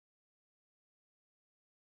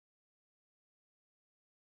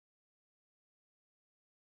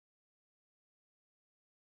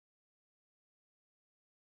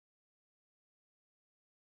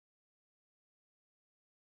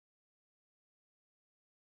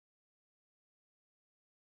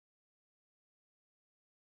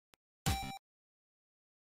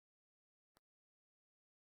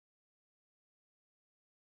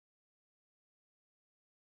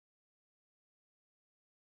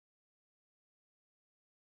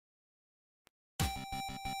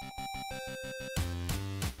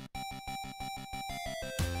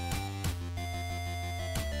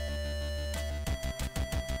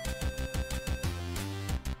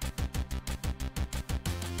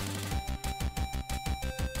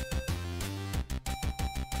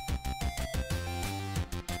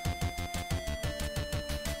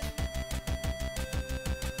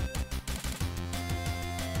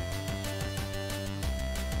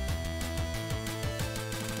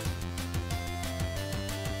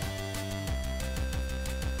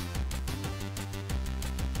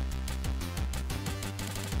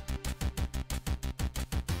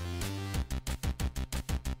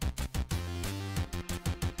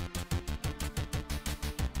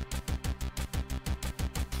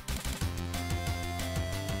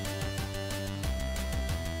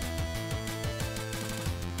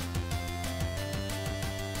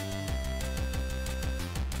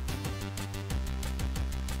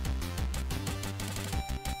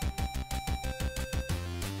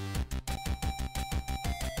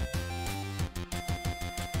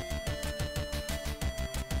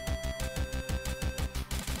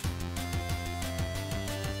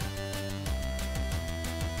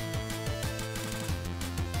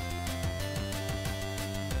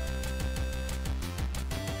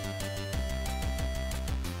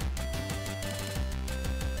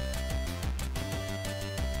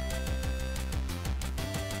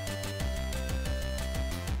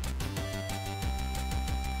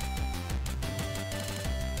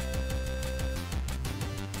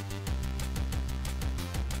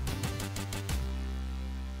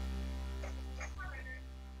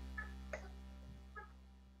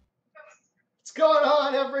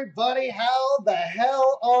everybody. How the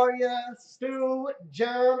hell are you? Stu,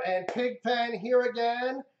 Jerm, and Pigpen here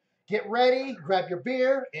again. Get ready, grab your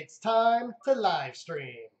beer. It's time to live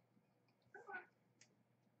stream.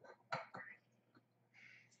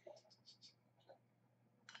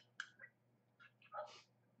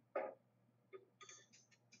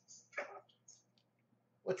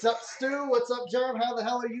 What's up, Stu? What's up, Jerm? How the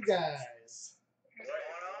hell are you guys?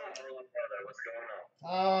 What's going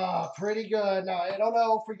on? Pretty good. Now, I don't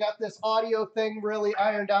know if we got this audio thing really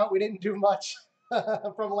ironed out. We didn't do much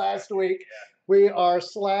from last week. We are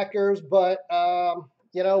slackers, but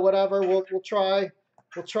whatever. We'll try.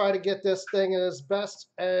 We'll try to get this thing as best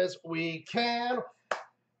as we can.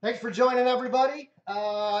 Thanks for joining, everybody.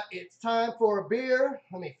 It's time for a beer.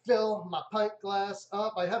 Let me fill my pint glass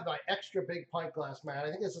up. I have my extra big pint glass, man. I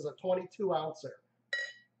think this is a 22-ouncer.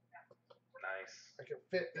 Nice. I can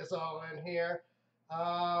fit this all in here.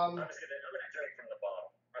 I'm gonna drink from the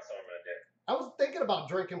bottle. That's what I'm gonna do. I was thinking about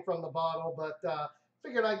drinking from the bottle, but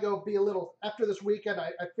figured I'd go be a little, after this weekend,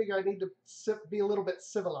 I figure I need to be a little bit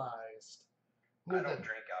civilized. I don't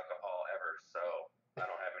drink alcohol ever, so I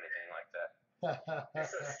don't have anything like that. You're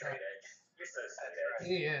so straight edge. You're so straight edge.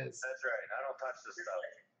 He is. That's right. I don't touch the stuff.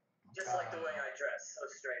 Just like the way I dress, so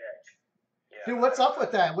straight edge. Yeah, dude, what's up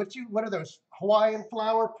with that? What are those Hawaiian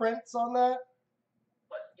flower prints on that?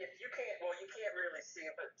 You can't really see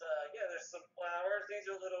it, but yeah, there's some flowers. These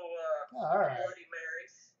are little all right. Bloody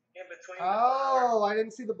Marys in between. Oh, I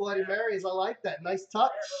didn't see the Bloody Marys. I like that. Nice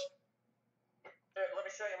touch. Here, let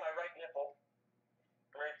me show you my right nipple.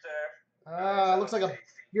 Right there. Looks like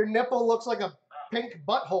your nipple looks like a pink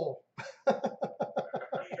butthole.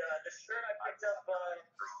 The shirt I picked up,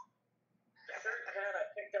 the shirt and hat I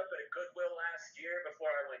picked up at a Goodwill last year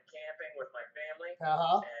before I went camping with my family. And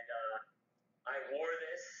I wore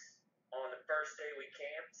this on the first day we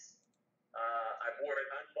camped. I wore it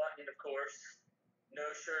unbuttoned, of course, no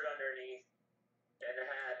shirt underneath, and a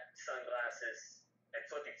hat, sunglasses, and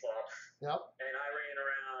flippy flops. Yep. And I ran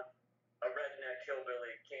around a redneck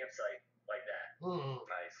hillbilly campsite like that.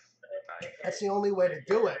 Nice. That's the only way to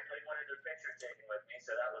do it. They wanted a picture taken with me,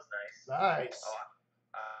 so that was nice. Nice.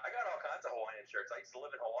 I got all kinds of Hawaiian shirts. I used to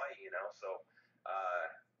live in Hawaii, so.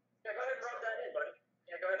 Yeah, go ahead and rub that in, buddy.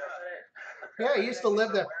 Yeah, go ahead and rub that in. Yeah, I used to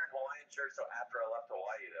live there. Wearing Hawaiian shirts after I left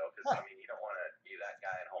Hawaii, though, because you don't want to be that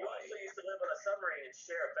guy in Hawaii. You also used to live on a submarine and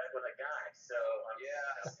share a bed with a guy, so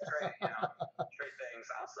straight things.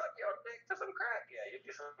 I'll suck your dick to some crack. Yeah, you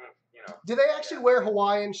do something, Do they actually wear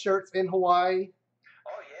Hawaiian shirts in Hawaii?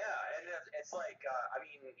 Oh yeah, and it's like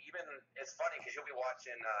even it's funny because you'll be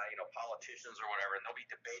watching politicians or whatever, and they'll be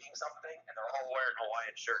debating something, and they're all wearing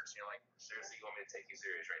Hawaiian shirts. And you're like, seriously, you want me to take you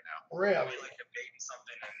serious right now? Really? They'll be like debating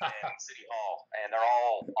something in City Hall, and they're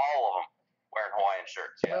all of them wearing Hawaiian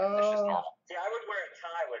shirts. Yeah, it's just normal. See, I would wear a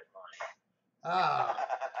tie with mine.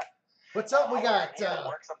 What's up? We got.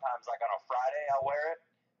 Work sometimes, like on a Friday, I'll wear it,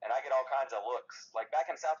 and I get all kinds of looks. Like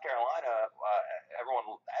back in South Carolina,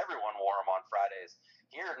 everyone wore them on Fridays.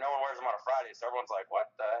 Here, no one wears them on a Friday, so everyone's like,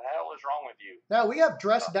 "What the hell is wrong with you?" Now we have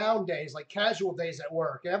dress down days, like casual days at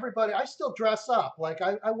work. Everybody, I still dress up. Like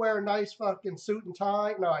I wear a nice fucking suit and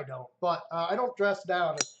tie. No, I don't. But I don't dress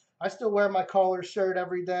down. I still wear my collar shirt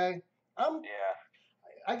every day.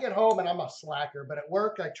 I get home and I'm a slacker, but at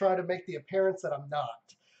work I try to make the appearance that I'm not.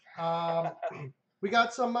 We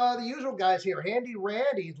got some the usual guys here. Handy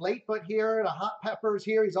Randy's late but here. The Hot Pepper's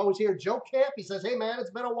here. He's always here. Joe Camp, he says, hey man,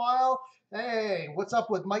 it's been a while. Hey, what's up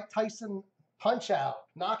with Mike Tyson Punch-Out?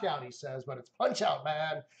 Knockout, he says, but it's Punch-Out,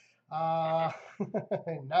 man.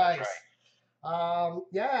 Nice.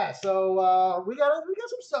 Yeah, so we got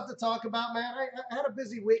some stuff to talk about, man. I had a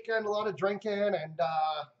busy weekend, a lot of drinking and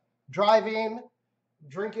driving.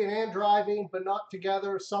 Drinking and driving, but not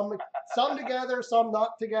together. Some together, some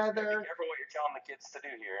not together. Be careful what you're telling the kids to do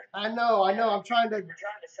here. I know. I'm trying to. We're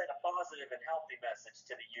trying to send a positive and healthy message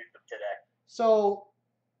to the youth of today. So,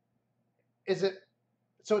 it's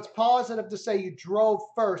positive to say you drove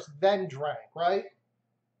first, then drank, right?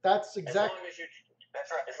 That's exactly.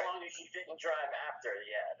 That's right. As long as you didn't drive after,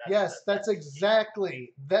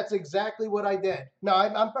 That's exactly what I did. No,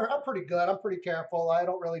 I'm pretty good. I'm pretty careful. I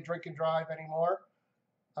don't really drink and drive anymore.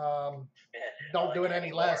 Don't do it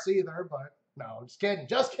any less either, but no, just kidding.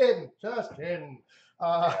 I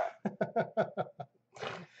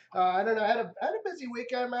don't know. I had a busy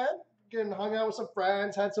weekend, man. Hung out with some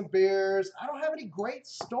friends, had some beers. I don't have any great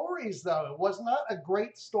stories though. It was not a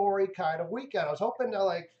great story kind of weekend. I was hoping to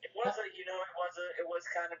like. It was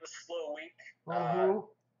kind of a slow week. Mm-hmm.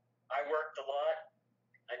 I worked a lot.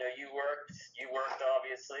 I know you worked. You worked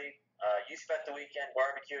obviously. You spent the weekend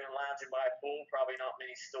barbecuing, lounging by a pool. Probably not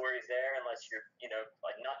many stories there, unless you're,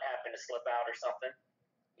 a nut happened to slip out or something.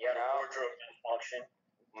 You had a wardrobe malfunction.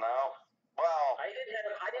 No. Well, I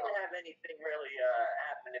didn't have anything really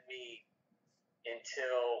happen to me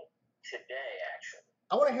until today, actually.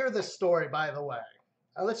 I want to hear this story, by the way.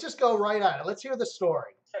 Let's just go right at it. Let's hear the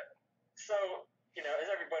story. So as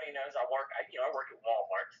everybody knows, I work at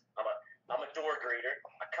Walmart. I'm a door greeter.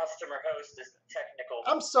 A customer host is the technical.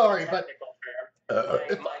 I'm sorry, term.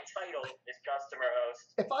 My title is customer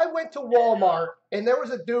host. If I went to Walmart and there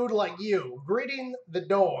was a dude like you greeting the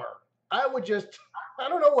door, I would just, I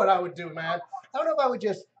don't know what I would do, man. I don't know if I would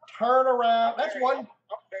just turn around. I'm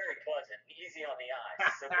very pleasant, easy on the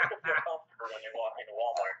eyes. So people feel comfortable when they walk into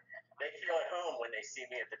Walmart. They feel at home when they see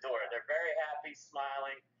me at the door. They're very happy,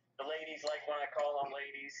 smiling. The ladies like when I call them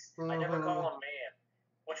ladies. I never call them ma'am,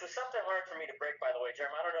 which was something hard for me to break, by the way,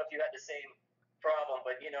 Jerm. I don't know if you had the same problem,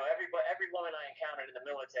 but every woman I encountered in the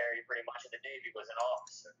military, pretty much in the Navy, was an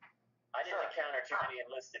officer. I didn't encounter too many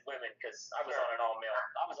enlisted women because I was on an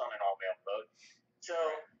all-male boat. So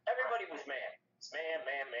everybody was ma'am. It's ma'am,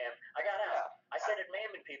 ma'am, ma'am. I got out. I started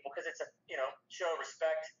ma'aming people because it's a show of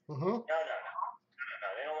respect. No,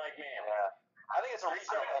 they don't like ma'am. Yeah. I think it's a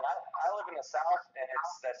regional thing. I live in the South, and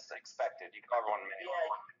that's expected. You call everyone ma'am.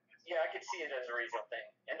 Yeah, I could see it as a regional thing.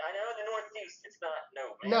 And I know in the Northeast, it's not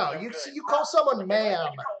no ma'am. No, you call someone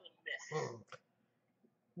ma'am.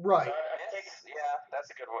 Right. So that's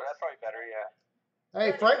a good word. That's probably better, yeah.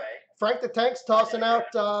 Hey, Frank the Tank's tossing out,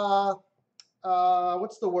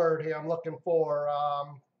 what's the word here I'm looking for?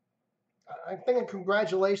 I'm thinking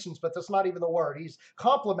congratulations, but that's not even the word. He's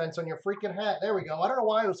compliments on your freaking hat. There we go. I don't know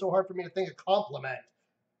why it was so hard for me to think of compliment.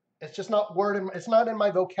 It's just not it's not in my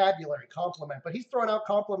vocabulary, compliment. But he's throwing out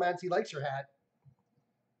compliments. He likes your hat.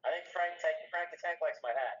 I think Frank the Tank likes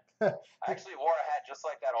my hat. I actually wore a hat just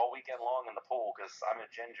like that all weekend long in the pool because I'm a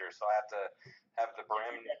ginger, so I have to have the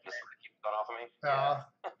brim just keep it off of me.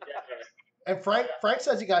 And Frank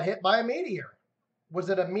says he got hit by a meteor. Was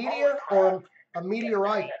it a meteor or a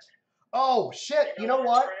meteorite? Oh shit! You know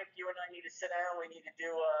what? Frank, you and I need to sit down. We need to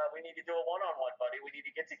do a one-on-one, buddy. We need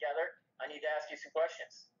to get together. I need to ask you some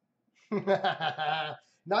questions.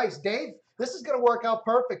 Nice, Dave. This is going to work out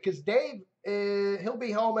perfect because Dave, he'll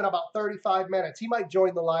be home in about 35 minutes. He might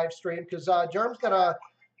join the live stream because Jerm's got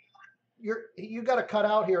you got to cut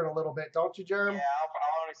out here in a little bit, don't you, Jerm? Yeah,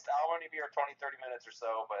 I'll only be here 20, 30 minutes or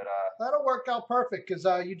so, but that'll work out perfect because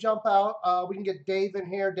you jump out. We can get Dave in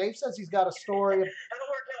here. Dave says he's got a story.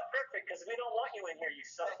 That'll work out perfect because we don't want you in here, you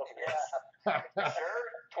son of a bitch. Sure,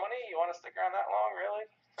 20. You want to stick around that long, really?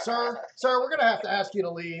 Sir, we're gonna have to ask you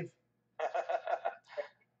to leave. I've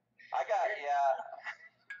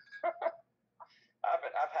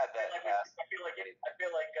had that. I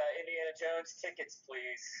feel like Indiana Jones. Tickets,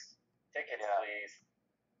 please. Tickets, please.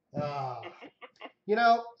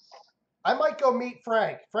 I might go meet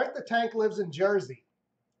Frank. Frank the Tank lives in Jersey.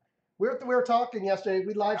 We were talking yesterday.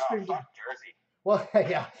 We live streamed. Oh, fuck Jersey. Well,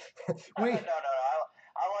 yeah. No.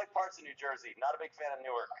 I like parts of New Jersey. Not a big fan of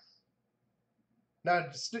Newark.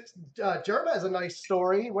 Now, Jerm has a nice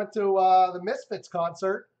story. He went to the Misfits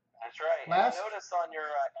concert. That's right. I noticed on your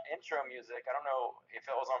intro music, I don't know if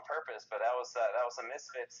it was on purpose, but that was a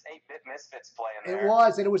Misfits, 8-bit Misfits play in there. It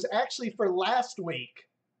was, and it was actually for last week.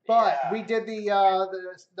 But we did the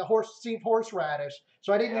horseradish,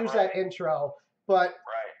 so I didn't use that intro. But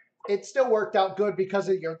it still worked out good because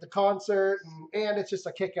of the concert, and it's just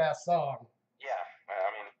a kick-ass song.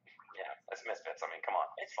 That's Misfits. I mean, come on.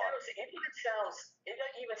 It's fun. It even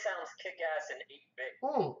sounds kick-ass in 8-bit.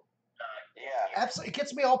 Absolutely. It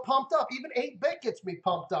gets me all pumped up. Even 8-bit gets me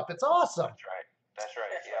pumped up. It's awesome. That's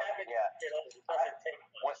right.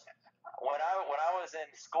 When I was in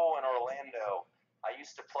school in Orlando, I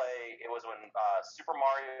used to play. It was when Super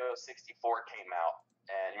Mario 64 came out,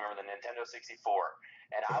 and you remember the Nintendo 64.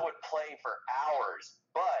 And I would play for hours,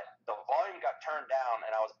 but the volume got turned down,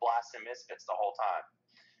 and I was blasting Misfits the whole time.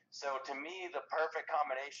 So to me, the perfect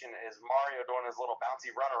combination is Mario doing his little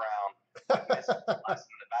bouncy run around with Misfits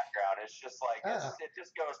in the background. It's just like it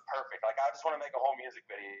just goes perfect. Like I just want to make a whole music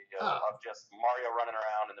video of just Mario running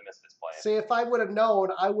around and the Misfits playing. See, if I would have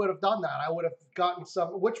known, I would have done that. I would have gotten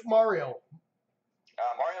some. Which Mario?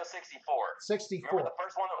 Mario 64. 64. Remember the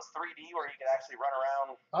first one that was 3D where you could actually run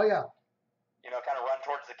around? Oh yeah. Kind of run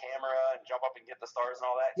towards the camera and jump up and get the stars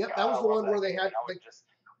and all that. Yep, that was the one where they had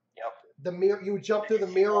the mirror. You would jump through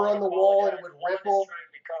the mirror on the wall and it would ripple.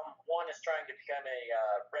 One is trying to become a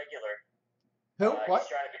regular. Who? What?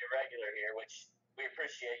 He's trying to be a regular here, which we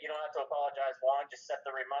appreciate. You don't have to apologize, Juan. Just set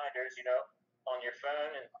the reminders, on your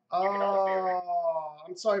phone, and you can always be. Oh,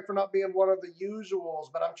 I'm sorry for not being one of the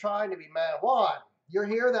usuals, but I'm trying to be, man. Juan, you're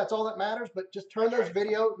here. That's all that matters. But just turn those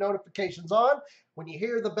video notifications on. When you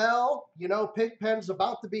hear the bell, you know Pigpen's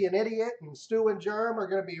about to be an idiot, and Stu and Jerm are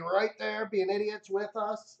going to be right there being idiots with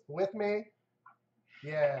us, with me.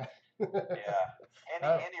 Yeah. Yeah.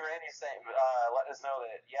 Andy Randy's saying, letting us know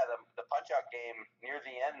that, yeah, the Punch-Out game near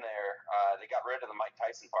the end there, they got rid of the Mike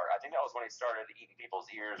Tyson part. I think that was when he started eating people's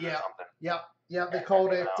ears or something. Yeah, they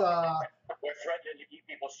called it. We're threatening to eat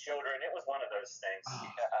people's children. It was one of those things.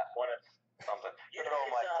 One of something. You know,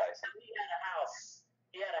 Mike Tyson. He had a house.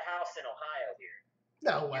 He had a house in Ohio here.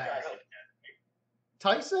 No way.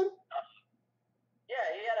 Tyson? Yeah,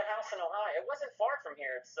 he had a house in Ohio. It wasn't far from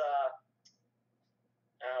here. It's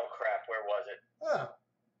oh crap, where was it?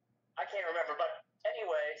 I can't remember. But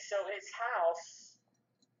anyway, so his house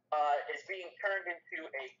is being turned into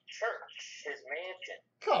a church. His mansion.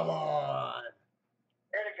 Come on.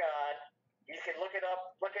 Swear to God, you can look it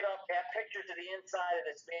up. Look it up. They have pictures of the inside of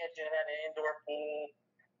this mansion. It had an indoor pool,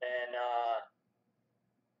 and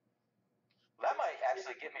that might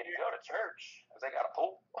actually get me to go to church because they got a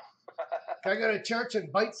pool. Can I go to church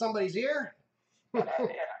and bite somebody's ear?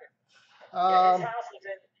 Yeah.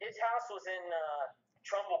 His house was in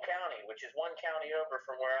Trumbull County, which is one county over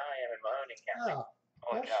from where I am in Mahoning County.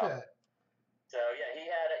 Oh, shit. So yeah, he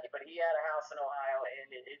had a house in Ohio,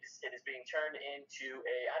 and it is being turned into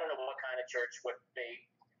a, I don't know what kind of church, or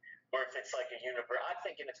if it's like a I'm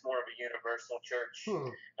thinking it's more of a universal church.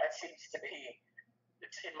 That seems to be,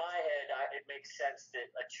 it's in my head. It makes sense that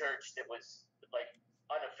a church that was like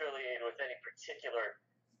unaffiliated with any particular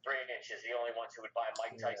branch is the only ones who would buy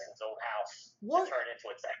Mike Tyson's old house to turn into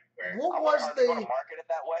a sanctuary. What was Are they going to market it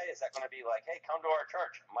that way? Is that going to be like, hey, come to our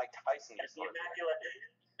church, Mike Tyson?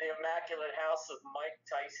 The immaculate house of Mike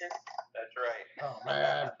Tyson. That's right. Oh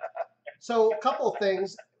man. So a couple of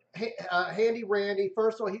things. Handy Randy.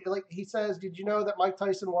 First of all, he says, did you know that Mike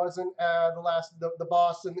Tyson wasn't the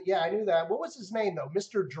boss? And yeah, I knew that. What was his name though?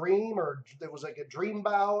 Mr. Dream, or there was like a Dream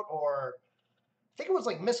Bout, or I think it was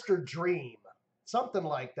like Mr. Dream, something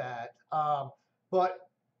like that. But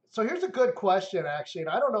so here's a good question actually, and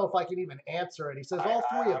I don't know if I can even answer it. He says all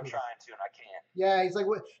three of you. I'm trying to, and I can't. Yeah, he's like,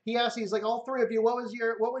 he asked, he's like, all three of you, what was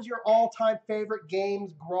your all-time favorite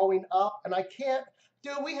games growing up? And I can't,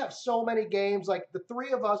 dude, we have so many games, like the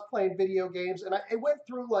three of us playing video games, and it went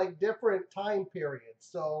through like different time periods.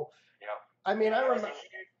 So, yeah. I mean, I remember.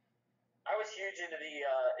 I was huge into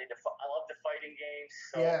I love the fighting games.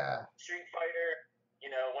 So yeah. Street Fighter,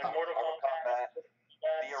 when Mortal Kombat.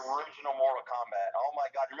 The original Mortal Kombat. Oh my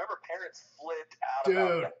God! Remember, parents flipped out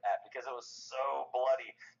about that because it was so bloody.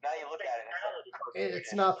 Now you look at it, it's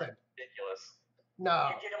nothing. Ridiculous. No.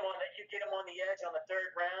 You get him on the edge on the third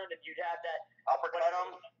round, and you'd have that uppercut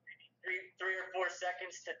him. 3 or 4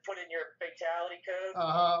 seconds to put in your fatality code.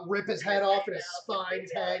 Rip his head off and his spine's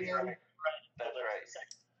hanging. That's right.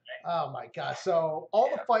 Oh my God. So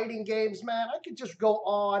all the fighting games, man, I could just go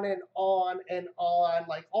on and on and on.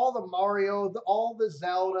 Like all the Mario, all the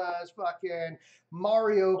Zeldas, fucking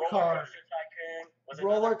Mario Kart.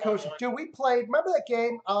 Roller Coaster. Dude, we played, remember that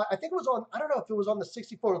game? I think it was on, I don't know if it was on the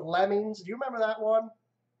 64 Lemmings. Do you remember that one?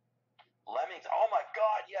 Lemmings. Oh my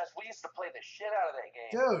God, yes. We used to play the shit out of that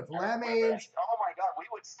game. Dude, Lemmings. Oh my God, we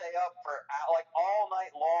would stay up for like all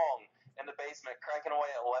night long in the basement cranking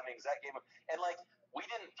away at Lemmings. That game. And like, we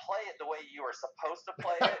didn't play it the way you were supposed to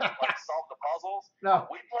play it, like solve the puzzles. No.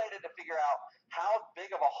 We played it to figure out how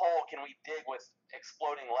big of a hole can we dig with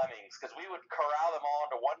exploding lemmings, because we would corral them all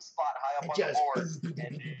into one spot high up on the board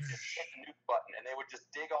and just hit the nuke button, and they would just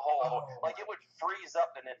dig a hole. Like it would freeze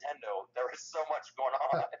up the Nintendo. There was so much going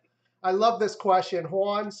on. I love this question.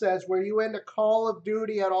 Juan says, were you into Call of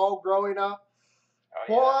Duty at all growing up? Oh,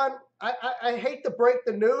 Juan, I hate to break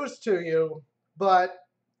the news to you, but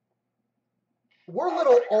we're a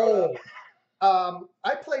little old.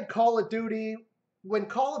 I played Call of Duty. When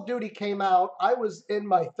Call of Duty came out, I was in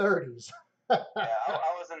my 30s. Yeah,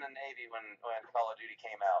 I was in the Navy when Call of Duty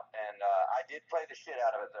came out, and I did play the shit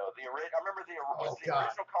out of it, though. I remember the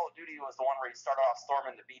original Call of Duty was the one where you started off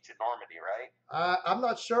storming the beach at Normandy, right? I'm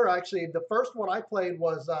not sure, actually. The first one I played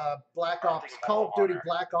was Black Ops, Call of Duty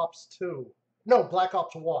Black Ops 2. No, Black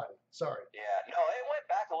Ops 1. Sorry. Yeah, no, it went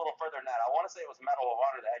back a little further than that. I want to say it was Medal of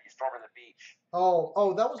Honor that had you storming the beach.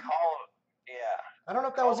 Oh, that was. Yeah. I don't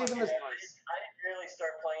know if that was even this. I didn't really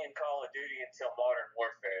start playing Call of Duty until Modern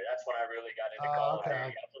Warfare. That's when I really got into Call of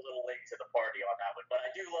Duty. I was a little late to the party on that one, but I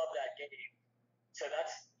do love that game. So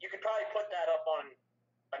you could probably put that up on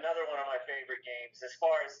another one of my favorite games. As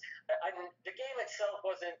far as the game itself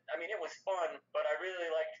wasn't, I mean, it was fun, but I really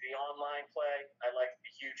liked the online play. I liked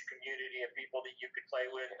the huge community of people that you could play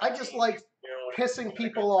with. I just liked pissing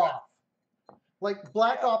people off. Like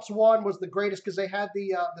Black Ops 1 was the greatest because they had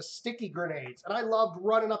the sticky grenades, and I loved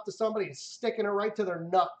running up to somebody and sticking it right to their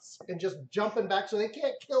nuts and just jumping back so they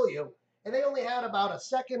can't kill you. And they only had about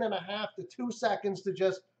 1.5 to 2 seconds to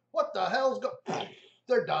just, what the hell's going?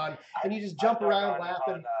 They're done, and you just jump around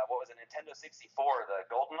laughing. What was it, Nintendo 64, the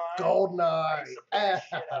GoldenEye? GoldenEye. I used to play the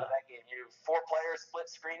shit out of that game. You 4 players split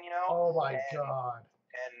screen, you know. Oh my god.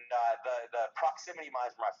 And the proximity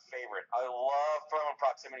mines were my favorite. I love throwing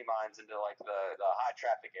proximity mines into like the high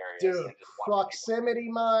traffic areas. Dude,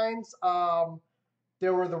 proximity mines.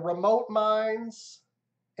 There were the remote mines,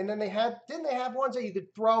 and then didn't they have ones that you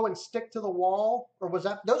could throw and stick to the wall, or was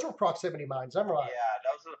that those were proximity mines? I'm right. Yeah,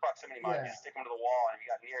 those are the proximity mines. Yeah. You stick them to the wall, and if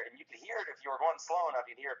you got near it, and you could hear it if you were going slow enough.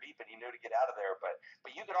 You'd hear it beep, and you knew to get out of there. But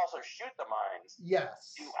you could also shoot the mines.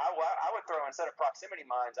 Yes. I would throw, instead of proximity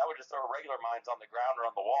mines, I would just throw regular mines on the ground or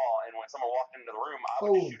on the wall, and when someone walked into the room, I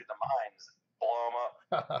would just shoot at the mines, blow them up.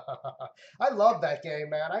 I love that game,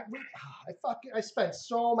 man. I spent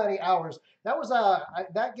so many hours. That was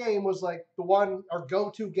that game was like the one, our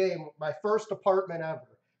go-to game, my first apartment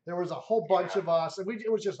ever. There was a whole bunch of us, and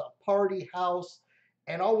it was just a party house,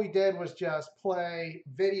 and all we did was just play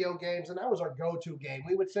video games, and that was our go-to game.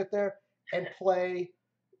 We would sit there and play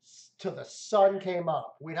till the sun came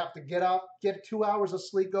up. We'd have to get up, get 2 hours of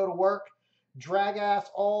sleep, go to work, drag ass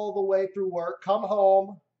all the way through work, come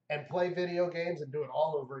home, and play video games and do it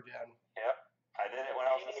all over again. Yep, I did it when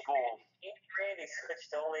I was in school. Randy switched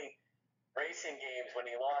to only racing games when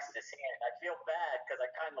he lost his hand. I feel bad because I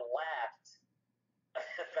kind of laughed at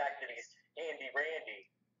the fact that he's Andy Randy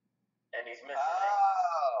and he's missing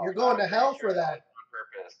it. You're going to hell for that. On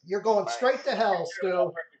purpose. You're going straight to hell,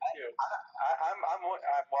 Stu.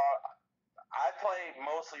 I play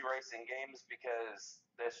mostly racing games because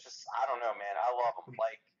there's just, I don't know, man. I love them.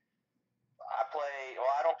 Like, I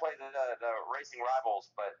don't play the Racing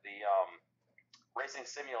Rivals, but the Racing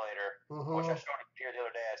Simulator, which I showed up here the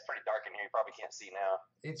other day. It's pretty dark in here. You probably can't see now.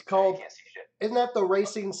 It's called, you can't see shit. Isn't that the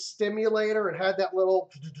Racing Stimulator? It had that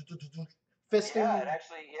little fisting. Yeah, it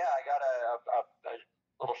actually, I got a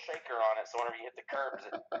little shaker on it, so whenever you hit the curbs,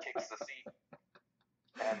 it kicks the seat.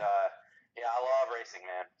 And, I love racing,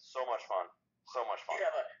 man. So much fun. So much fun.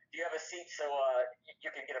 Do you have a seat so you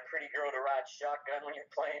can get a pretty girl to ride shotgun when you're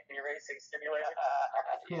playing your racing simulator?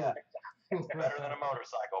 Yeah. Better than a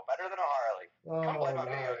motorcycle. Better than a Harley. Come play my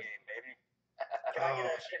video game, baby.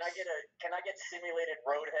 Can I get simulated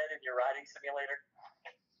roadhead in your riding simulator?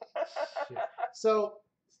 So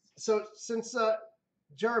since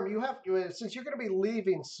Jerm, since you're going to be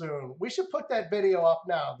leaving soon, we should put that video up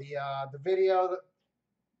now. The video that.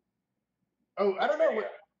 Oh, I don't know.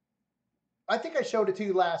 I think I showed it to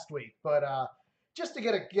you last week, but just to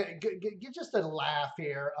get just a laugh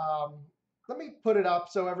here, let me put it up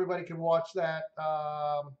so everybody can watch that.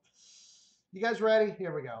 You guys ready?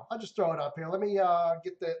 Here we go. I'll just throw it up here. Let me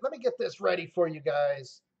get this ready for you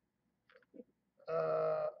guys.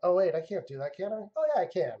 Oh wait, I can't do that, can I? Oh yeah, I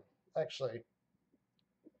can actually.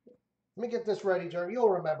 Let me get this ready, Jerm. You'll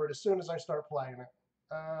remember it as soon as I start playing it.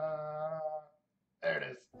 There it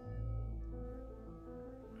is.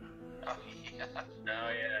 Oh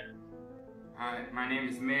yeah. Hi, my name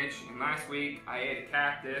is Mitch, and last week I ate a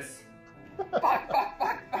cactus. Fuck.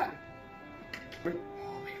 Holy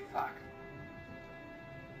fuck.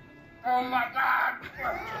 Oh my god!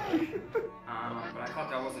 But I thought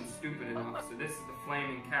that wasn't stupid enough, so this is the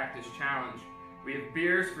Flaming Cactus Challenge. We have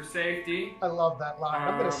beers for safety. I love that line.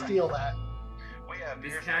 I'm gonna steal that.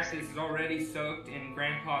 This cactus is already soaked in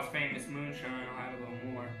Grandpa's famous moonshine. I'll have a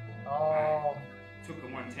little more. Oh. I took a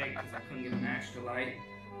one take because I couldn't get a match to light.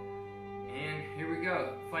 And here we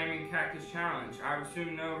go. Flaming Cactus Challenge. I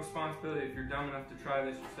assume no responsibility if you're dumb enough to try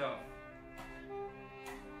this yourself.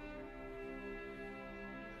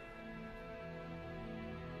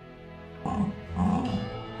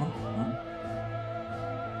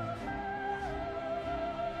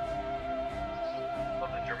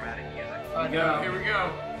 Love the dramatic music. Here we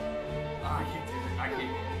go. Oh, I can't do it. I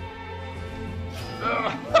can't.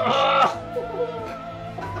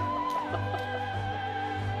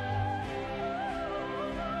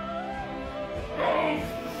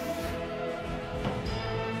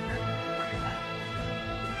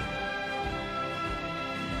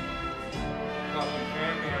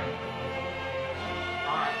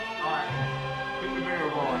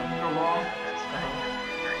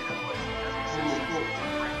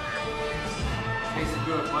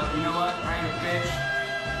 Good, but you know what? I ain't a bitch.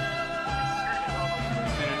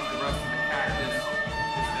 Finish the rest of the cactus.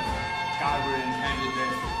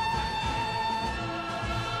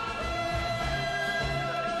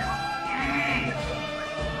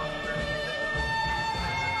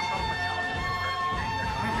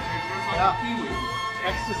 Yeah. Kiwi.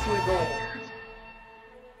 Ecstasy of gold.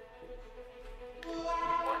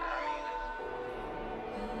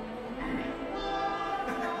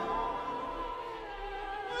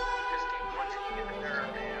 Just keep punching me in the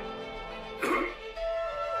nerve, man.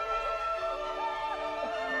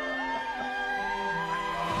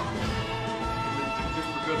 Just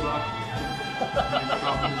for good luck. And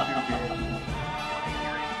dropping the shoe game.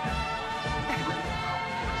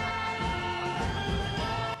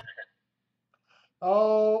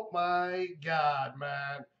 Oh my God,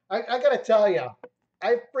 man. I gotta tell you,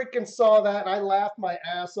 I freaking saw that and I laughed my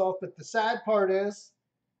ass off. But the sad part is,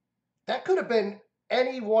 that could have been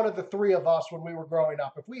any one of the three of us when we were growing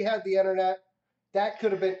up. If we had the internet, that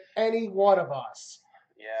could have been any one of us.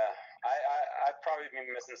 Yeah, I'd probably be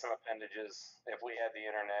missing some appendages if we had the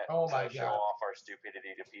internet Oh my to show God. off our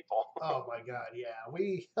stupidity to people. Oh my God, yeah.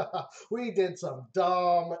 We did some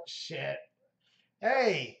dumb shit.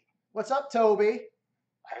 Hey, what's up, Toby?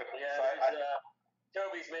 Yeah,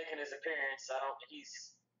 Toby's making his appearance.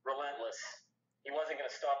 He's relentless. He wasn't going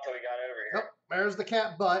to stop till he got over here. Oh, there's the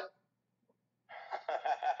cat butt.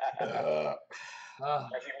 As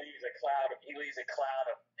he leaves a cloud of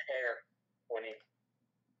hair when he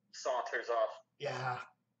saunters off. Yeah.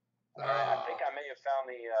 I think I may have found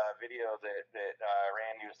the video that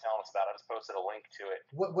Randy was telling us about. I just posted a link to it.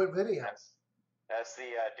 What video? That's the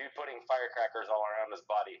dude putting firecrackers all around his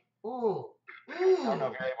body. Ooh. I don't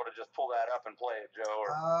know if you're able to just pull that up and play it, Joe.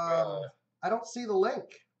 Or, I don't see the link.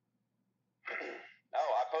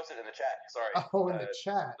 Oh, I posted it in the chat. Sorry. Oh, in the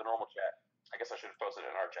chat. The normal chat. I guess I should have posted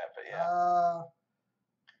it in our chat, but yeah.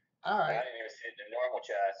 All right. I didn't even see it in the normal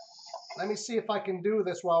chat. Let me see if I can do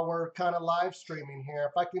this while we're kind of live streaming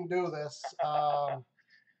here. If I can do this. You're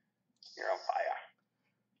on fire.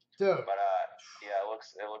 Dude. But yeah, it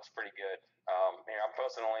looks pretty good. Here, I'm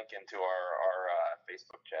posting a link into our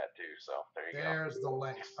Facebook chat too. So there you go. There's the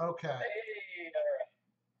link. Okay. Hey,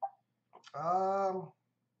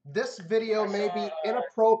 This video may be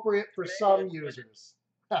inappropriate for some users.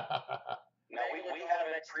 No, we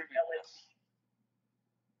haven't previous.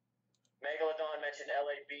 Megalodon mentioned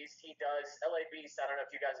LA Beast. He does. LA Beast, I don't know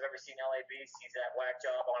if you guys have ever seen LA Beast. He's that whack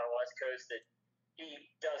job on the West Coast that he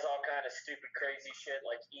does all kind of stupid, crazy shit,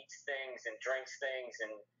 like eats things and drinks things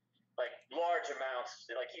and like large amounts.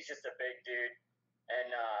 Like he's just a big dude.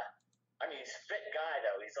 And I mean, he's a fit guy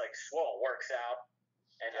though. He's like swole, works out.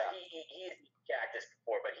 And he ate cactus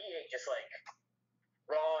before, but he ate just like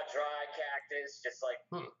raw, dry cactus, just like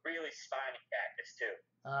really spiny cactus too.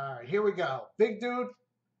 All right, here we go. Big dude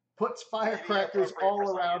puts firecrackers all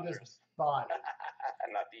around his body.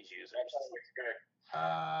 Not these users. That looks good.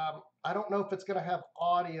 I don't know if it's gonna have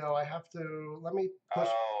audio. I have to. Let me push.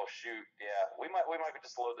 Oh shoot! Yeah, we might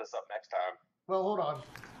just load this up next time. Well, hold on.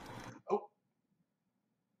 Oh,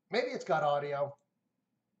 maybe it's got audio.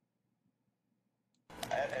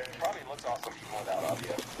 It probably looks awesome even without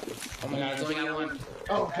audio. Oh my god, it's only got one.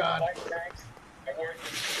 Oh god.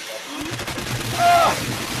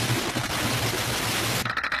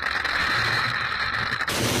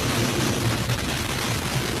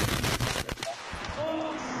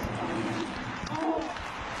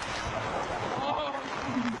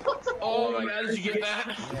 Oh my god, did you get that?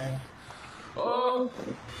 Yeah. Oh.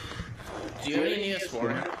 Do you have any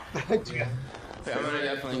Neospore? Yeah. I'm gonna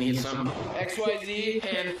definitely need some XYZ,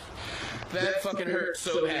 and that fucking hurts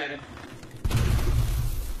so bad.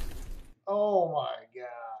 Oh my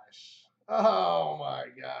gosh. Oh my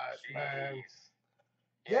gosh, man.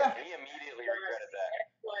 Yeah. He immediately regretted that.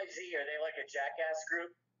 XYZ, are they like a jackass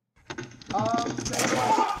group?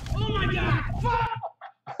 Oh my god!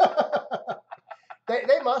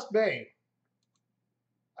 they must be.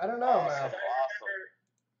 I don't know, man.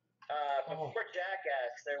 I remember before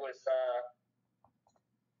Jackass, there was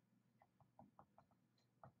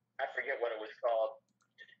I forget what it was called.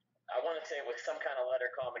 I want to say it was some kind of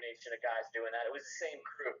letter combination of guys doing that. It was the same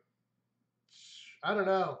crew. I don't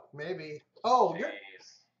know. Maybe. Oh, you're.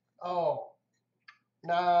 Oh.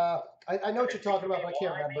 Nah. I know what you're talking about, but I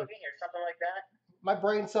can't remember. Maybe, or something like that. My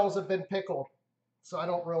brain cells have been pickled, so I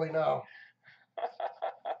don't really know.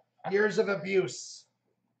 Years of abuse.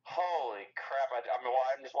 Holy crap!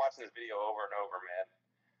 I'm just watching this video over and over, man.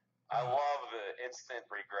 I love the instant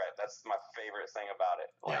regret. That's my favorite thing about it.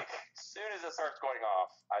 Like, as soon as it starts going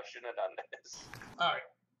off, I shouldn't have done this. All right.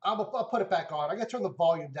 I'll put it back on. I got to turn the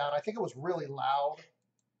volume down. I think it was really loud.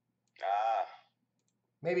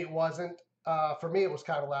 Maybe it wasn't. For me, it was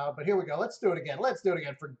kind of loud. But here we go. Let's do it again. Let's do it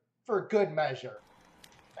again for good measure.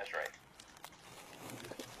 That's right.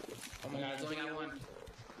 Oh my god, it's only got one.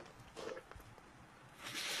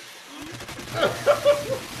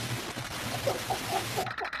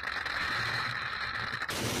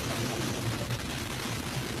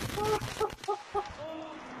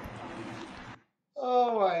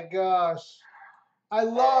 gosh. I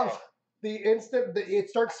love the instant that it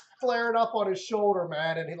starts flaring up on his shoulder,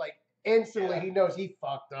 man, and he like instantly he knows he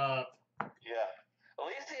fucked up. Yeah. At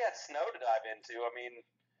least he had snow to dive into. I mean,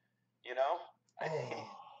 you know? Oh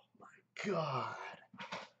my God.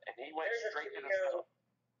 And he went straight to the snow.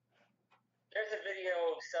 There's a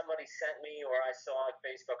video somebody sent me or I saw on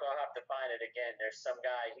Facebook. I'll have to find it again. There's some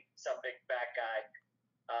guy, some big fat guy,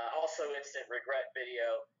 also instant regret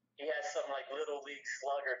video. He has some like little league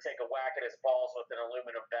slugger take a whack at his balls with an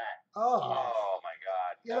aluminum bat. Oh my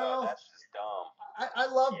God. You know, that's just dumb.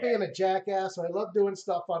 I love being a jackass, and I love doing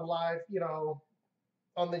stuff on live, you know,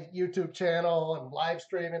 on the YouTube channel and live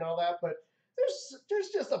streaming and all that. But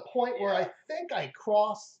there's just a point where I think I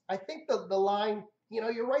the line. You know,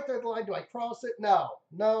 you're right there at the line. Do I cross it? No,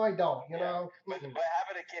 I don't. You know. But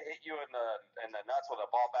having a kid hit you in the nuts with a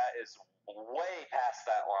ball bat is way past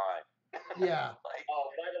that line. Yeah. Oh,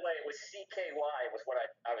 by the way, it was CKY was what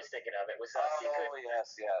I was thinking of. It was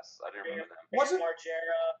yes, I do remember that.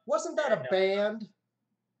 Wasn't that a band?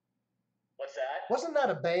 What's that? Wasn't that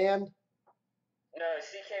a band? No,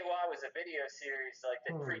 CKY was a video series like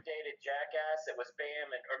that predated Jackass. It was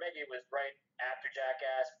Bam, or maybe it was right after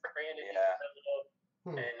Jackass. Brandon and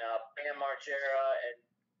Bam Margera and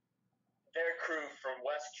their crew from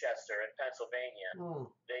Westchester in Pennsylvania.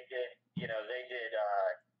 They did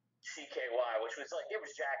CKY, which was like it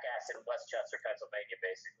was Jackass in Westchester, Pennsylvania,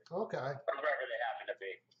 basically. Okay. Or wherever they happened to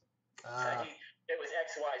be. It was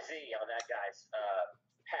XYZ on that guy's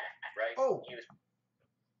hat, right? Oh. He was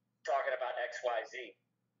talking about XYZ.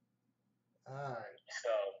 All right.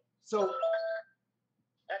 So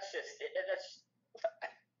that's just it. That's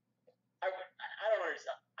I don't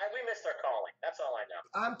understand. We missed our calling. That's all I know.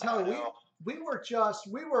 I'm telling you, we were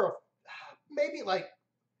maybe like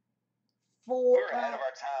we were ahead of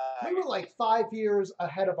our time. We were like 5 years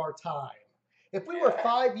ahead of our time. If we were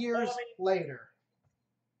 5 years later.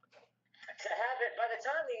 To have it by the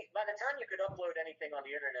time you could upload anything on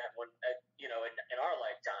the internet when in our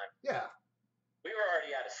lifetime. Yeah. We were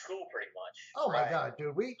already out of school pretty much. Oh my God,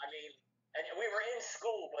 dude. I mean, and we were in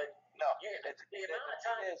school, but the amount of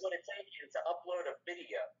time it would have taken to upload a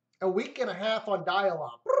video. A week and a half on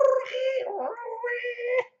dial-up. The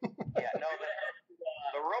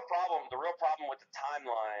real problem with the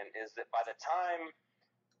timeline is that by the time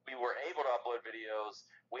we were able to upload videos,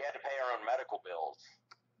 we had to pay our own medical bills.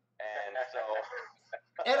 And so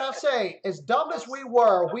and I'll say, as dumb as we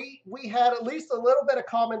were, we had at least a little bit of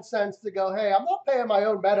common sense to go, hey, I'm not paying my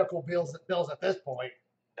own medical bills at this point.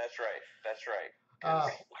 That's right. Andy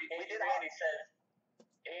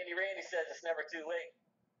Randy says it's never too late.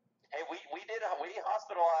 Hey, we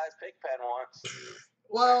hospitalized Pigpen once.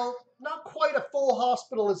 Well, not quite a full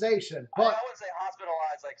hospitalization, but I wouldn't say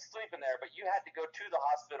hospitalized like sleeping there, but you had to go to the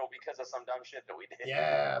hospital because of some dumb shit that we did.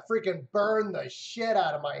 Yeah, freaking burned the shit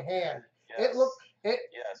out of my hand. Yes.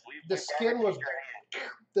 The skin was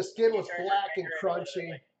black and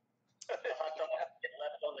crunchy. The hot dog get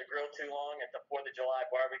left on the grill too long at the 4th of July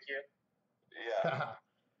barbecue. Yeah.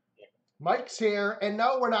 Mike's here, and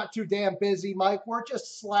no, we're not too damn busy, Mike. We're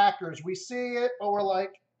just slackers. We see it, but we're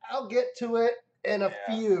like, I'll get to it in a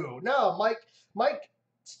few. No, Mike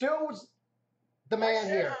Stu's the man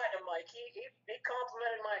here. I said hi to Mike. He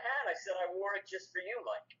complimented my hat. I said I wore it just for you,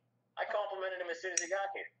 Mike. I complimented him as soon as he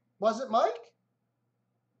got here. Was it Mike?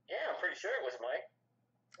 Yeah, I'm pretty sure it was Mike.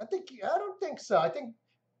 I don't think so. I think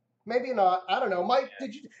maybe not. I don't know. Mike,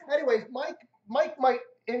 did you? Anyways, Mike might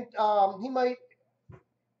he might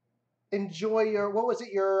enjoy your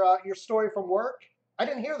your story from work. I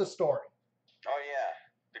didn't hear the story. Oh yeah,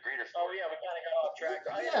 the greeter story. Oh yeah, we kind of got off track.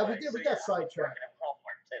 Yeah, we did. We got sidetracked.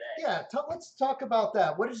 Yeah, let's talk about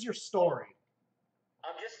that. What is your story?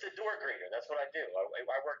 I'm just a door greeter. That's what I do.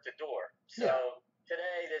 I work the door. So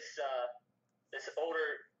today, this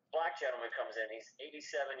older black gentleman comes in. He's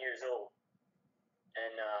 87 years old,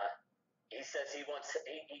 and he says he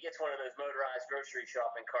gets one of those motorized grocery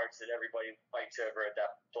shopping carts that everybody fights over at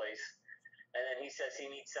that place, and then he says he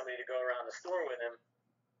needs somebody to go around the store with him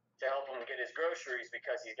to help him get his groceries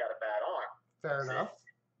because he's got a bad arm. Fair enough.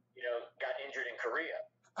 Got injured in Korea.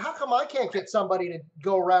 How come I can't get somebody to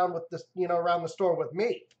go around with this, around the store with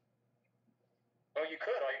me? Oh, you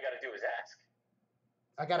could. All you got to do is ask.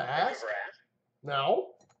 I gotta ask? You ever ask?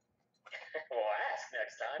 No. Well, ask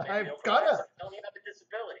next time. I've gotta. Tell me you have a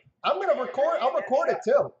disability. I'm gonna record. I'll record it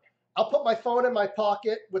too. I'll put my phone in my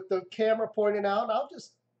pocket with the camera pointing out, and I'll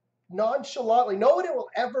just nonchalantly. Nobody will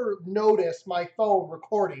ever notice my phone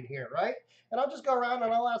recording here, right? And I'll just go around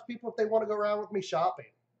and I'll ask people if they want to go around with me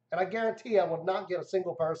shopping. And I guarantee I will not get a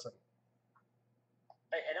single person.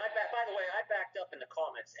 Hey, and by the way, I backed up in the car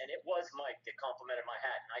comments, and it was Mike that complimented my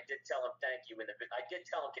hat, and I did tell him thank you in the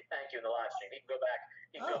live stream. He can go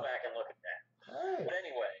back and look at that. Hey. But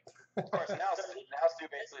anyway, of course, now Stu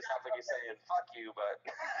basically sounds like he's saying "fuck you," but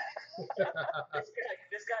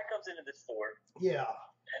this guy comes into the store. Yeah.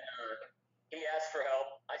 And he asks for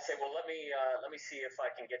help. I say, well, let me see if I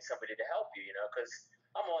can get somebody to help you, because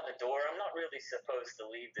I'm on the door. I'm not really supposed to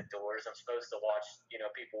leave the doors. I'm supposed to watch,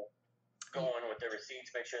 people going with their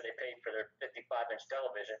receipts, make sure they paid for their 55-inch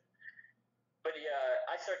television. But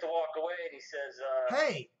I start to walk away, and he says,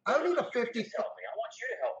 "Hey, I need a 50. Help me. I want you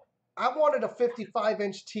to help me. I wanted a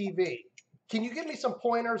 55-inch TV. Can you give me some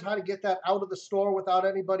pointers how to get that out of the store without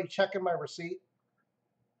anybody checking my receipt?"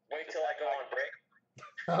 Wait till I go on break.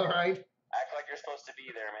 All right. Act like you're supposed to be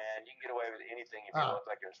there, man. You can get away with anything if you look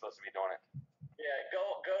like you're supposed to be doing it. Yeah,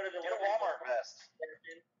 go to the Walmart vest.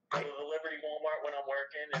 Go to the Liberty Walmart when I'm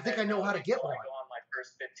working. I think I know how to get one. I go on my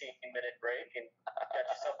first 15-minute break and got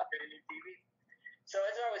yourself a good new TV. So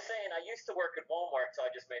as I was saying, I used to work at Walmart, so I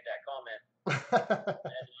just made that comment.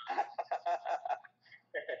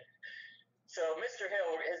 So Mr.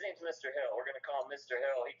 Hill, his name's Mr. Hill. We're going to call him Mr.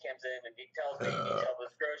 Hill. He comes in and he tells me he needs help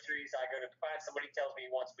with groceries. I go to find somebody, tells me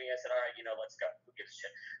he wants me. I said, all right, let's go. Who gives a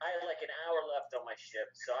shit? I had like an hour left on my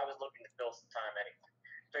shift, so I was looking to fill some time anyway.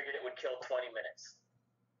 Figured it would kill 20 minutes.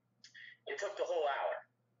 It took the whole hour.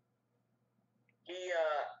 He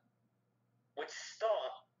would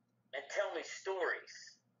stop and tell me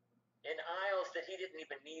stories in aisles that he didn't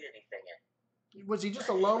even need anything in. Was he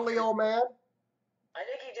just a lonely old man? I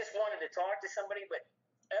think he just wanted to talk to somebody, but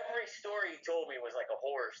every story he told me was like a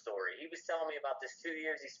horror story. He was telling me about this 2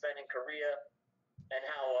 years he spent in Korea and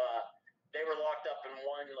how they were locked up in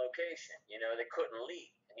one location. They couldn't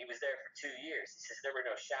leave. And he was there for 2 years. He says there were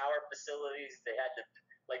no shower facilities. They had to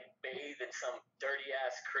bathe in some dirty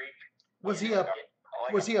ass creek. Was he a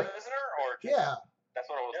prisoner or just, that's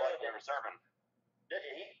what it was like when you were serving?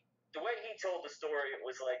 The way he told the story, it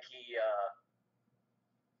was like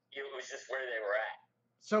it was just where they were at.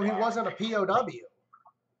 So he wasn't a POW. No,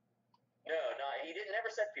 he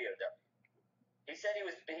never said POW. He said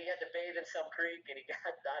he had to bathe in some creek and he got,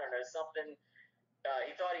 I don't know, something.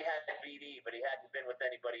 He thought he had BD, but he hadn't been with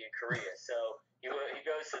anybody in Korea. So he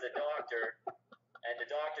goes to the doctor, and the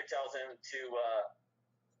doctor tells him to,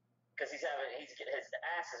 because his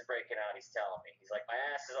ass is breaking out. He's telling me, he's like, my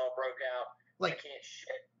ass is all broke out. I can't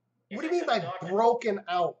shit. What do you mean by broken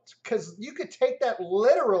out? Because you could take that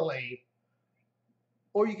literally,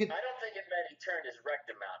 or you could. I don't think it meant he turned his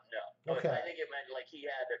rectum out. No. Okay. I think it meant like he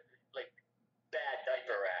had bad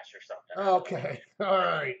diaper rash or something. Okay. All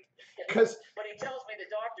right. But he tells me, the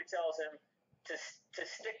doctor tells him to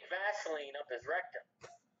stick Vaseline up his rectum.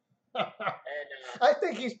 And I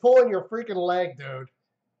think he's pulling your freaking leg, dude.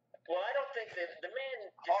 Well, I don't think that the man.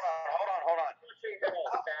 Hold on.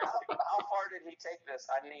 How far did he take this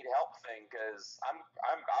 "I need help" thing? Because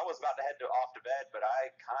I was about to head off to bed, but I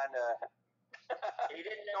kind of. He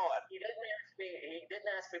didn't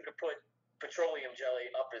ask me to put petroleum jelly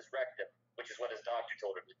up his rectum, which is what his doctor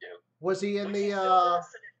told him to do. Was he in the?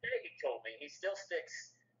 He told me he still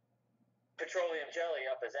sticks petroleum jelly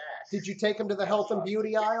up his ass. Did you take him to the health and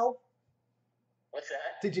beauty aisle? What's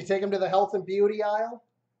that? Did you take him to the health and beauty aisle?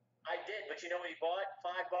 I did, but you know what he bought?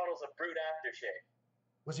 5 bottles of Brute aftershave.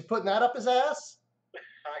 Was he putting that up his ass?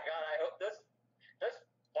 I hope those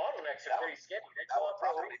bottlenecks are pretty skinny. That would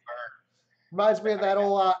probably burn. Reminds me of that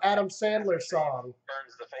old Adam Sandler song.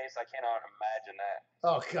 Burns the face. I cannot imagine that.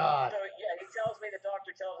 Oh God. So yeah, the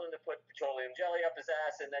doctor tells him to put petroleum jelly up his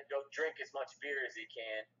ass and then go drink as much beer as he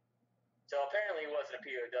can. So apparently he wasn't a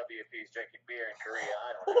POW if he was drinking beer in Korea. I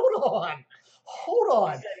don't know. Hold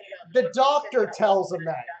on. The doctor tells him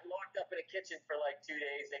that. He got locked up in a kitchen for like 2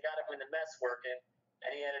 days. They got him in the mess working,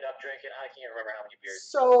 and he ended up drinking. I can't remember how many beers.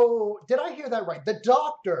 So did I hear that right? The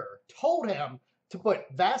doctor told him to put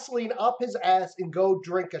Vaseline up his ass and go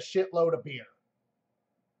drink a shitload of beer.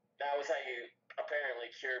 That was how you apparently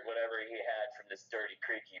cured whatever he had from this dirty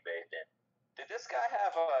creek he bathed in. Did this guy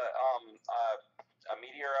have a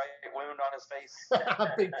meteorite wound on his face? It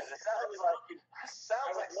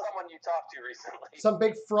sounds like someone you talked to recently. Some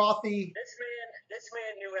big frothy. This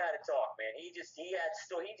man knew how to talk, man. He just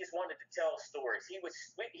wanted to tell stories. He was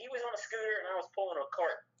on a scooter and I was pulling a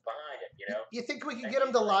cart behind him. You think we can get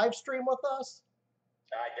him to live stream with us?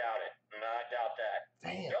 I doubt it. No, I doubt that.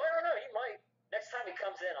 Damn. I don't know. He might. Next time he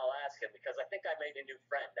comes in, I'll ask him because I think I made a new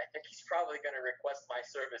friend. I think he's probably going to request my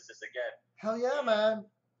services again. Hell yeah, man.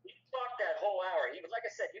 He talked that whole hour. He was, like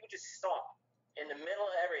I said, he would just stop in the middle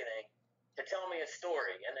of everything to tell me a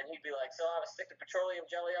story. And then he'd be like, so I was sticking petroleum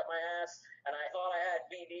jelly up my ass and I thought I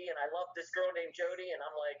had BD and I loved this girl named Jody. And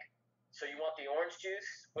I'm like, So you want the orange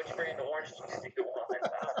juice? Which brand of orange juice do you want?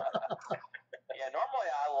 Yeah, normally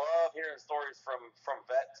I love hearing stories from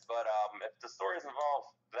vets, but if the stories involve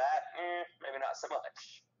that, maybe not so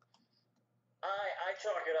much. I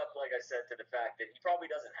chalk it up, like I said, to the fact that he probably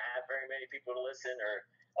doesn't have very many people to listen, or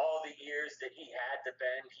all the years that he had to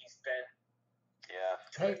bend, he spent. Yeah.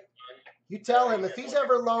 Hey, you tell him if he's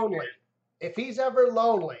ever lonely,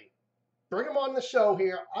 bring him on the show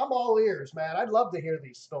here. I'm all ears, man. I'd love to hear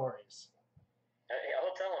these stories.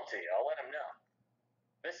 I'll tell him to you. I'll let him know.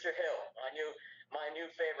 Mr. Hill, my new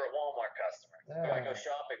favorite Walmart customer, who I go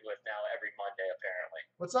shopping with now every Monday, apparently.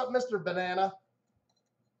 What's up, Mr. Banana?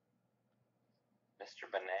 Mr.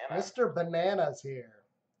 Banana? Mr. Banana's here.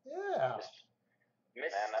 Yeah.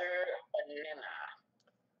 Mr. Banana.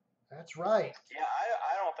 That's right. Yeah,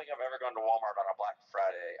 I don't think I've ever gone to Walmart on a Black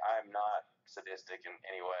Friday. I'm not sadistic in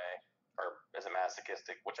any way, or is it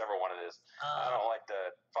masochistic, whichever one it is. I don't like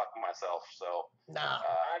to fuck myself, so. Nah.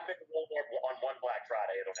 I've been to Walmart on one Black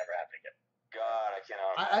Friday. It'll never happen again. God, I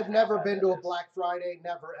cannot. I've never been to a Black Friday.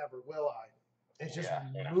 Never ever will I. It just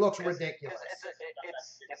looks ridiculous.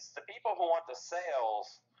 It's the people who want the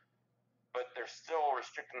sales, but they're still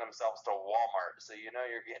restricting themselves to Walmart, so you know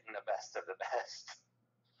you're getting the best of the best.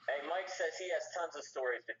 Hey, Mike says he has tons of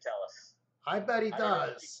stories to tell us. I bet he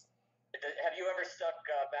does. Have you ever stuck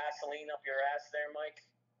Vaseline up your ass there, Mike?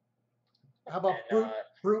 How about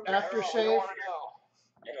brute aftershave?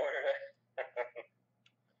 In order to...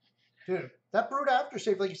 Dude, that brute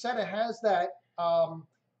aftershave, like you said, it has that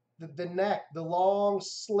the neck, the long,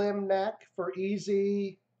 slim neck for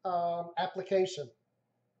easy application.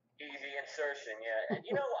 Easy insertion, yeah. And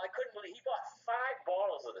you know, I couldn't believe he bought 5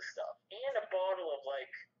 bottles of the stuff and a bottle of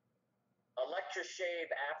like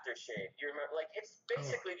electroshave aftershave. You remember, like it's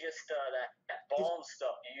basically just that balm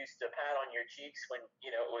stuff you used to pat on your cheeks when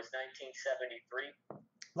it was 1973.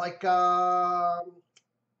 Like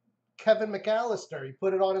Kevin McAllister, he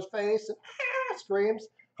put it on his face and screams,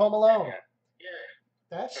 "Home Alone." Yeah.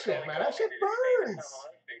 That shit, man, that shit burns.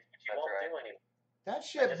 That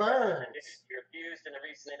shit burns. He refused in a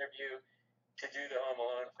recent interview to do the Home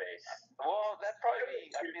Alone face. Well, that'd probably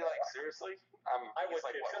be. I'd be like, seriously? I would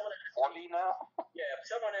like, too. What, 40 now? Yeah, if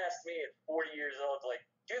someone asked me at 40 years old, like,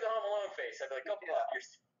 do the Home Alone face, I'd be like, go fuck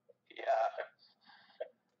yourself. Yeah.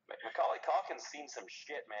 Macaulay Culkin's seen some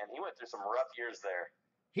shit, man. He went through some rough years there.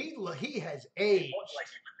 He has aged. He looks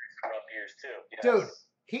like he went through some rough years too. Yes. Dude,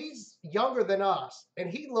 he's younger than us, and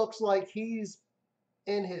he looks like he's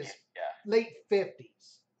in his late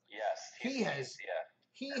 50s. Yes. He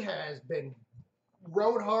has been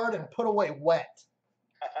rode hard and put away wet.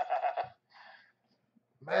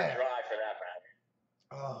 Man. Dry for that matter.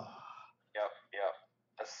 Oh. Yep.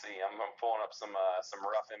 Let's see. I'm pulling up some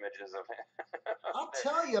rough images of him. I'll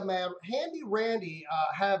tell you, man. Handy Randy,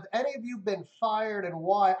 have any of you been fired and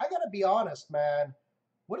why? I gotta be honest, man.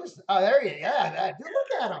 What is? Oh, there you. Yeah, that. Dude,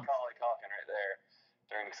 look at him. Macaulay Culkin right there,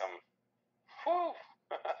 during some. Whew.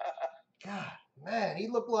 God, man, he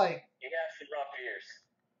looked like. He has some rough years.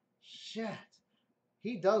 Shit,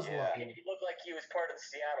 he does look. He looked like he was part of the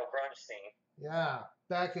Seattle grunge scene. Yeah,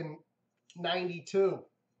 back in '92.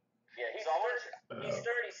 Yeah, he's 37.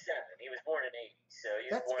 He was born in '80, so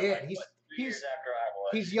That's born it. like, 2 years after I was.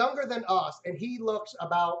 He's younger than us, and he looks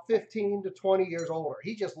about 15 to 20 years older.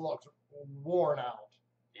 He just looks worn out.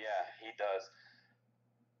 Yeah, he does.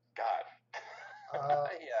 God.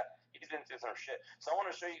 Yeah, he's been through some shit. So I want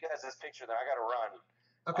to show you guys this picture. Then I got to run.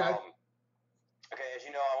 Okay. Okay, as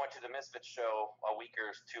you know, I went to the Misfits show a week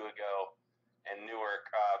or 2 ago in Newark.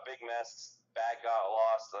 Big mess. Bag got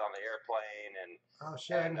lost on the airplane, and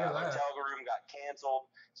the hotel room got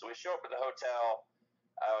canceled. So we show up at the hotel.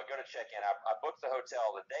 Go to check in. I booked the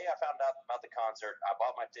hotel the day I found out about the concert. I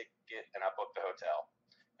bought my ticket and I booked the hotel,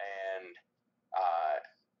 and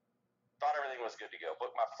thought everything was good to go.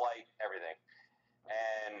 Booked my flight, everything.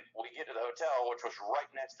 And we get to the hotel, which was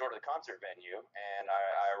right next door to the concert venue, and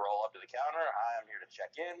I roll up to the counter. Hi, I'm here to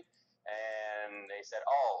check in. And they said,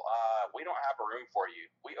 we don't have a room for you.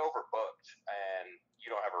 We overbooked, and you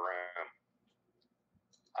don't have a room.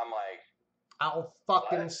 I'm like, I'll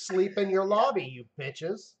fucking sleep in your lobby, you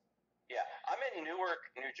bitches. Yeah, I'm in Newark,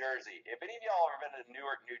 New Jersey. If any of y'all have ever been to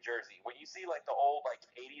Newark, New Jersey, when you see like the old like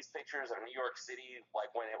 80s pictures of New York City,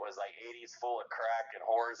 like when it was like 80s full of crack and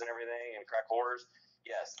whores and everything, and crack whores,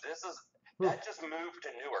 yes, that just moved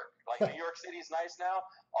to Newark. Like New York City's nice now.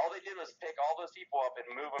 All they did was pick all those people up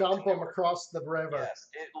and move them. Dump them across the river.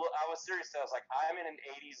 Yes, I was serious. I was like, I'm in an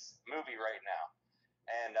 80s movie right now,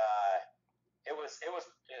 and it was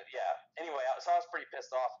yeah. Anyway, so I was pretty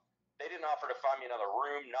pissed off. They didn't offer to find me another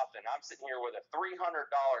room, nothing. I'm sitting here with a $300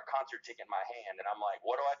 concert ticket in my hand, and I'm like,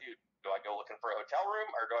 what do? Do I go looking for a hotel room,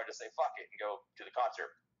 or do I just say fuck it and go to the concert?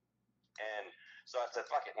 And so I said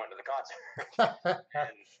fuck it, went to the concert.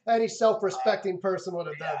 And any self-respecting person would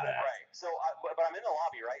have done that. Right. So, but I'm in the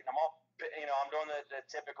lobby, right, and I'm all, I'm doing the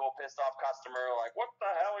typical pissed off customer, like, what the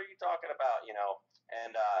hell are you talking about,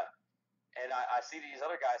 And I see these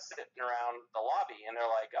other guys sitting around the lobby, and they're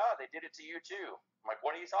like, oh, they did it to you too. I'm like,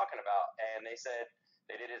 what are you talking about? And they said,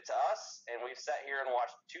 they did it to us, and we've sat here and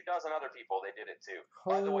watched 24 other people they did it to.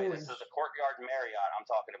 By the way, this is the Courtyard Marriott I'm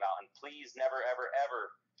talking about, and please never, ever,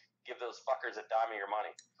 ever give those fuckers a dime of your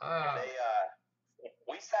money.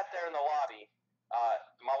 We sat there in the lobby.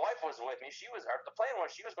 My wife was with me. The plan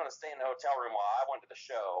was she was going to stay in the hotel room while I went to the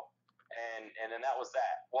show, and then that was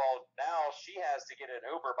that. Well, now she has to get an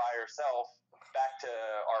Uber by herself back to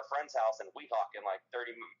our friend's house in Weehawken, like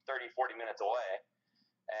 40 minutes away.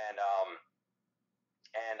 And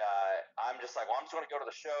I'm just like, well, I'm just going to go to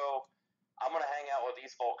the show. I'm going to hang out with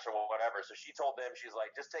these folks or whatever. So she told them, she's like,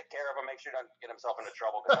 just take care of him. Make sure he doesn't get himself into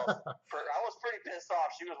trouble. Because I was pretty pissed off.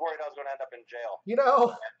 She was worried I was going to end up in jail.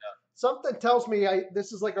 Something tells me this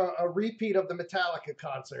is like a repeat of the Metallica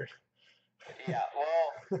concert. Yeah,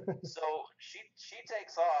 well, so she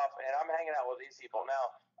takes off, and I'm hanging out with these people. Now,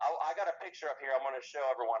 I got a picture up here I'm going to show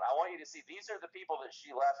everyone. I want you to see, these are the people that she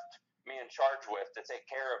left me in charge with to take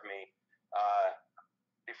care of me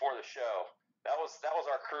before the show. That was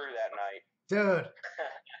our crew that night. Dude. I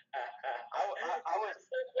was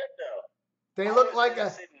they look like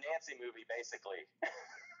a Sid and Nancy movie, basically.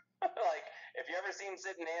 Like, if you ever seen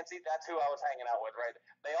Sid and Nancy, that's who I was hanging out with, right?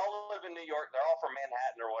 They all live in New York. They're all from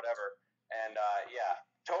Manhattan or whatever. And, yeah,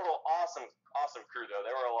 total awesome crew, though.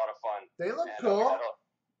 They were a lot of fun. They look cool.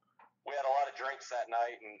 We had a lot of drinks that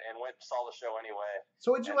night and went and saw the show anyway.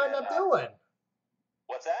 So what did you end up doing?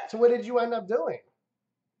 What's that? So what did you end up doing?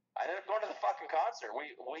 I ended up going to the fucking concert.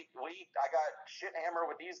 I got shit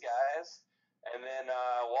hammered with these guys, and then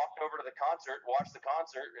walked over to the concert, watched the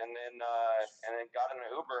concert, and then got in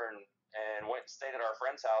an Uber and went and stayed at our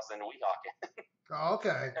friend's house in Weehawken. Oh,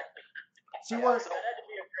 okay. So that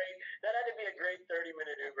had to be a great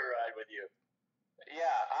 30-minute Uber ride with you.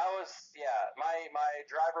 Yeah, my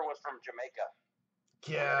driver was from Jamaica.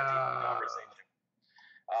 Yeah. Conversation.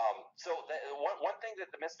 So one thing that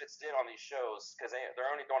the Misfits did on these shows, because they're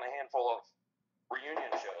only doing a handful of reunion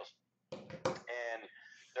shows, and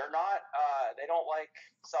they're not, they don't like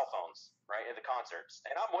cell phones, right, at the concerts.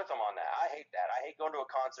 And I'm with them on that. I hate that. I hate going to a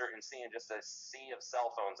concert and seeing just a sea of cell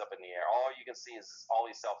phones up in the air. All you can see is all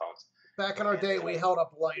these cell phones. Back in our day, we held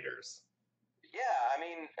up lighters. Yeah,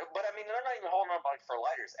 but they're not even holding up like for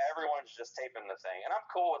lighters. Everyone's just taping the thing. And I'm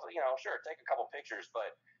cool with, sure, take a couple pictures,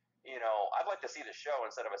 but I'd like to see the show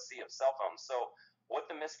instead of a sea of cell phones. So what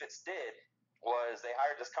the Misfits did was they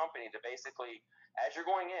hired this company to basically, as you're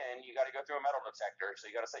going in, you got to go through a metal detector. So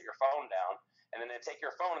you got to set your phone down, and then they take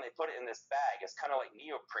your phone and they put it in this bag. It's kind of like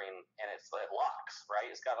neoprene, and it locks, right?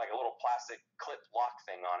 It's got like a little plastic clip lock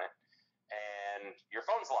thing on it, and your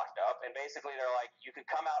phone's locked up. And basically they're like, you can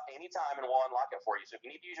come out anytime and we'll unlock it for you. So if you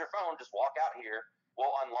need to use your phone, just walk out here.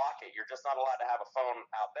 We'll unlock it. You're just not allowed to have a phone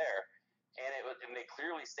out there. And they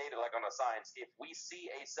clearly stated, like on the signs, if we see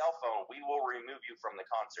a cell phone, we will remove you from the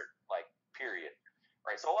concert, like, period.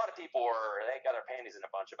 Right? So a lot of people they got their panties in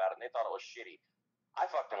a bunch about it, and they thought it was shitty. I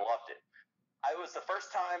fucking loved it. It was the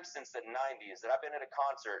first time since the 90s that I've been at a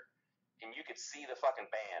concert, and you could see the fucking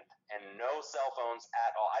band, and no cell phones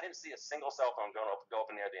at all. I didn't see a single cell phone go up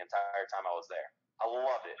in there the entire time I was there. I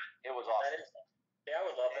loved it. It was awesome. Yeah, I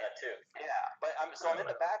would love that too. Yeah, but I'm in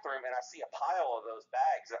the bathroom and I see a pile of those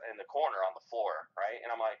bags in the corner on the floor, right?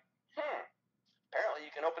 And I'm like, apparently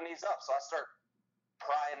you can open these up. So I start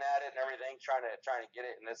prying at it and everything, trying to get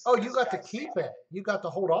it. And you got to keep it. You got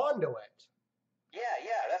to hold on to it. Yeah,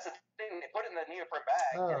 that's the thing. They put it in the neoprene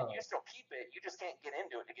bag, and you still keep it. You just can't get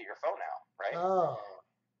into it to get your phone out, right? Oh.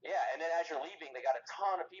 Yeah, and then as you're leaving, they got a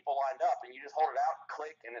ton of people lined up, and you just hold it out,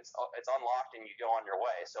 click, and it's unlocked, and you go on your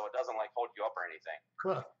way. So it doesn't like hold you up or anything.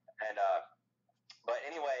 Huh. And but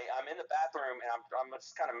anyway, I'm in the bathroom, and I'm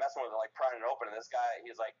just kind of messing with it, like prying it open. And this guy,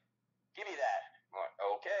 he's like, "Give me that." I'm like,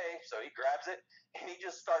 "Okay." So he grabs it, and he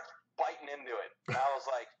just starts biting into it. And I was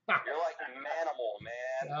like, "You're like an animal,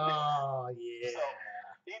 man." Oh yeah. So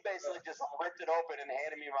he basically just ripped it open and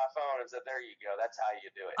handed me my phone and said, "There you go. That's how you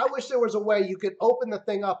do it." I wish there was a way you could open the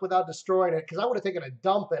thing up without destroying it, because I would have taken a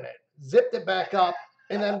dump in it, zipped it back up,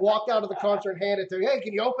 and then walked out of the concert and handed it to you. Hey,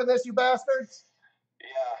 can you open this, you bastards?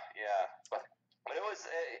 Yeah. But it was,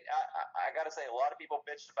 I got to say, a lot of people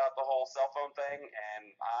bitched about the whole cell phone thing, and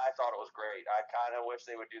I thought it was great. I kind of wish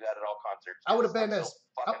they would do that at all concerts. I would have been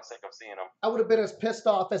fucking sick of seeing them. I would have been as pissed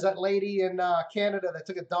off as that lady in Canada that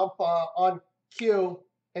took a dump on cue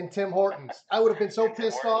in Tim Hortons. I would have been so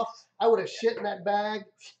pissed off. I would have shit in that bag,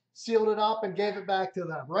 sealed it up, and gave it back to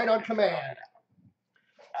them right on command.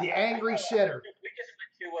 The angry shitter.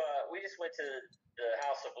 We just went to the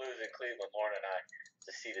House of Blues in Cleveland, Lauren and I,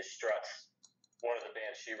 to see the Struts, one of the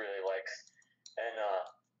bands she really likes, and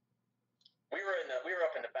we were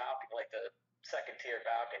up in the balcony, like the second tier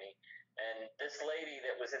balcony, and this lady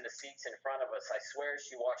that was in the seats in front of us, I swear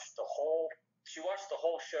she watched the whole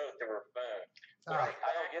show through her phone. I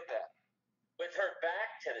don't get that. With her back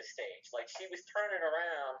to the stage, like she was turning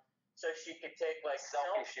around so she could take like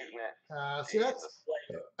selfie shooting it. See,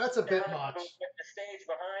 that's a bit much. With the stage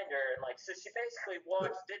behind her, and like so she basically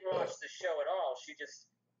didn't watch the show at all. She just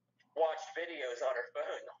watched videos on her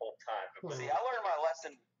phone the whole time. See, I learned my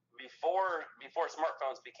lesson before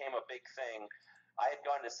smartphones became a big thing. I had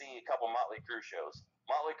gone to see a couple Motley Crue shows.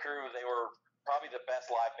 Motley Crue, they were probably the best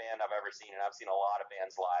live band I've ever seen, and I've seen a lot of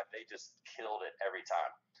bands live. They just killed it every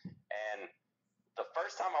time. And the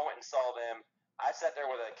first time I went and saw them, I sat there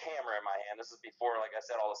with a camera in my hand. This is before, like I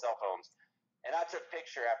said, all the cell phones. And I took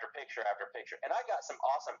picture after picture after picture. And I got some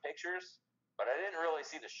awesome pictures, but I didn't really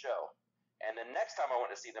see the show. And the next time I went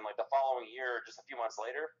to see them, like the following year, just a few months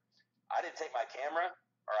later, I didn't take my camera,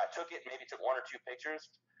 or I took it, maybe took one or two pictures,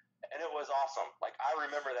 and it was awesome. Like, I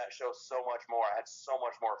remember that show so much more. I had so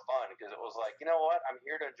much more fun because it was like, you know what? I'm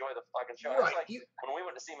here to enjoy the fucking show. Right. It's like when we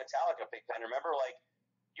went to see Metallica, Pigpen, remember, like,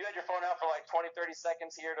 you had your phone out for like 20, 30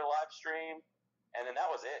 seconds here to live stream, and then that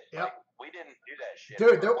was it. Yep. Like, we didn't do that shit.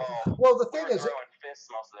 Dude, well, the thing is, throwing fists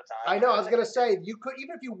most of the time. I know. I was gonna say you could,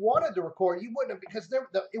 even if you wanted to record, you wouldn't have, because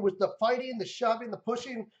it was the fighting, the shoving, the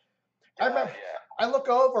pushing. I remember. Yeah. I look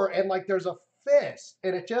over and like there's a fist,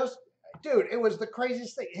 and it just, dude, it was the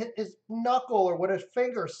craziest thing. Hit his knuckle or with his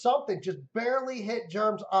finger, something just barely hit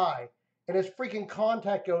Jerm's eye, and his freaking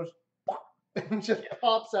contact goes and just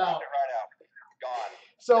pops out. Right out, gone.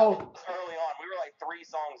 So early on, we were like 3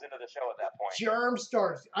 songs into the show at that point. Jerm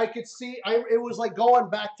starts. I could see. It was like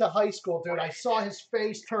going back to high school, dude. I saw his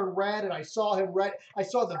face turn red, and I saw him red. I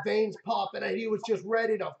saw the veins pop, and he was just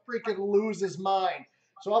ready to freaking lose his mind.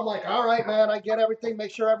 So I'm like, all right, man, I get everything.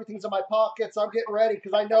 Make sure everything's in my pockets. I'm getting ready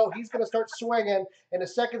because I know he's gonna start swinging. And the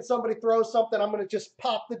second somebody throws something, I'm gonna just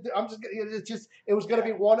pop the. It was gonna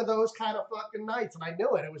be one of those kind of fucking nights, and I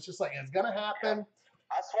knew it. It was just like it's gonna happen. Yeah.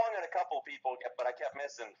 I swung at a couple people, but I kept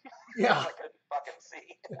missing. Yeah. I couldn't fucking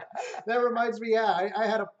see. That reminds me, yeah, I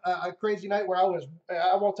had a crazy night where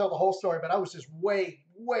I won't tell the whole story, but I was just way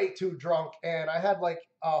too drunk. And I had like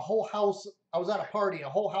a whole house. I was at a party, a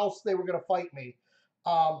whole house, they were going to fight me.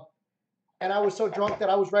 And I was so drunk that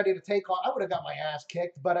I was ready to take off. I would have got my ass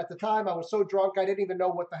kicked, but at the time I was so drunk, I didn't even know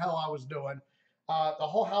what the hell I was doing. The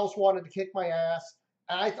whole house wanted to kick my ass.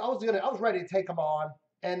 And I was ready to take them on.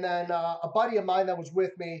 And then a buddy of mine that was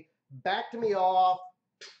with me backed me off,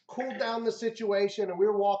 cooled down the situation, and we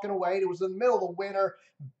were walking away. It was in the middle of the winter,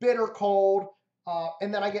 bitter cold.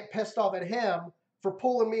 And then I get pissed off at him for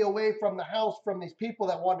pulling me away from the house from these people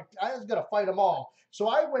that wanted. I was gonna fight them all. So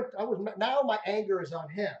now my anger is on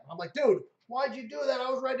him. I'm like, dude, why'd you do that?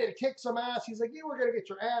 I was ready to kick some ass. He's like, you were gonna get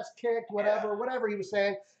your ass kicked, whatever he was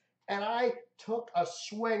saying. And I took a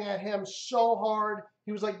swing at him so hard.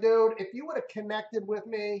 He was like, dude, if you would have connected with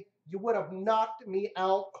me, you would have knocked me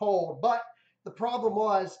out cold. But the problem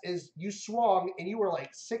is you swung and you were like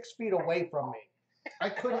 6 feet away from me. I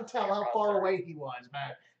couldn't tell how far away he was,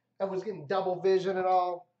 man. I was getting double vision and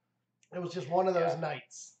all. It was just one of those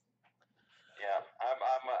nights. Yeah,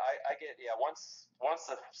 I get, once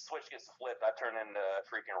the switch gets flipped, I turn into a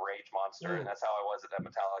freaking rage monster, and that's how I was at that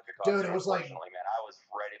Metallica concert. Dude, it was like, man, I was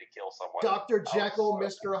ready to kill someone. Dr. Jekyll,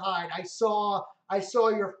 Mr. Hyde. I saw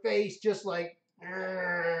your face just like,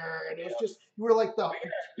 and it was just, you were like the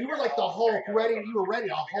Hulk, ready. You were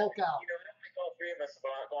ready to Hulk out. You know, I don't think all 3 of us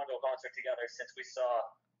have gone to a concert together since we saw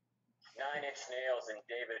 9 Inch Nails and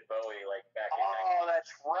David Bowie, like back in. Oh,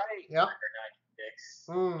 that's right. Yep.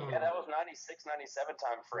 96. Yeah, that was 96, 97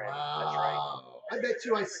 time frame. Wow. That's right. I bet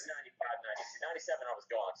you it was 95, 96. 97 I was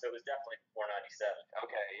gone, so it was definitely before 97.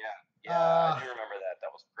 Okay, yeah. I do remember that. That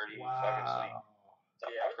was pretty fucking sweet. So,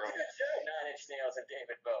 yeah, it was a good show, 9 Inch Nails and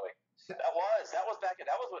David Bowie. That was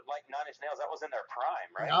with like 9 Inch Nails. That was in their prime,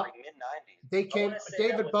 right? Yep. Like mid-90s. They came.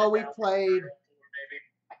 David Bowie played.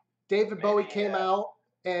 David Bowie came out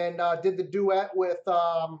and did the duet with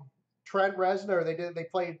Trent Reznor. They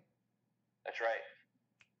played. That's right.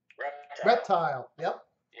 Reptile. Yep.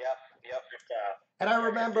 Reptile. And I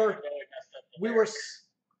remember we were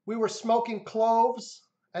We were smoking cloves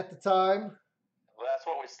at the time. Well, that's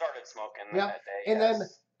what we started smoking Yep. that day. And then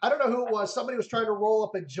I don't know who it was. Somebody was trying to roll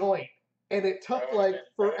up a joint, and it took like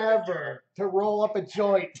forever to roll up a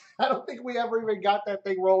joint. I don't think we ever even got that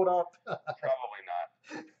thing rolled up. Probably not.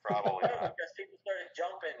 Probably not. Because people started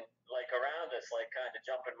jumping like around us, like kind of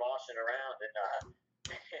jumping, moshing around, and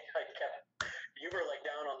I kept. You were like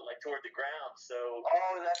down on like toward the ground, so.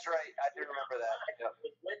 Oh, that's right. I do remember that. It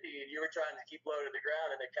was windy, and you were trying to keep low to the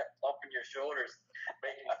ground, and they kept bumping your shoulders,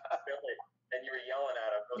 making you feel it, and you were yelling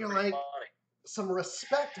at them. It was You're pretty like, funny. some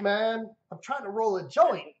respect, man. I'm trying to roll a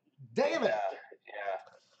joint. Damn it. Yeah.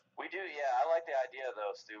 We do. Yeah, I like the idea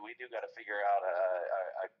though, Stu. We do got to figure out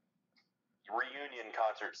a reunion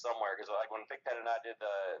concert somewhere because like when Pigpen and I did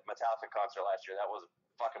the Metallica concert last year, that was a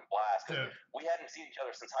fucking blast. Dude. We hadn't seen each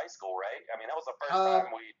other since high school, right? I mean, that was the first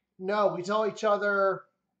time we. No, we saw each other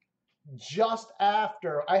just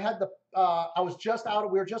after. I had the. I was just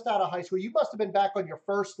out. We were just out of high school. You must have been back on your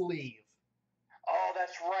first leave. Oh,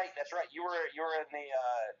 that's right. That's right. You were in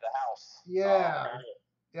the house. Yeah.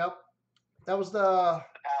 Yep. That was the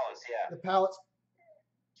Palace. Yeah. The Palace.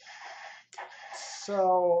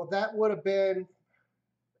 So that would have been.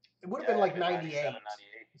 It would have been like 98.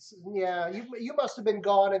 Yeah, you must have been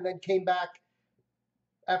gone and then came back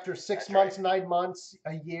after 6 months, 9 months,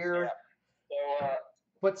 a year. Yeah. So.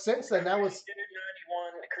 But since then, that was. Dude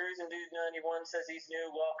 91, Cruising Dude 91 says he's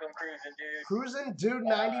new. Welcome, Cruising Dude. Cruising Dude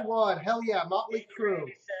 91. Hell yeah, Motley Crue.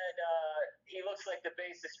 He said he looks like the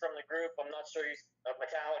bassist from the group. I'm not sure he's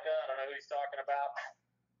Metallica. I don't know who he's talking about.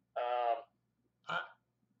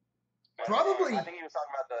 Probably. I think he was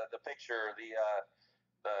talking about the picture,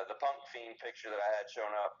 the punk fiend picture that I had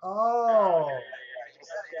shown up. Oh. He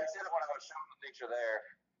said it when I was showing the picture there,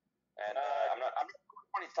 and I'm not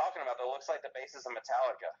sure what he's talking about. Though it looks like the bassist of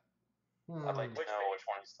Metallica. I'd like to know which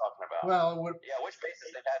one he's talking about. Well, which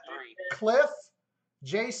bassist? They've had 3. Cliff,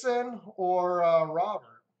 Jason, or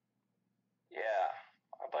Robert. Yeah,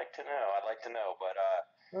 I'd like to know, but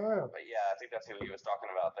yeah, I think that's who he was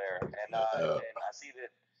talking about there. And I see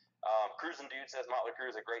that Cruising Dude says Motley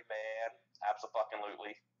Crue is a great band.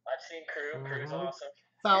 Absolutely. I've seen Crue. Crue's awesome.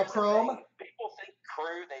 Foul Chrome. People think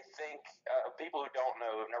Crue. They think people who don't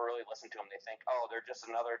know, who've never really listened to them, they think, oh, they're just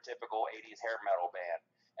another typical '80s hair metal band.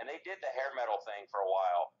 And they did the hair metal thing for a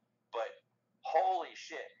while, but holy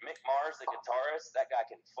shit, Mick Mars, the guitarist, that guy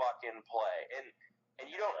can fucking play. And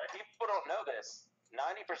people don't know this.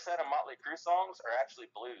 90% of Motley Crue songs are actually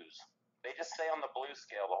blues. They just stay on the blues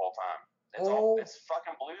scale the whole time. It's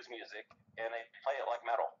fucking blues music, and they play it like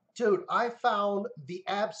metal. Dude, I found the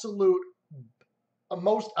absolute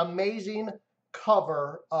most amazing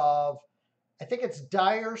cover of, I think it's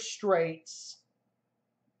Dire Straits.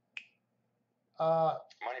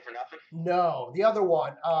 Money for Nothing? No, the other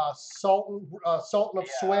one, Sultan of Swing. Sultans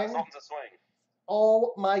of Swing.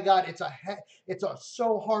 Oh my God, it's a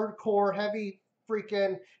so hardcore, heavy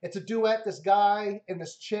freaking. It's a duet. This guy and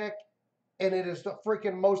this chick, and it is the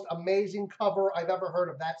freaking most amazing cover I've ever heard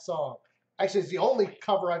of that song. Actually, it's the only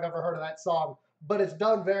cover I've ever heard of that song, but it's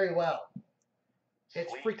done very well.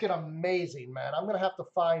 It's freaking amazing, man. I'm gonna have to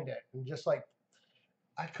find it and just like.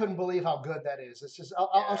 I couldn't believe how good that is. It's just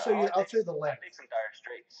I'll show you. I'll show you the link. I think some Dire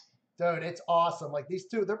Straits. Dude, it's awesome. Like these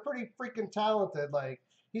two, they're pretty freaking talented. Like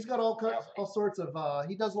he's got all sorts of.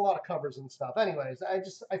 He does a lot of covers and stuff. Anyways, I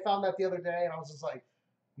found that the other day and I was just like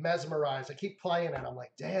mesmerized. I keep playing it. I'm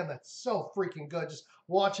like, damn, that's so freaking good. Just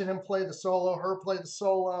watching him play the solo, her play the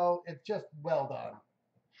solo. It's just well done.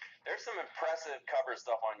 There's some impressive cover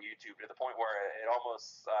stuff on YouTube to the point where it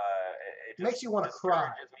almost it just makes you want to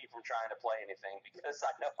cry. Discourages me from trying to play anything because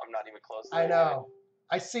I know I'm not even close. I know.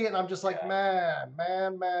 I see it and I'm just like, man.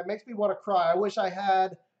 It makes me want to cry. I wish I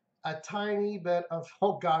had a tiny bit of.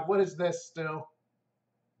 Oh God, what is this, Stu?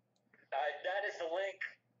 That is the link.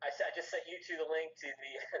 I just sent you the link to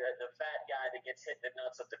the fat guy that gets hit in the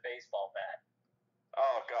nuts with the baseball bat.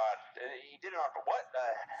 Oh God, he did it on what the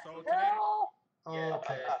hell?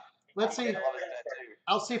 Okay. Let's see.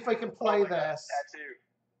 I'll see if I can play this.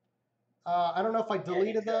 I don't know if I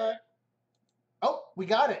deleted that. Oh, we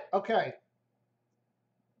got it. Okay.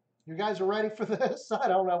 You guys are ready for this? I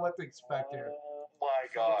don't know what to expect here. Oh my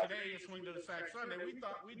God. So today, in Swing to the Sack Sunday, we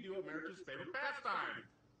thought we'd do America's favorite pastime.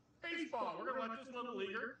 Baseball. We're going to let this little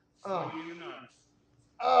leaguer swing your nuts.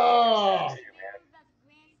 Oh.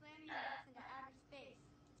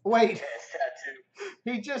 Wait.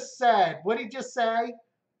 He just said, what did he just say?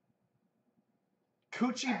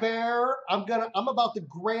 Coochie Bear, I'm about to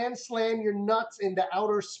grand slam your nuts into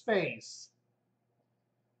outer space.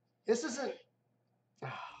 This isn't.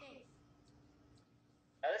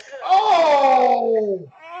 Oh! Oh,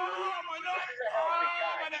 my nuts!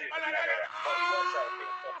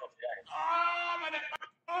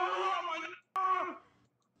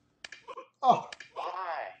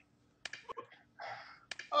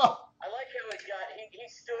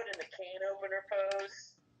 stood in the can opener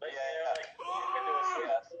pose. Like, Yeah, you know, like into a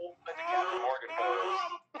swimming pool. Like the Captain Morgan pose.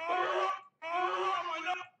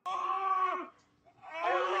 I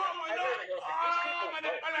really hope that these people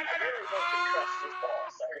don't. I really hope they crush his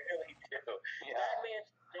balls. I really do. Yeah. That man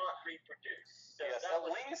did not reproduce. So Yes, that at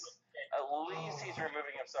least he's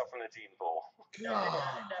removing himself from the gene pool.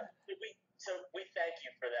 So we thank you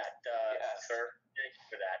for that, sir. Thank you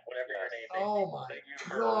for that. Whatever your name is. Oh my Thank you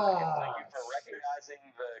God. for recognizing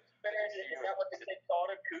the. Is that what the kid called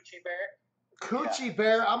him? Coochie Bear? Coochie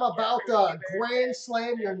Bear, I'm about to grand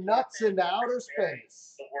slam your nuts into outer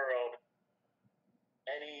space. The world.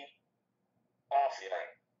 Any offspring.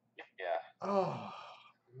 Yeah. Oh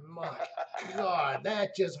my God,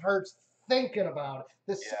 that just hurts thinking about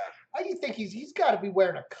it. How do you think he's got to be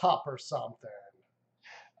wearing a cup or something?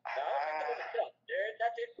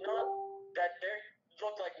 That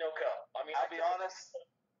looked like no cup. I mean, I'll be honest,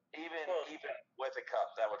 even with a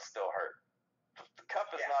cup, that would still hurt. The cup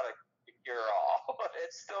is not a cure-all.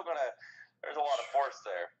 It's still there's a lot of force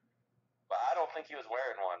there. But I don't think he was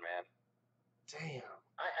wearing one, man. Damn.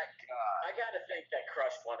 I gotta think that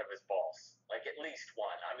crushed one of his balls. Like, at least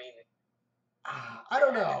one. I mean, I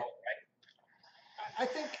don't know. I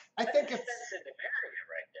think it's sensitive area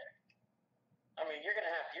right there. I mean, you're gonna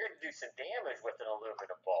do some damage with an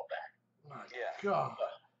aluminum ball bat. My God.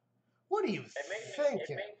 What are you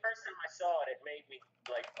thinking? First time I saw it, it made me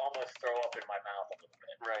like almost throw up in my mouth a little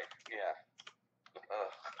bit. Right. Yeah.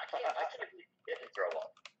 I can't believe he didn't throw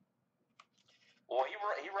up. Well, he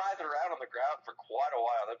writhed around on the ground for quite a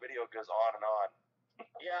while. That video goes on and on.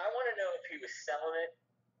 Yeah, I want to know if he was selling it.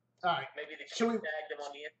 All right. Maybe the kid tagged him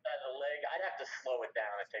on the inside of the leg. I'd have to slow it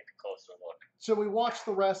down and take a closer look. Should we watch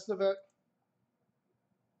the rest of it?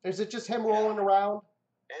 Is it just him rolling around?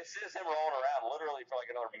 It's just him rolling around literally for like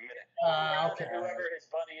another minute. Okay. Whoever his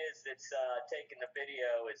buddy is that's taking the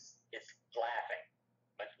video is laughing,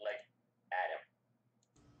 like at him,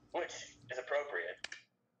 which is appropriate.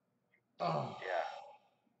 Oh. Yeah.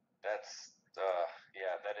 That's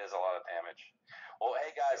that is a lot of damage. Well,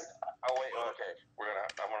 hey guys, okay, great,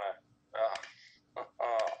 I'm gonna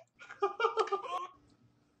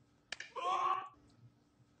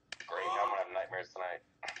have nightmares tonight.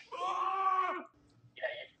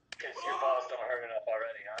 Yeah, because your balls don't hurt enough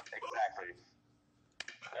already, huh? Exactly.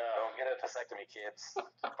 Don't get a vasectomy, kids. It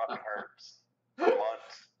fucking hurts. For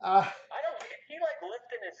months. I don't. He like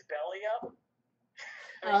lifting his belly up.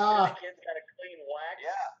 Make sure the kid's got a clean wax.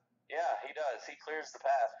 Yeah, he does. He clears the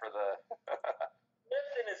path for the.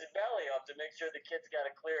 Lifting his belly up to make sure the kid's got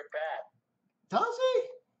a clear path. Does he?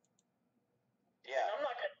 Yeah. And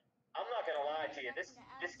I'm not gonna lie to you. This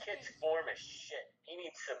kid's form is shit. He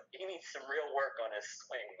needs some real work on his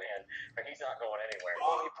swing, man, or he's not going anywhere.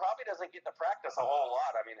 Well, he probably doesn't get to practice a whole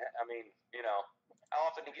lot. I mean, you know, how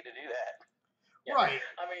often do you get to do that? Yeah. Right.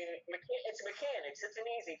 I mean, it's mechanics. It's an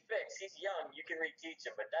easy fix. He's young. You can reteach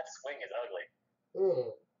him, but that swing is ugly.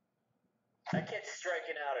 That kid's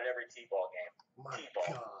striking out at every T-ball game. My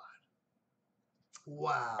T-ball. God.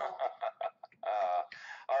 Wow.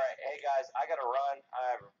 All right. Hey, guys, I got to run.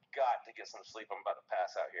 I've got to get some sleep. I'm about to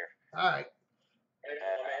pass out here. All right.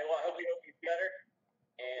 Man, well, I hope you better.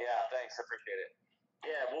 And, thanks. I appreciate it.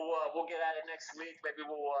 Yeah, we'll get at it next week. Maybe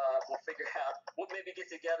we'll figure out. We'll maybe get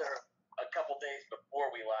together a couple days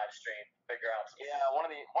before we live stream. Figure out. One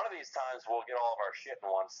of these times we'll get all of our shit in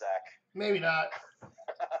one sack. Maybe not.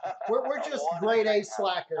 We're just grade A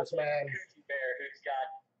slackers, man. Coochie Bear,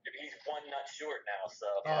 he's one nut short now, so.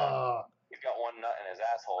 He's got one nut in his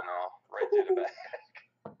asshole now, right through the back.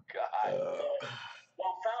 God.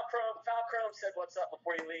 Well, Falchrome said what's up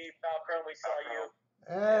before you leave. Falchrome, we saw you.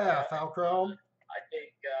 Yeah, Falchrome. I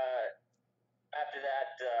think after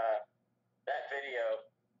that video.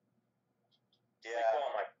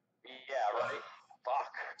 Right.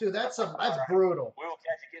 Fuck. Dude, that's brutal. We will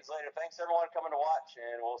catch you kids later. Thanks everyone coming to watch,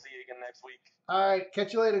 and we'll see you again next week. All right,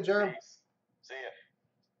 catch you later, Jerm. Peace. See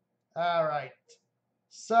ya. All right.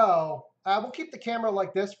 So we'll keep the camera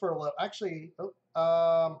like this for a little. Actually,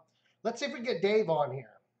 let's see if we can get Dave on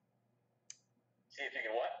here. See if you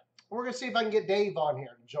can what? We're gonna see if I can get Dave on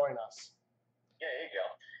here to join us. Yeah, there you go.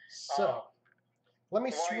 So let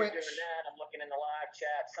me while switch. You're doing that, I'm looking in the live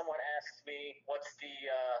chat. Someone asked me, "What's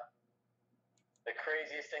the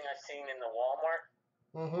craziest thing I've seen in the Walmart?"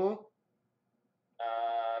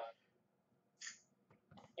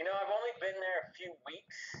 You know, I've only been there a few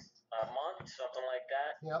weeks, a month, something like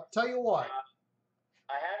that. Yep. Tell you what.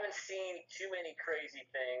 I haven't seen too many crazy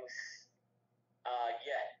things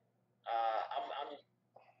yet.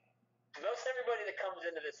 Most everybody that comes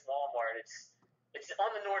into this Walmart, it's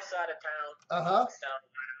on the north side of town. Uh-huh.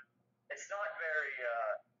 It's not very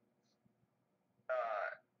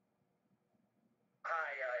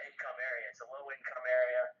high income area. It's a low income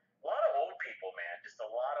area. A lot of old people, man. Just a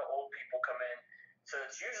lot of old people come in. So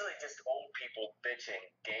it's usually just old people bitching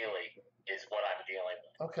daily is what I'm dealing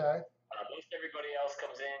with. Okay. Most everybody else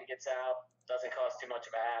comes in, gets out, doesn't cause too much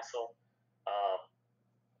of a hassle.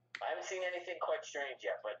 I haven't seen anything quite strange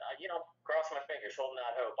yet, but cross my fingers, holding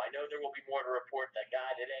out hope. I know there will be more to report. That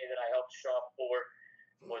guy today that I helped shop for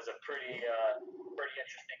was a pretty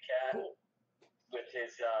interesting cat with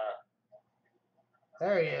his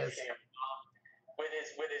there he is.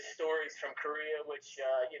 With his stories from Korea, which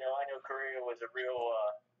I know Korea was a real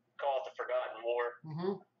call it the forgotten war,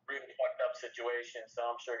 real fucked up situation. So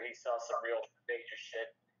I'm sure he saw some real major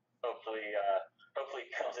shit. Hopefully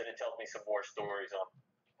he comes in and tells me some more stories on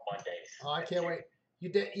Mondays. Oh, I can't wait. You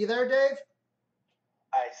there, Dave?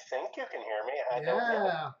 I think you can hear me. I don't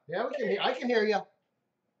know. Yeah, we can hear. I can hear you.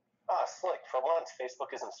 Oh, slick. For once,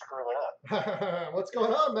 Facebook isn't screwing up. What's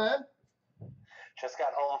going on, man? Just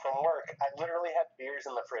got home from work. I literally have beers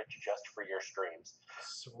in the fridge just for your streams.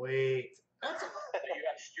 Sweet.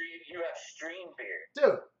 You have stream beer.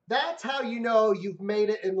 Dude, that's how you know you've made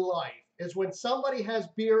it in life, is when somebody has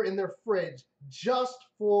beer in their fridge just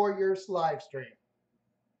for your live stream.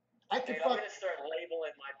 I'm going to start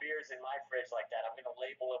labeling my beers in my fridge like that. I'm going to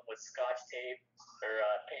label them with Scotch tape or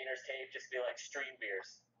painter's tape, just be like stream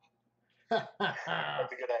beers.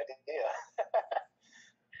 That's a good idea.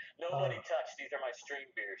 Nobody touched. These are my stream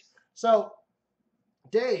beers. So,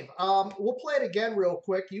 Dave, we'll play it again real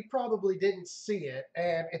quick. You probably didn't see it,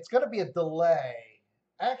 and it's going to be a delay.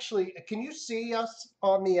 Actually, can you see us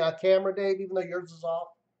on the camera, Dave, even though yours is off?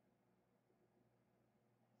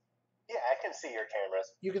 Yeah, I can see your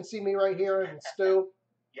cameras. You can see me right here and Stu?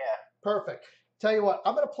 Yeah. Perfect. Tell you what,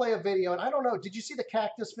 I'm going to play a video, and I don't know, did you see the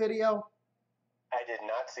cactus video? I did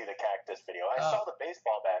not see the cactus video. I saw the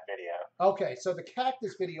baseball bat video. Okay, so the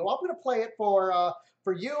cactus video, I'm going to play it for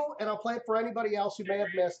you, and I'll play it for anybody else who may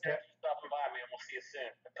have missed it. Stopping by, man. We'll see you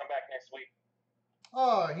soon. Come back next week.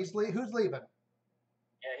 Oh, who's leaving?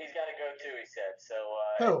 Yeah, he's got to go too, he said. So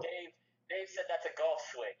who? Dave said that's a golf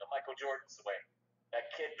swing, a Michael Jordan swing.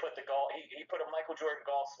 That kid put the golf. He put a Michael Jordan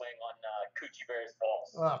golf swing on Coochie Bear's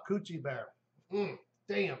balls. Oh, Coochie Bear.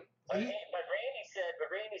 Damn. But Randy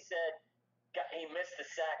said he missed the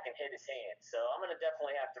sack and hit his hand. So I'm gonna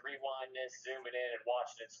definitely have to rewind this, zoom it in, and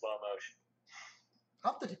watch it in slow motion.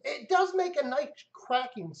 It does make a nice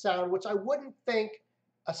cracking sound, which I wouldn't think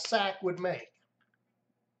a sack would make.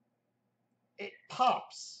 It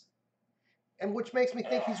pops, and which makes me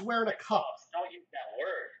think he's wearing a cup. Pops. Don't use that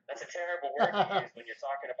word. That's a terrible word to use when you're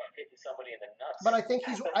talking about hitting somebody in the nuts. But I think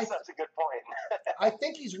That's a good point. I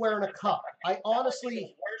think he's wearing a cup. I honestly.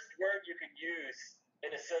 The worst word you can use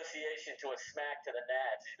in association to a smack to the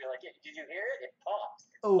nads. You'd be like, yeah, did you hear it? It popped.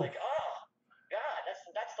 Oh. Like, oh, God,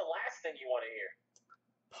 that's the last thing you want to hear.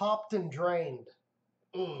 Popped and drained.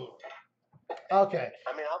 Okay.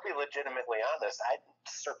 I mean, I'll be legitimately honest. I'm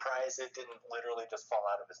surprised it didn't literally just fall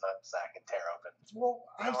out of his nutsack and tear open. Well,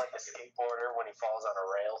 kind of like a skateboarder when he falls on a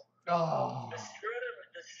rail. Oh. The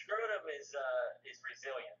scrotum is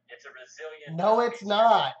resilient. It's a resilient. No, it's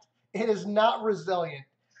not. It is not resilient.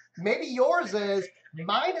 Maybe yours is.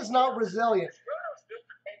 Mine is not resilient. The scrotum's built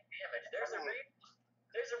to take damage. There's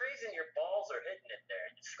a reason your balls are hitting it there.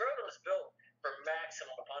 The scrotum is built for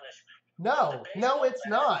maximum punishment. No, it's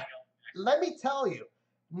not. Let me tell you,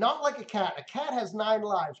 not like a cat. A cat has 9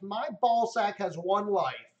 lives. My ball sack has 1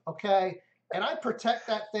 life, okay? And I protect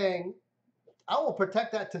that thing. I will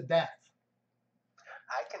protect that to death.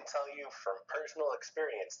 I can tell you from personal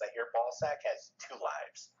experience that your ball sack has 2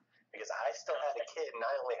 lives. Because I still had a kid and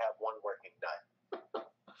I only have 1 working nut.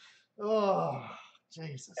 Oh,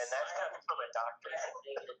 Jesus. And that's coming from a doctor.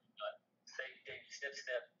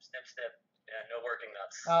 Snip. Yeah, no working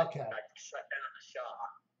nuts. Okay. I shut down the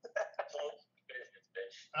shop. Close business,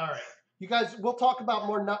 bitch. All right. You guys, we'll talk about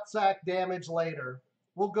more nutsack damage later.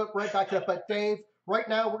 We'll go right back to it. But Dave, right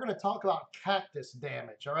now we're going to talk about cactus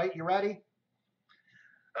damage. All right, you ready?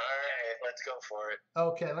 All right, let's go for it.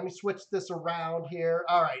 Okay, let me switch this around here.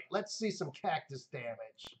 All right, let's see some cactus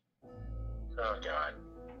damage. Oh, God.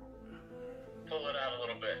 Pull it out a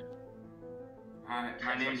little bit. Hi,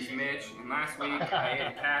 my name is Mitch, and last week I ate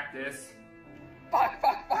a cactus. Fuck.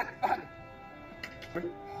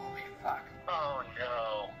 Holy fuck. Oh,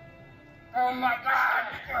 no. Oh, my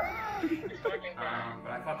God.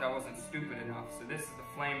 But I thought that wasn't stupid enough, so this is the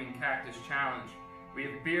Flaming Cactus Challenge. We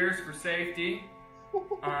have beers for safety. You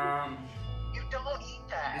don't eat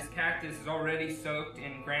that. This cactus is already soaked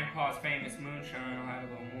in Grandpa's famous moonshine. I'll have a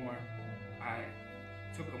little more.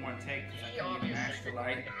 took a one take because I He couldn't even match obviously the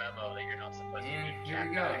light. didn't get the memo that you're not supposed to And eat here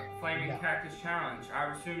we cacti. go, Flaming Cactus Challenge.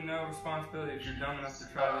 I assume no responsibility if you're dumb enough to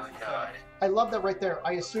try this yourself. I love that right there.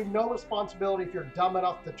 I assume no responsibility if you're dumb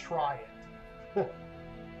enough to try it.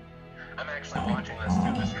 I'm actually watching this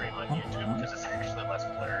through the stream on YouTube because it's actually less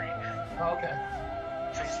blurry. Okay.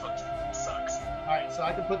 Facebook sucks. Alright, so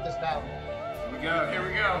I can put this down. Here we go, here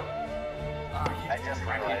we go. I just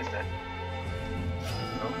realized it.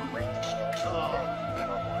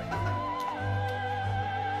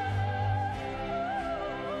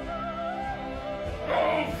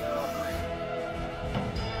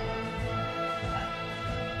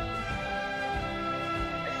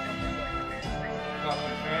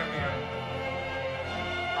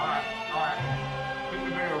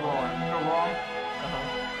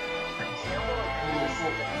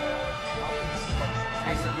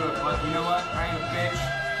 Tastes good, but you know what? I ain't a bitch.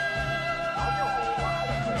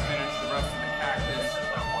 Finish the rest of the cactus.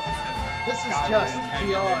 This is just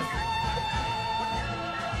beyond.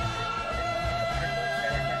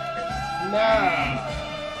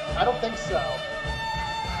 Nah, I don't think so.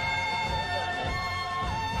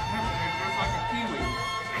 It's like a kiwi.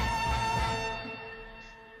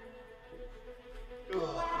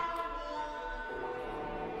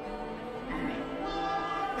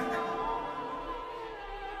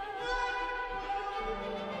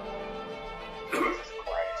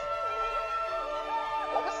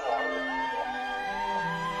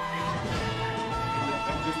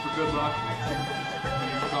 Just for good luck.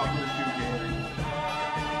 You're talking to the shoe game.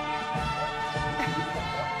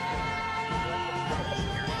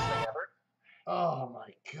 Oh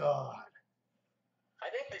my god. I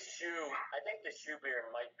think the shoe beer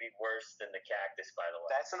might be worse than the cactus, by the way.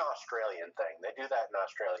 That's an Australian thing. They do that in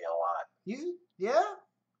Australia a lot. Yeah?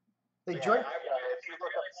 They drink? If you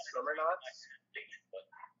look up summer knots,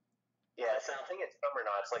 yeah, it's, I think it's summer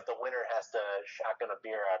knots. Like the winner has to shotgun a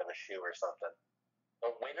beer out of a shoe or something. A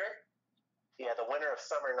winner? Yeah, the winner of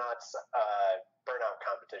summer knots burnout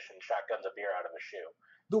competition shotguns a beer out of a shoe.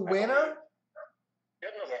 The winner?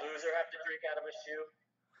 Doesn't the loser have to drink out of a shoe?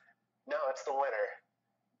 No, it's the winner.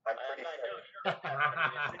 I'm pretty sure. It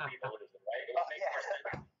should be the loser, right? It would make more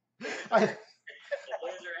sense. If the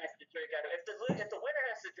loser has to drink out of if the winner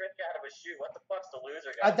has to drink out of a shoe, what the fuck's the loser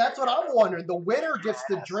got? That's what I'm wondering. The winner gets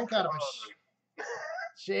to drink out of a shoe.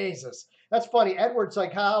 Jesus. That's funny. Edward's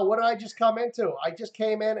like, what did I just come into? I just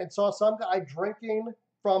came in and saw some guy drinking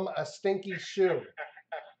from a stinky shoe.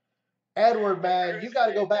 Edward, man, you got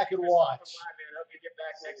to go back and watch. I hope you get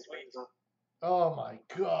back next week. Oh, my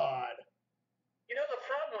God. You know, the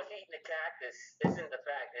problem with eating a cactus isn't the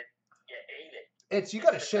fact that you ate it. You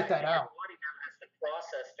got to shit that out. Your body now has to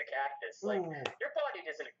process the cactus. Like, your body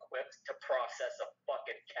isn't equipped to process a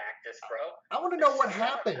fucking cactus, bro. I want to know what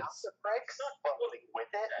happens.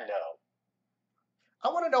 With it? No.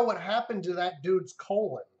 I want to know what happened to that dude's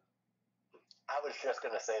colon. I was just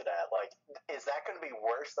going to say that. Like, is that going to be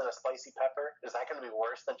worse than a spicy pepper? Is that going to be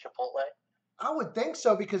worse than Chipotle? I would think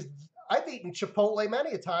so because I've eaten Chipotle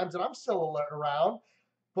many a times and I'm still around,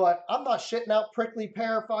 but I'm not shitting out prickly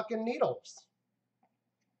pear fucking needles.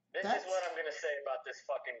 This is what I'm going to say about this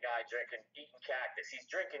fucking guy eating cactus. He's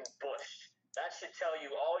drinking Bush. That should tell you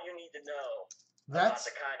all you need to know about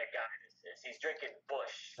the kind of guy this is. He's drinking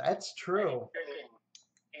Bush. That's true.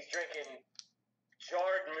 He's drinking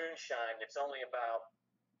jarred moonshine that's only about,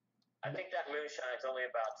 I think that moonshine's only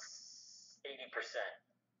about 80%.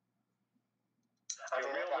 I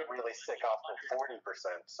mean, I got really sick off of 40%,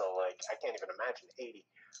 so, like, I can't even imagine 80.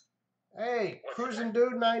 Hey, Cruising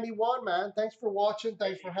Dude 91, man. Thanks for watching.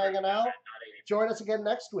 Thanks for hanging out. Join us again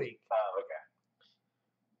next week. Oh, okay.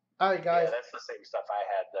 All right, guys. Yeah, that's the same stuff I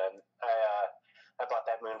had then. I bought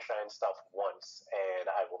that moonshine stuff once, and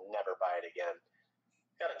I will never buy it again.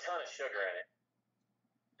 Got a ton of sugar in it.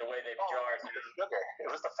 The way they've jarred it. The sugar.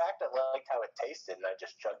 It was the fact I liked how it tasted, and I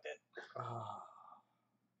just chugged it.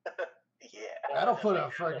 Yeah. That'll put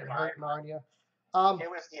a friggin' hurting on you.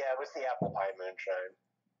 It was the apple pie moonshine.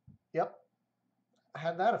 Yep. I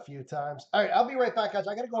had that a few times. All right, I'll be right back, guys.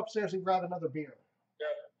 I got to go upstairs and grab another beer.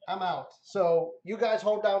 Yep. I'm out. So you guys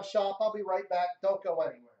hold down shop. I'll be right back. Don't go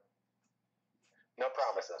anywhere. No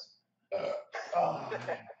promises.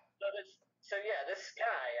 So yeah, this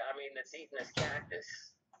guy, I mean, that's eating this cactus.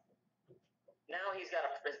 Now his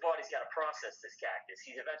body's got to process this cactus.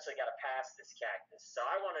 He's eventually got to pass this cactus. So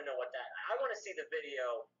I want to know I want to see the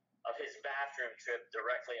video of his bathroom trip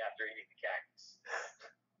directly after eating the cactus.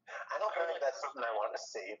 I don't think that's something I want to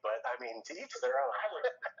see, but I mean, to each their own. I would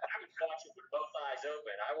watch it with both eyes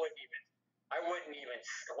open. I wouldn't even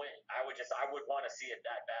squint. I would want to see it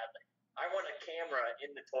that badly. I want a camera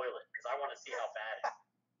in the toilet because I want to see how bad it is.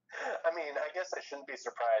 I mean, I guess I shouldn't be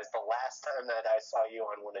surprised. The last time that I saw you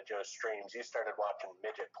on one of Joe's streams, you started watching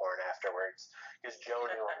midget porn afterwards because Joe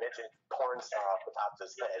knew a midget porn star off the top of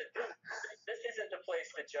his head. This isn't the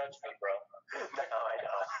place to judge me, bro. No, I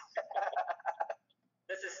know.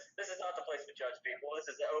 This is not the place to judge people.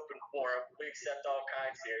 This is an open forum. We accept all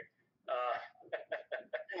kinds here.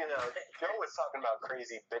 You know, Joe was talking about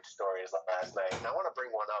crazy bitch stories last night, and I want to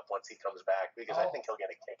bring one up once he comes back because I think he'll get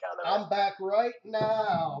a kick out of it. I'm back right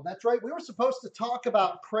now. That's right. We were supposed to talk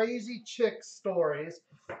about crazy chick stories.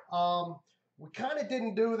 We kind of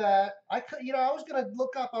didn't do that. I was going to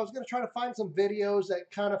look up, I was going to try to find some videos that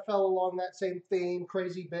kind of fell along that same theme.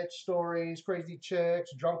 Crazy bitch stories, crazy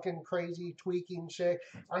chicks, drunken, crazy, tweaking chick.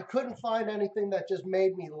 I couldn't find anything that just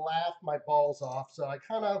made me laugh my balls off. So I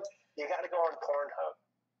kind of... You got to go on Pornhub.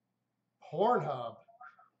 Pornhub?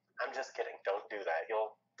 I'm just kidding. Don't do that.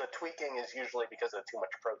 The tweaking is usually because of too much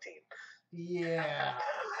protein. Yeah.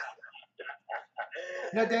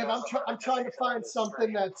 No, Dave, I'm trying to find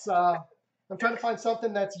something that's... I'm trying to find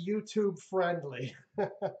something that's YouTube friendly.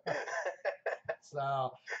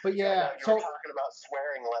 So, but yeah. You were talking about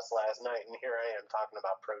swearing less last night, and here I am talking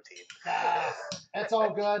about protein. That's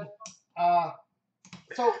all good.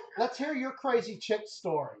 So let's hear your crazy chick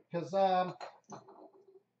story, because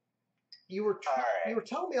you were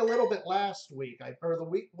telling me a little bit last week,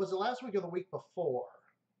 was it last week or the week before?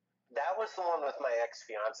 That was the one with my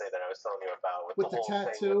ex-fiance that I was telling you about, with the whole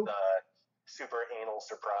tattoo, thing with the super anal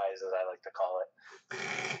surprise, as I like to call it.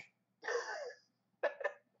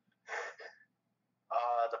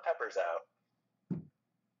 The pepper's out.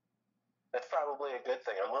 That's probably a good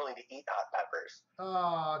thing. I'm willing to eat hot peppers.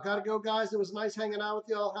 Gotta go, guys. It was nice hanging out with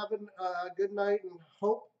y'all. Having a good night,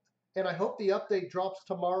 and I hope the update drops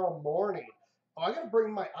tomorrow morning. Oh, I gotta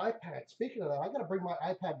bring my iPad. Speaking of that, I gotta bring my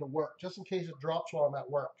iPad to work just in case it drops while I'm at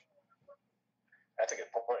work. That's a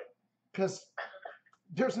good point. Because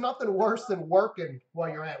there's nothing worse than working while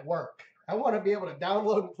you're at work. I want to be able to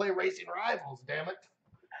download and play Racing Rivals. Damn it.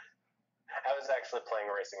 I was actually playing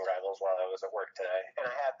Racing Rivals while I was at work today, and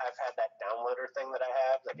I've had that downloader thing that I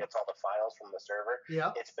have that gets all the files from the server. Yeah.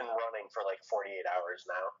 It's been running for like 48 hours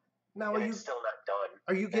now. Now, it's still not done.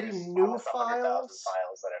 Are you getting new files? 100,000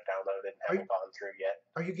 files that I've downloaded and haven't gone through yet.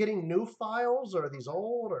 Are you getting new files, or are these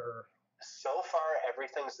old, or? So far,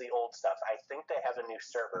 everything's the old stuff. I think they have a new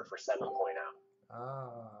server for 7.0.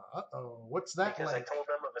 What's that because like? I told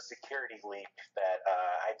them of a security leak that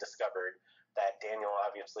I discovered that Daniel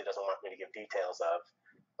obviously doesn't want me to give details of,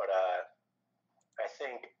 but I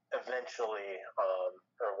think eventually,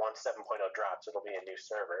 or once 7.0 drops, it'll be a new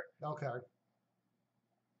server. Okay.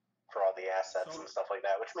 For all the assets and stuff like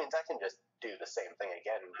that, which means I can just do the same thing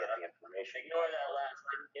again and get the information. Ignore that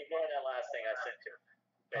last thing I sent you.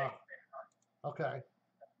 Okay.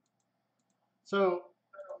 So,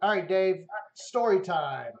 all right, Dave, story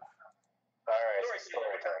time. All right,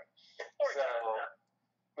 story time. So,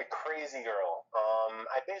 the crazy girl.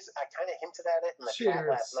 I kind of hinted at it in the chat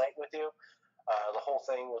last night with you. The whole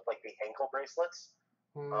thing with like the ankle bracelets.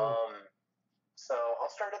 So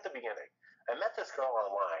I'll start at the beginning. I met this girl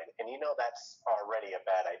online, and that's already a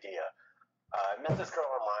bad idea. I met this girl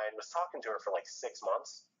online, was talking to her for like 6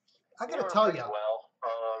 months. I gotta tell you. Well,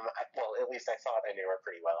 at least I thought I knew her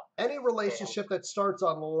pretty well. Any relationship that starts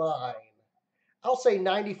online, I'll say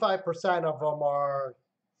 95% of them are.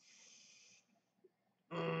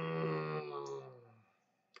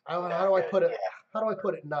 How do I put it? Yeah. How do I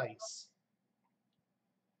put it nice?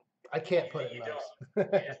 I can't put it nice. You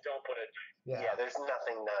just don't put it. Yeah, there's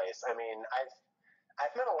nothing nice. I mean,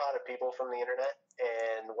 I've met a lot of people from the internet,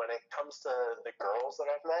 and when it comes to the girls that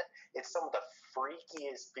I've met, it's some of the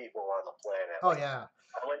freakiest people on the planet. Oh, yeah.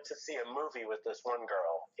 I went to see a movie with this one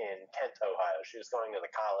girl in Kent, Ohio. She was going to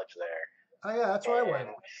the college there. Oh, yeah, that's where I went.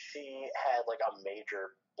 She had like a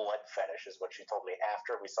major blood fetish, is what she told me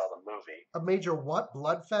after we saw the movie. A major what?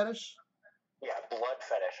 Blood fetish? Yeah, blood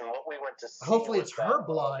fetish. And what we went to see. Hopefully it's her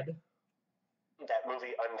blood. That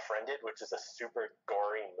movie Unfriended, which is a super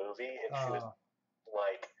gory movie, and she was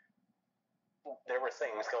like, there were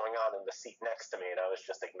things going on in the seat next to me, and I was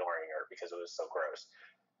just ignoring her because it was so gross.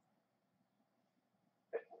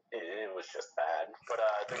 It was just bad. But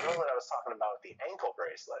the girl that I was talking about with the ankle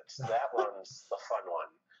bracelets, that one's the fun one.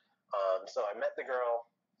 So I met the girl,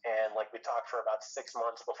 and like we talked for about 6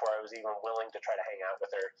 months before I was even willing to try to hang out with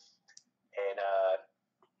her. And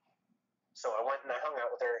so I went and I hung out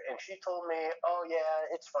with her, and she told me, oh,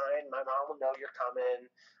 yeah, it's fine. My mom will know you're coming.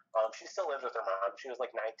 She still lives with her mom. She was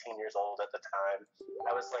like 19 years old at the time.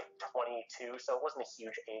 I was like 22, so it wasn't a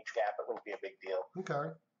huge age gap. It wouldn't be a big deal.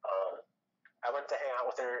 Okay. I went to hang out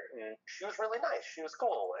with her, and she was really nice. She was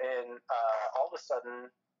cool. And all of a sudden,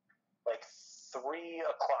 like 3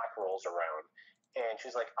 o'clock rolls around, and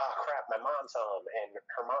she's like, "Oh crap, my mom's home," and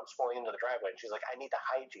her mom's pulling into the driveway, and she's like, "I need to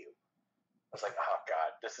hide you." I was like, "Oh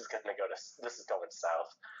god, this is going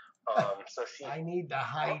south." So she. I need to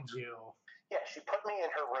hide you. Yeah, she put me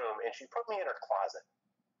in her room, and she put me in her closet,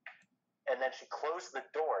 and then she closed the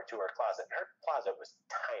door to her closet. And her closet was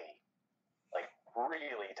tiny, like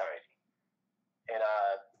really tiny. And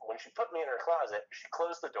when she put me in her closet, she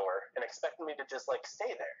closed the door and expected me to just like stay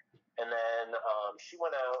there. And then she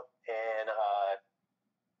went out and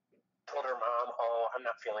told her mom, "Oh, I'm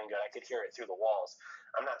not feeling good." I could hear it through the walls.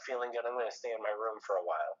 "I'm not feeling good. I'm going to stay in my room for a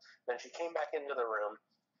while." Then she came back into the room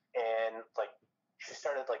and like she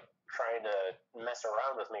started like trying to mess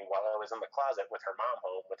around with me while I was in the closet with her mom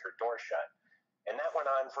home with her door shut. And that went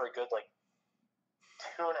on for a good like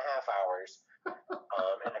 2.5 hours.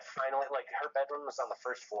 And I finally, like, her bedroom was on the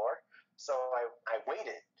first floor, so I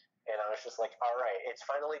waited, and I was just like, all right, it's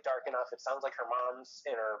finally dark enough. It sounds like her mom's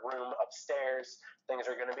in her room upstairs. Things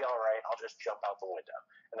are going to be all right. I'll just jump out the window.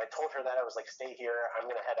 And I told her that. I was like, stay here. I'm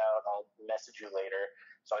going to head out. I'll message you later.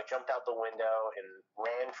 So I jumped out the window and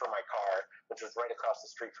ran for my car, which was right across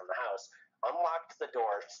the street from the house, unlocked the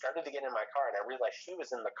door, started to get in my car, and I realized she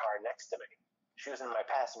was in the car next to me. She was in my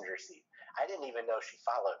passenger seat. I didn't even know she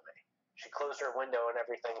followed me. She closed her window and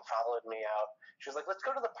everything, followed me out. She was like, "Let's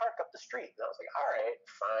go to the park up the street." And I was like, all right,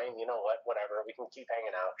 fine. You know what? Whatever. We can keep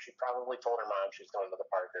hanging out. She probably told her mom she was going to the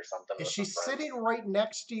park or something. Is she sitting right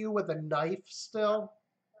next to you with a knife still?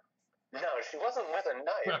 No, she wasn't with a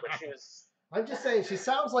knife, but she was... I'm just saying, she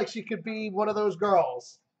sounds like she could be one of those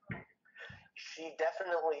girls. She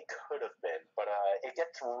definitely could have been, but it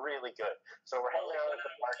gets really good. So we're hanging out at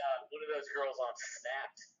the park. One of those girls on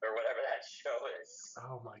Snapped or whatever that show is.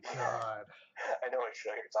 Oh my god! I know what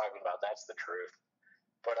show you're talking about. That's the truth.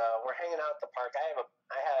 But we're hanging out at the park.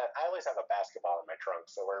 I always have a basketball in my trunk,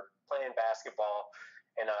 so we're playing basketball,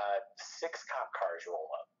 and 6 cop cars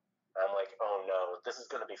roll up. I'm like, oh no, this is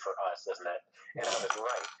going to be for us, isn't it? And I was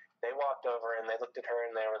right. They walked over and they looked at her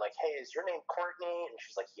and they were like, "Hey, is your name Courtney?" And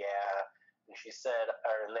she's like, "Yeah." And she said,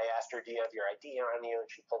 and they asked her, "Do you have your ID on you?" And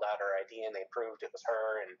she pulled out her ID and they proved it was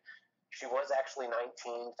her. And she was actually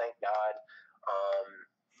 19, thank God.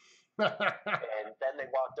 And then they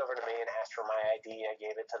walked over to me and asked for my ID. I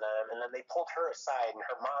gave it to them. And then they pulled her aside and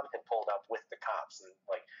her mom had pulled up with the cops. And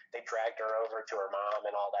like they dragged her over to her mom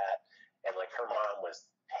and all that. And like her mom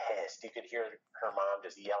was pissed. You could hear her mom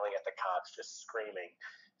just yelling at the cops, just screaming,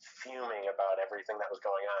 fuming about everything that was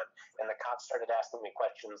going on. And the cops started asking me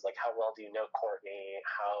questions like, "How well do you know Courtney?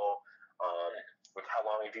 How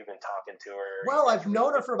long have you been talking to her?" Well, I've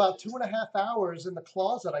known her for about 2.5 hours in the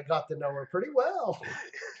closet. I got to know her pretty well.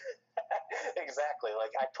 Exactly.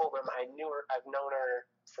 Like I told them I've known her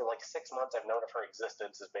for like 6 months. I've known of her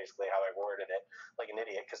existence is basically how I worded it, like an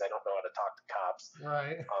idiot because I don't know how to talk to cops.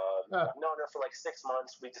 Right. I've known her for like 6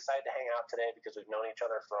 months. We decided to hang out today because we've known each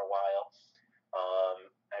other for a while.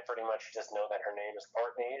 I pretty much just know that her name is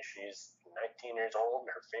Courtney. She's 19 years old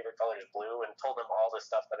and her favorite color is blue, and told them all the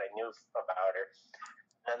stuff that I knew about her.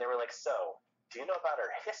 And they were like, "So, do you know about her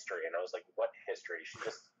history?" And I was like, "What history?" She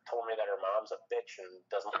just told me that her mom's a bitch and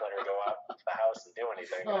doesn't let her go out of the house and do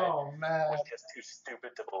anything. Oh, man. I was just too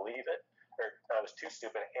stupid to believe it. Or I was too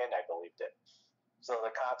stupid and I believed it. So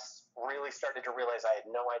the cops really started to realize I had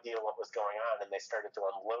no idea what was going on, and they started to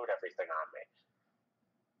unload everything on me.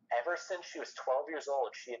 Ever since she was 12 years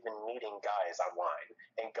old, she had been meeting guys online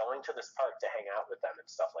and going to this park to hang out with them and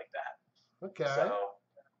stuff like that. Okay. So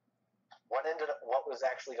what was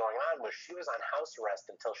actually going on was she was on house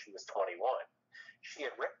arrest until she was 21. She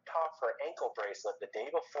had ripped off her ankle bracelet the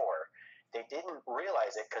day before. They didn't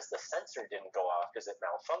realize it because the sensor didn't go off because it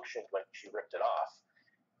malfunctioned when she ripped it off.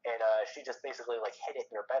 And she just basically like hid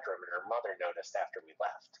it in her bedroom, and her mother noticed after we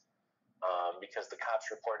left. Because the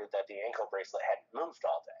cops reported that the ankle bracelet hadn't moved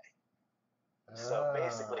all day. So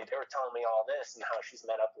basically, they were telling me all this and how she's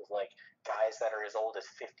met up with like guys that are as old as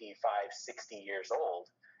 55, 60 years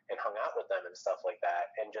old and hung out with them and stuff like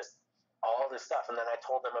that, and just all this stuff. And then I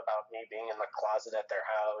told them about me being in the closet at their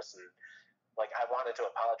house, and like I wanted to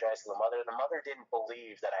apologize to the mother. The mother didn't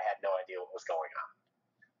believe that I had no idea what was going on.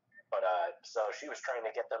 But so she was trying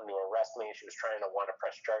to get them to arrest me. She was trying to want to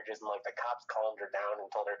press charges, and like the cops calmed her down and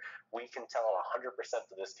told her, "We can tell 100%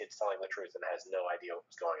 that this kid's telling the truth and has no idea what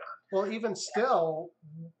was going on." Well, even still,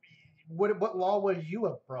 what law would you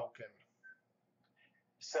have broken?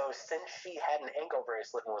 So since she had an ankle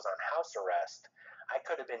bracelet and was on house arrest, I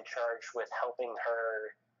could have been charged with helping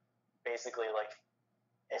her basically like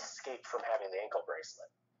escape from having the ankle bracelet.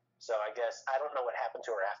 So I guess I don't know what happened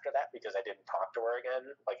to her after that because I didn't talk to her again,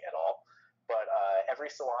 like at all. But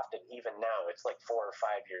every so often, even now, it's like 4 or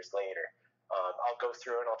 5 years later, I'll go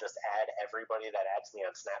through and I'll just add everybody that adds me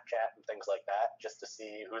on Snapchat and things like that just to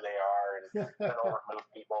see who they are, and then I'll remove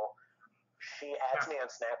people. She adds me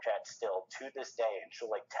on Snapchat still to this day, and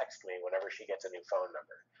she'll like text me whenever she gets a new phone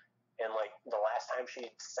number. And like the last time she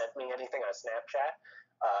sent me anything on Snapchat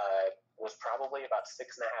was probably about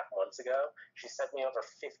 6.5 months ago. She sent me over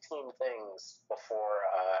 15 things before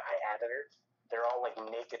I added her. They're all like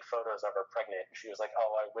naked photos of her pregnant. And she was like,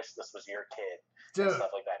 "Oh, I wish this was your kid." Dude, and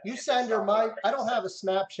stuff like that. You send her my. I don't have a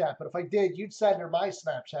Snapchat, but if I did, you'd send her my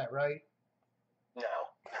Snapchat, right? No,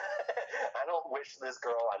 I don't wish this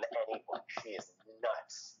girl on anyone. She is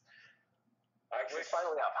nuts. She's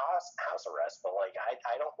finally off house arrest, but like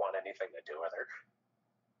I don't want anything to do with her.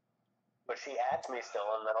 But she adds me still,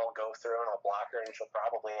 and then I'll go through and I'll block her, and she'll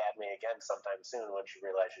probably add me again sometime soon when she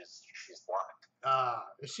realizes she's blocked.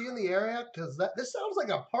 Is she in the area? Because this sounds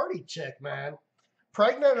like a party chick, man.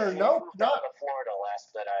 Pregnant or no? She moved down to Florida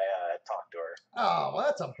last that I talked to her. Oh, well,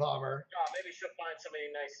 that's a bummer. Oh, maybe she'll find somebody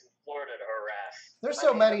nice in Florida to harass. There's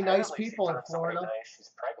so many nice people in Florida. Nice.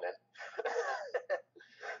 She's pregnant.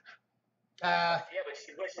 Yeah, but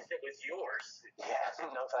she wishes it was yours. Yeah,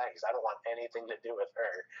 no thanks. I don't want anything to do with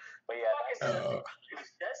her. But yeah, who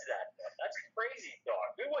says that? That's crazy,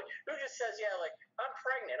 dog. Who just says, yeah, like, I'm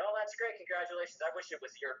pregnant. Oh, that's great. Congratulations. I wish it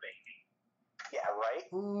was your baby. Yeah, right?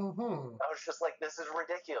 Mm-hmm. I was just like, this is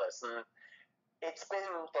ridiculous. And it's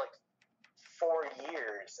been like 4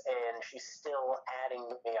 years, and she's still adding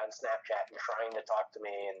me on Snapchat and trying to talk to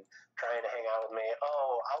me and trying to hang out with me.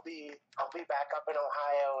 Oh, I'll be back up in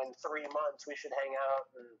Ohio in 3 months. We should hang out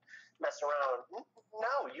and mess around.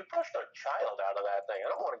 No, you pushed a child out of that thing.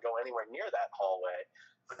 I don't want to go anywhere near that hallway.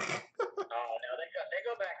 Oh no, they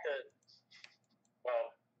go back to,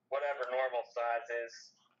 well, whatever normal size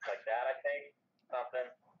is, like that. I think something.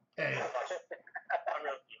 Hey.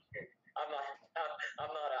 I'm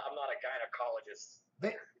not a gynecologist.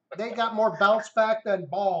 They got more bounce back than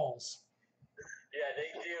balls. Yeah, they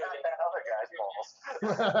do. Not that other guy's balls.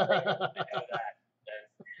 They know that. And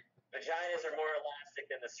vaginas are more elastic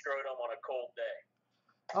than the scrotum on a cold day.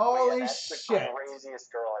 Holy that's shit. The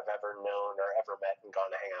craziest girl I've ever known or ever met and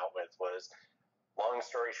gone to hang out with was, long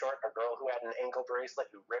story short, a girl who had an ankle bracelet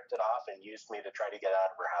who ripped it off and used me to try to get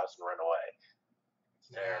out of her house and run away.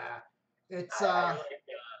 Yeah. It's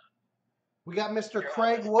we got Mr.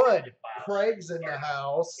 Craig Wood. Craig's in the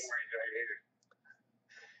house.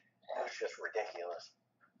 It was just ridiculous.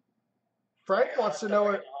 Frank wants to know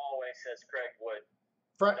it. The hallway says Craig Wood.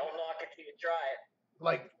 Don't knock it till you try it.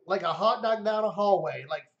 Like a hot dog down a hallway,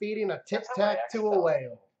 like feeding a tic tac to a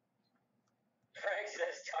whale. Frank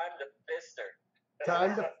says time to fist her.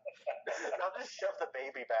 Time to. I'll just shove the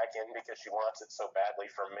baby back in because she wants it so badly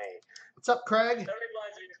from me. What's up, Craig? That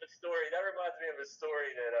reminds me of a story.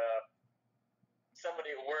 That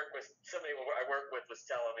somebody I work with was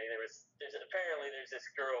telling me there's this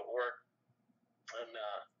girl at work, and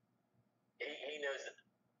he knows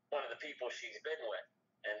one of the people she's been with,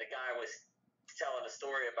 and the guy was telling a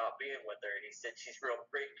story about being with her, and he said she's real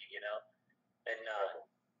creepy, you know, and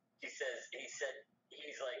he said he's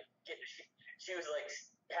like she was like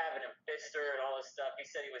having him fist her and all this stuff. He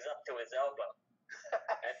said he was up to his elbow,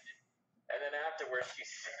 and then afterwards she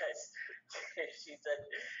said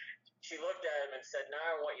she looked at him and said, "Now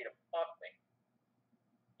I want you to fuck me."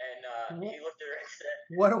 And he looked at her and said,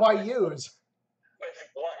 "What do I use?" With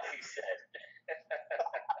what? He said.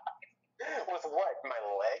 With what? My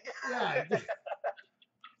leg? Yeah.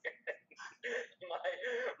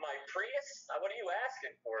 my Prius? What are you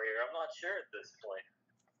asking for here? I'm not sure at this point.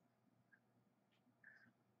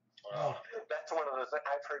 That's one of those.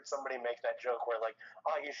 I've heard somebody make that joke where, like,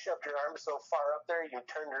 oh, you shoved your arm so far up there, you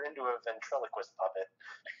turned her into a ventriloquist puppet.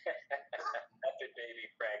 Puppet baby,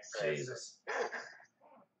 Frank says. Jesus.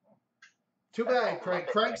 Too bad, Craig.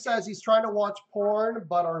 Craig says he's trying to watch porn,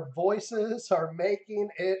 but our voices are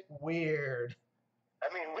making it weird.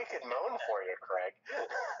 I mean, we could moan for you, Craig.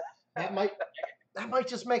 That might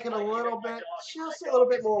just make it a little bit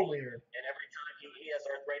more weird. And every time he has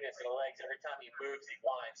arthritis in the legs, every time he moves, he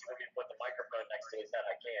whines. You want me to put the microphone next to his head?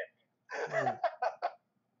 I can't.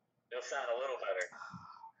 It'll sound a little better.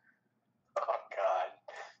 Oh, God.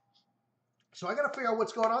 So I got to figure out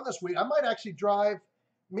what's going on this week. I might actually drive.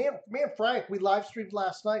 Me and Frank, we live streamed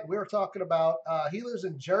last night. We were talking about he lives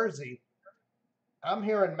in Jersey. I'm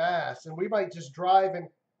here in Mass, and we might just drive and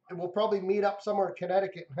we'll probably meet up somewhere in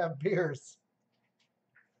Connecticut and have beers.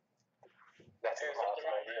 That's an awesome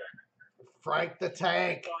idea. Frank the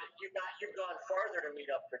Tank. You've gone farther to meet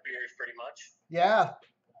up for beers, pretty much. Yeah.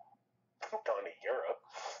 going to Europe.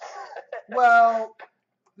 Well,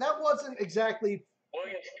 that wasn't exactly.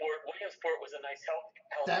 Williamsport was a nice healthy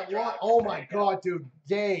That drive. was. Oh my God, dude,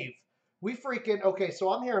 Dave. We freaking okay.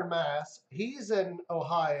 So I'm here in Mass. He's in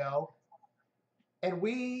Ohio, and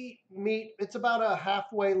we meet. It's about a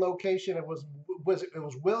halfway location. It was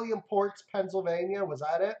Williamport's, Pennsylvania. Was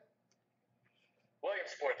that it?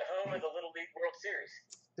 Williamsport, the home of the Little League World Series.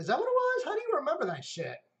 Is that what it was? How do you remember that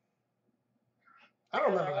shit? I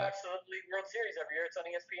don't remember I that. watch the Little League World Series every year. It's on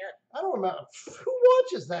ESPN. I don't remember. Who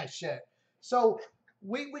watches that shit? So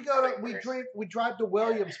we drive to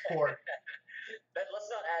Williamsport. Let's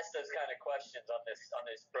not ask those kind of questions on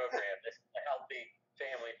this program. This healthy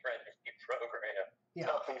family friendly program. Yeah.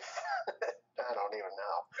 I don't even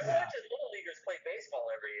know. Yeah. Little leaguers play baseball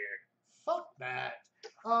every year. Fuck that.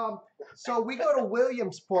 So we go to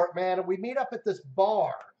Williamsport, man, and we meet up at this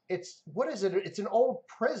bar. What is it? It's an old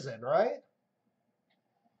prison, right?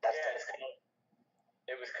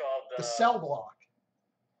 It was called the Cell Block.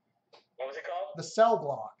 What was it called? The Cell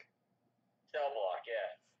Block. Cell Block,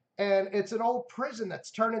 yeah. And it's an old prison that's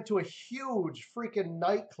turned into a huge freaking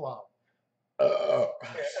nightclub. It's not a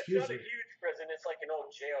huge prison. It's like an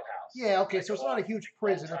old jailhouse. Yeah, okay, so it's not a huge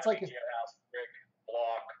prison. It's like a jailhouse, brick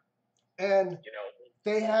block. And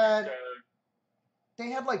they had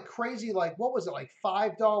like crazy, like, what was it, like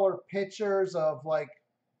 $5 pitchers of like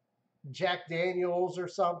Jack Daniels or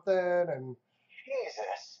something, and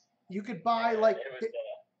Jesus, you could buy like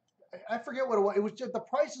I forget what it was. It was just the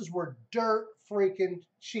prices were dirt freaking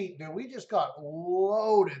cheap, dude. We just got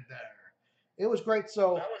loaded there. It was great.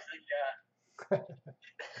 So that was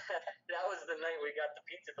that was the night we got the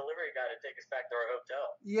pizza delivery guy to take us back to our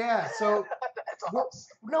hotel. Yeah, so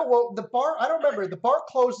awesome. the bar, I don't remember. The bar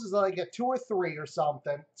closes like at 2 or 3 or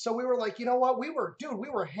something. So we were like, you know what? We were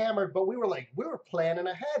hammered, but we were planning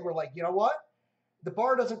ahead. We're like, you know what? The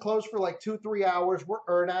bar doesn't close for like 2-3 hours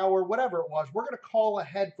or an hour, whatever it was. We're gonna call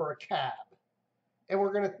ahead for a cab, and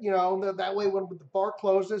we're gonna, that way when the bar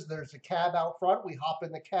closes, there's a cab out front. We hop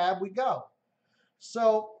in the cab, we go.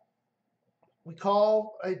 So we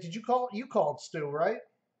call. Did you call? You called Stu, right?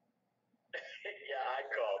 Yeah, I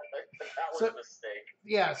called. That was a mistake.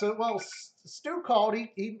 Yeah. So Stu called.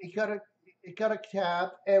 He got a cab,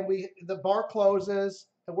 and the bar closes,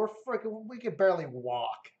 and we can barely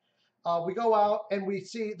walk. We go out and we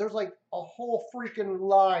see there's like a whole freaking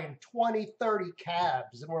line, 20, 30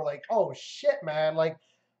 cabs, and we're like, oh shit, man! Like,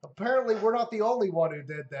 apparently we're not the only one who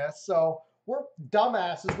did this. So we're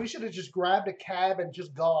dumbasses. We should have just grabbed a cab and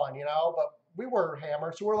just gone, But we were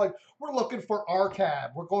hammered, so we're looking for our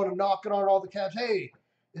cab. We're going to knocking on all the cabs. Hey,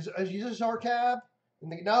 is this our cab?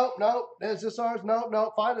 And they, no, is this ours?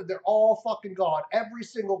 No, finally they're all fucking gone. Every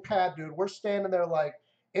single cab, dude. We're standing there like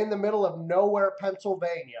in the middle of nowhere,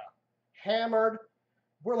 Pennsylvania, hammered.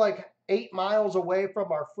 We're like 8 miles away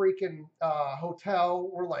from our freaking hotel.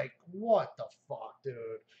 We're like, what the fuck,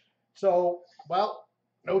 dude? So, well,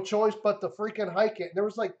 no choice but to freaking hike it. There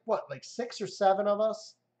was like 6 or 7 of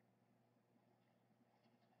us.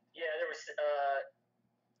 Yeah, there was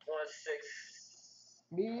 6.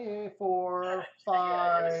 Me, 4, 5.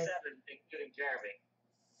 Yeah, there was 7, including Jeremy.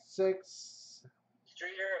 6.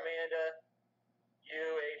 Streeter, Amanda, you,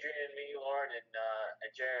 Adrian, me, Lauren, and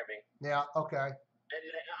Jeremy. Yeah. Okay. And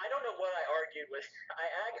I don't know what I argued with.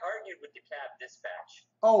 I argued with the cab dispatch.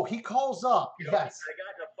 Oh, he calls up. Yes. I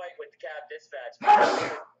got in a fight with the cab dispatch. I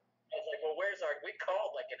was like, well, we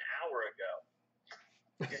called like an hour ago.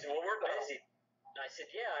 He said, well, we're busy. And I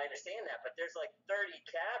said, yeah, I understand that, but there's like 30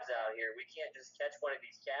 cabs out here. We can't just catch one of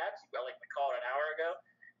these cabs. Well, like we called an hour ago.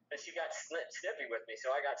 And she got snippy with me,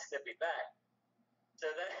 so I got snippy back.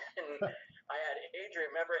 So then I had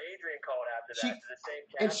Adrian. Remember, Adrian called after that to the same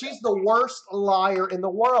cab. And she's the worst liar in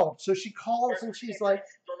the world. So she calls and she's like,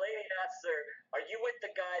 the lady asks her, are you with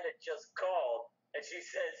the guy that just called? And she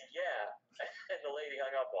says, yeah. And the lady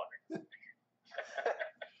hung up on her.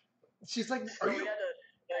 She's like, we had to,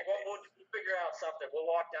 we'll figure out something. We'll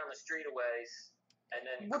walk down the street a ways and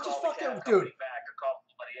then call the cab company back or call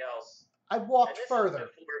somebody else. I walked further.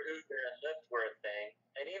 Before Uber and Lyft were a thing.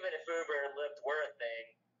 And even if Uber and Lyft were a thing,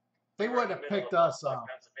 they wouldn't have picked us up.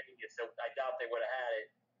 Pennsylvania, so I doubt they would have had it.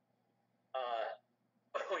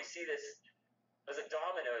 We see this. There's a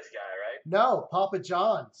Domino's guy, right? No, Papa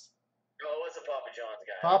John's. Oh, it was a Papa John's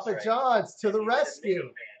guy. Papa John's to the rescue.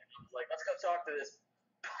 Like, let's go talk to this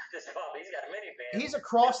Papa. He's got a minivan. He's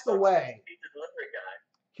across the way. He's the delivery guy.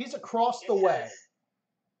 He's across the way.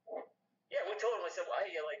 Yeah, we told him. I said, well,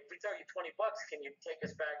 hey, we tell you $20. Can you take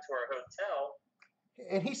us back to our hotel?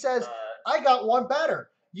 And he says, I got one better.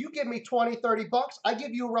 You give me $20, $30. I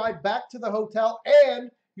give you a ride back to the hotel, and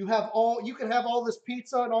You can have all this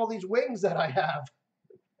pizza and all these wings that I have.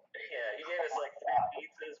 Yeah, he gave us like 3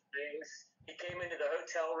 pizzas, wings. He came into the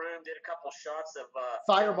hotel room, did a couple shots of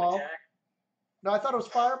Fireball. No, I thought it was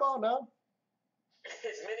Fireball. No.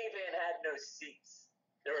 His minivan had no seats.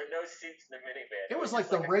 There were no seats in the minivan. It was like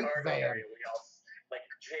the rape van. We all like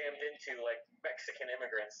jammed into like Mexican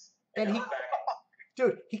immigrants. And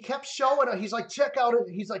dude, he kept showing it. He's like, check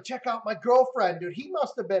out my girlfriend, dude. He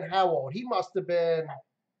must have been how old? He must have been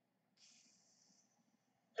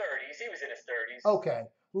 30s. He was in his 30s. Okay,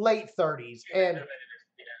 late 30s and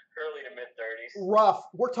early to mid 30s. Rough.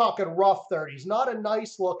 We're talking rough 30s, not a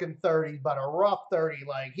nice looking 30, but a rough 30.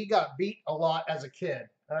 Like he got beat a lot as a kid.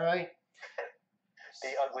 All right. The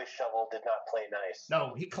ugly shovel did not play nice.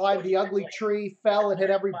 No, he climbed the ugly tree, fell, and hit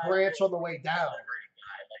every branch on the way down.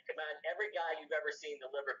 Like, come on, every guy you've ever seen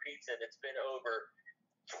deliver pizza that's been over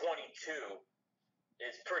 22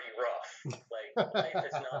 is pretty rough. Like, life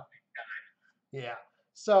is not been. Yeah.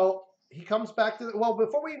 So he comes back to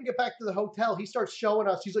before we even get back to the hotel, he starts showing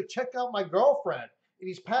us. He's like, check out my girlfriend. And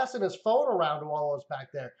he's passing his phone around to all of us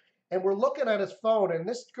back there. And we're looking at his phone, and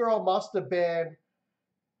this girl must have been,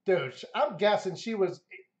 dude, I'm guessing it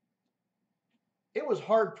was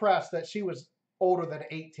hard pressed that she was older than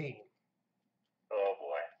 18. Oh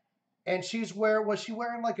boy. And was she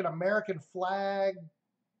wearing like an American flag?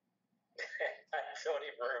 I don't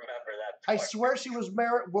even remember that I part. swear she was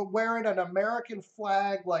wearing an American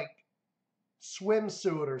flag like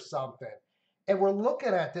swimsuit or something. And we're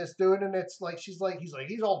looking at this dude, and it's like he's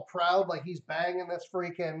all proud, like he's banging this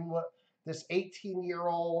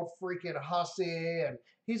 18-year-old freaking hussy, and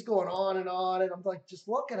he's going on, and I'm like just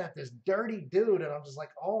looking at this dirty dude, and I'm just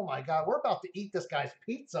like, oh my God, we're about to eat this guy's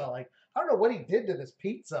pizza. Like, I don't know what he did to this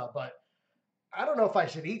pizza, but I don't know if I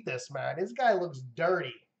should eat this, man. This guy looks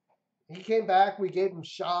dirty. He came back, we gave him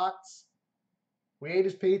shots, we ate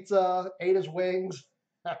his pizza, ate his wings.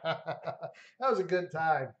 That was a good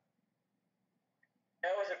time.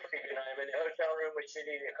 That was a pretty good night. In the hotel room, we should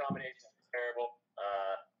eat. The accommodations was terrible.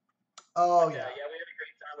 Yeah, we had a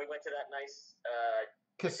great time. We went to that nice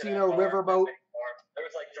casino riverboat. There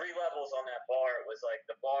was like 3 levels on that bar. It was like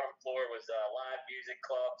the bottom floor was a live music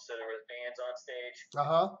club, so there was bands on stage.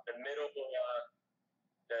 The middle,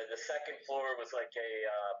 the second floor was like a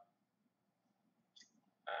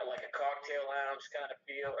cocktail lounge kind of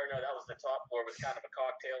feel. Or no, that was the top floor was kind of a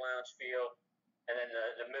cocktail lounge feel. And then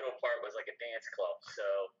the middle part was like a dance club. So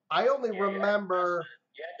I only remember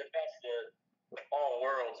you had the best of all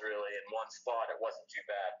worlds really in one spot. It wasn't too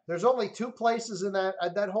bad. There's only 2 places in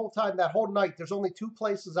that whole night. There's only 2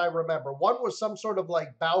 places I remember. One was some sort of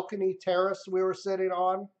like balcony terrace we were sitting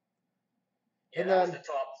on. Yeah, that was the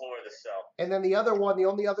top floor of the cell. And then the other one, the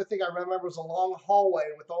only other thing I remember was a long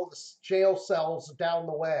hallway with all the jail cells down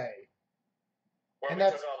the way. Where we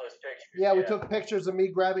took all those pictures. Yeah, we took pictures of me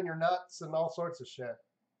grabbing your nuts and all sorts of shit.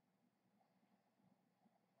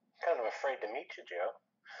 Kind of afraid to meet you, Joe.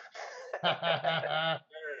 No.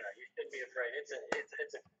 You shouldn't be afraid. It's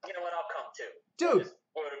a. You know what? I'll come too. Dude,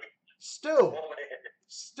 Stu.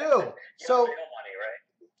 So. Money, right?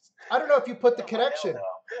 I don't know if you put the connection. I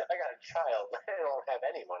got a child. I don't have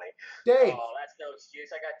any money. Dave. Oh, that's no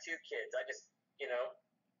excuse. I got 2 kids. I just,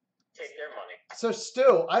 take their money. So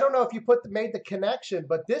Stu, I don't know if you made the connection,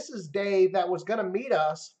 but this is Dave that was going to meet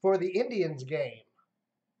us for the Indians game.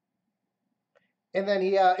 And then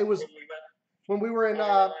it was when we were in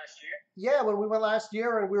last year? Yeah, when we went last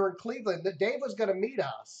year and we were in Cleveland. Dave was going to meet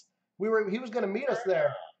us. He was going to meet us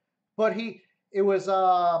there. But it was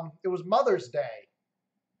Mother's Day.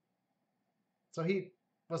 So he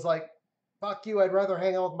was like, fuck you, I'd rather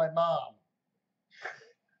hang out with my mom.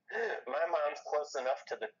 My mom's close enough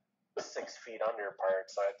to the 6 feet under part,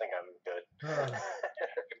 so I think I'm good.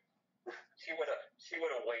 She would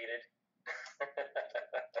have waited.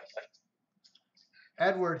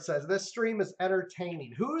 Edward says, this stream is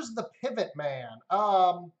entertaining. Who's the pivot man?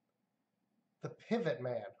 The pivot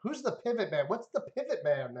man. Who's the pivot man? What's the pivot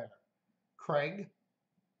man there? Craig?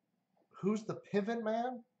 Who's the pivot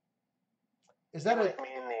man? Is that like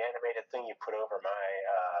mean the animated thing you put over my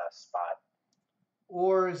spot?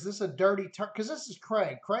 Or is this a dirty term? Because this is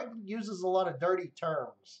Craig. Craig uses a lot of dirty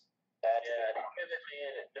terms. The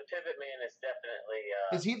pivot man is definitely.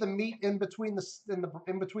 Is he the meat in between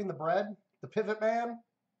the bread? The pivot man?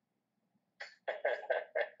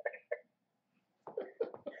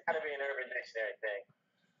 Gotta be an Urban Dictionary thing.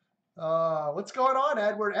 What's going on,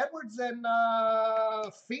 Edward? Edward's in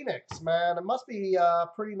Phoenix, man. It must be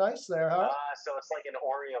pretty nice there, huh? So it's like an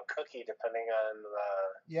Oreo cookie, depending on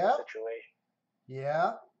the situation.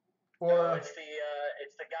 Yeah. Or no, it's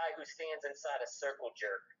the guy who stands inside a circle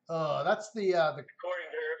jerk. That's the According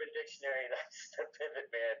to Urban Dictionary, that's the pivot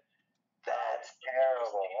man. That's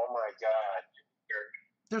terrible. Oh my god.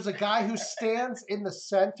 there's a guy who stands in the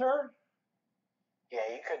center. Yeah,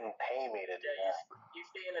 you couldn't pay me to do that. You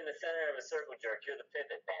stand in the center of a circle jerk. You're the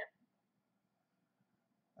pivot man.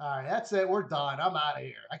 All right, that's it. We're done. I'm out of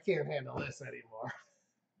here. I can't handle this anymore.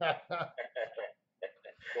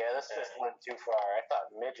 Yeah, this just went too far. I thought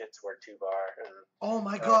midgets were too far. Oh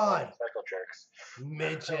my god. Circle jerks.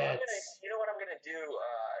 Midgets. So you know what I'm going to do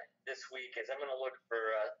this week is I'm going to look for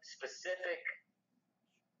specific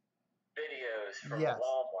videos from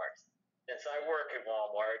Walmart. Since I work at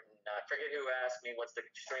Walmart, and I forget who asked me what's the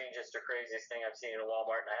strangest or craziest thing I've seen in a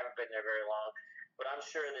Walmart, and I haven't been there very long, but I'm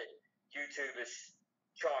sure that YouTube is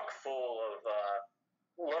chock full of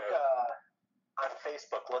on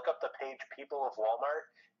Facebook, look up the page People of Walmart.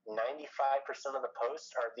 95% of the posts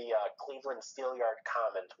are the Cleveland Steelyard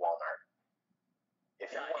Commons Walmart.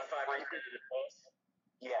 If you 95% of the posts?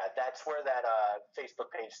 Yeah, that's where that Facebook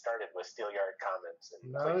page started, with Steelyard Commons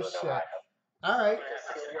in Cleveland, Ohio. All right. Because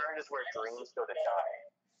Steelyard is where dreams go to die.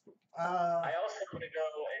 I also want to go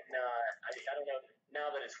and I don't know, now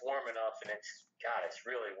that it's warm enough, and it's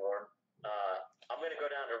really warm. I'm going to go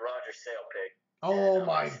down to Roger's Sale Pig. Oh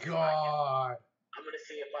my god. I'm going to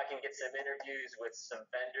see if I can get some interviews with some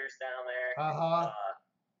vendors down there. I'm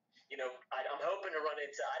hoping to run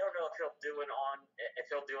into, I don't know if he'll do an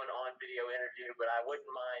on-video interview, but I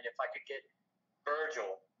wouldn't mind if I could get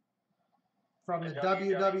Virgil. From the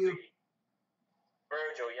WWE.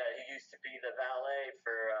 Virgil, yeah, he used to be the valet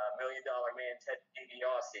for $1 Million Man Ted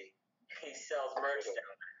DiBiase. He sells merch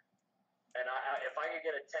down there. And if I could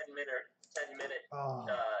get a 10-minute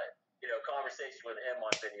conversation with him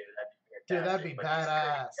on video, that'd be fantastic. Dude, that'd be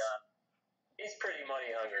badass. He's pretty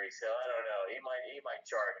money hungry, so I don't know. He might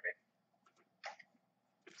charge me.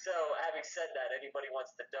 So, having said that, anybody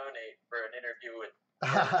wants to donate for an interview with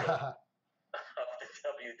Virgil of the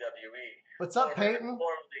WWE? What's up, Peyton?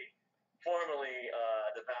 Formerly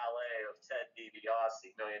the valet of Ted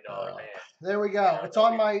DiBiase, $1 Million Man. There we go. It's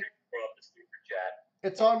on my.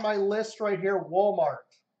 It's on my list right here. Walmart.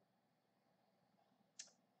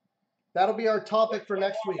 That'll be our topic for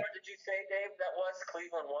next week. What did you say, Dave? That was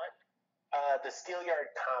Cleveland what? The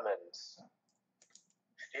Steelyard Commons.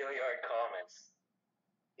 Steelyard Commons.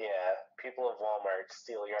 Yeah, People of Walmart,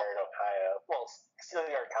 Steelyard, Ohio. Well,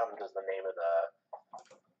 Steelyard Commons is the name of the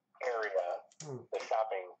area, the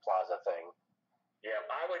shopping plaza thing. Yeah,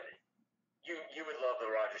 I would. You would love the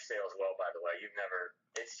Rogers Sale as well, by the way. You've never.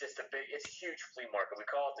 It's just it's a huge flea market. We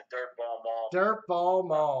call it the Dirt Ball Mall. Dirt Ball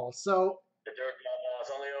Mall. So. The Dirt Ball Mall is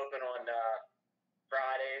only open on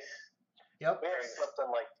Fridays. Yep. We have something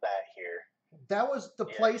like that here. That was the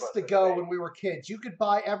place to go when we were kids. You could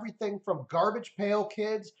buy everything from garbage pail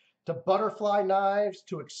kids to butterfly knives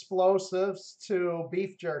to explosives to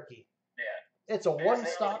beef jerky. Yeah. It's a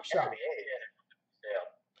one-stop shop. Yeah.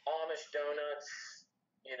 Amish donuts,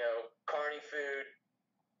 carny food,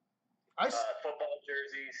 football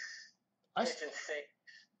jerseys, kitchen sinks.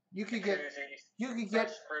 You could get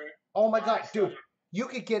fruit. Oh my god, dude. You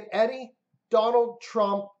could get any Donald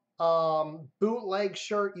Trump bootleg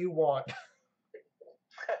shirt you want.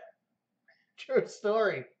 True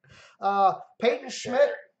story. Peyton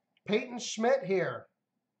Schmidt here.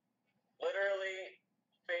 Literally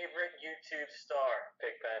favorite YouTube star,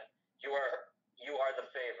 Pigpen. You are the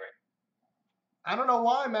favorite. I don't know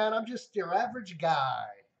why, man. I'm just your average guy.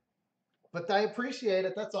 But I appreciate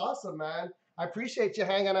it. That's awesome, man. I appreciate you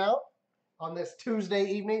hanging out on this Tuesday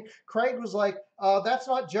evening. Craig was like, that's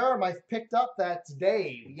not Jerm. I picked up that's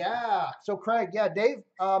Dave. Yeah. So Craig, Dave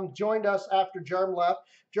joined us after Jerm left.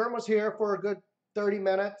 Jerm was here for a good 30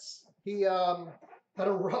 minutes. He had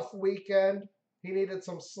a rough weekend. He needed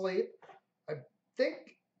some sleep. I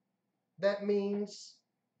think that means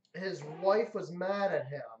his wife was mad at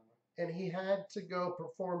him and he had to go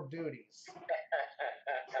perform duties.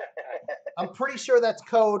 I'm pretty sure that's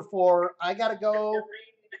code for I gotta go. You're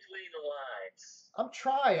reading between the lines. I'm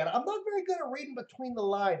trying. I'm not very good at reading between the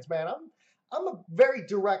lines, man. I'm a very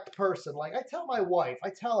direct person. Like I tell my wife,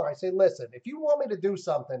 I say, listen, if you want me to do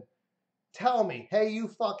something, tell me, hey, you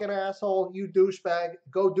fucking asshole, you douchebag,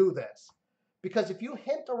 go do this. Because if you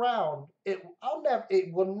hint around, it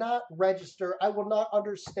will not register. I will not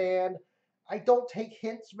understand. I don't take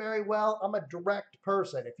hints very well. I'm a direct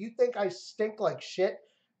person. If you think I stink like shit,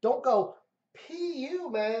 don't go,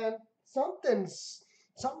 P.U., man. Something's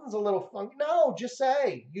a little funky. No, just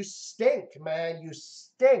say, you stink, man. You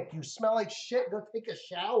stink. You smell like shit. Go take a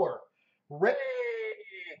shower. Rip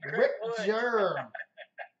Jerm. $1.99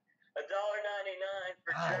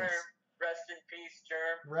 for Jerm. Rest in peace,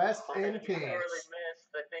 Jerm. Rest in peace. Sorely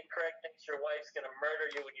missed. I think Craig thinks your wife's gonna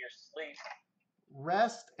murder you in your sleep.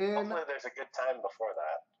 Rest in. Hopefully, there's a good time before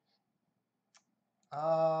that.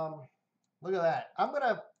 Look at that.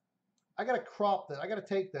 I gotta crop this. I gotta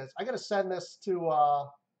take this. I gotta send this to.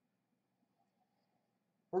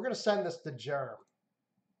 We're gonna send this to Jerm.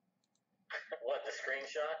 What, the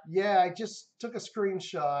screenshot? Yeah, I just took a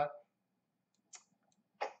screenshot.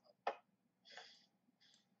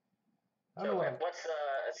 I don't know what. What's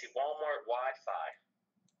let's see, Walmart Wi-Fi.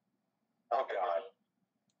 Oh God.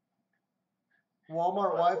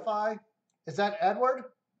 Walmart Wi-Fi? Is that Edward?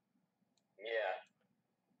 Yeah.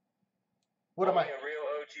 What am I? A real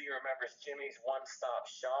OG remembers Jimmy's One Stop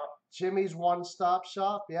Shop. Jimmy's One Stop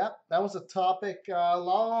Shop. Yep, that was a topic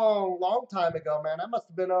long time ago, man. That must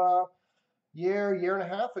have been a year and a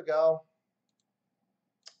half ago.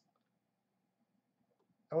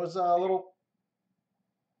 It was a little.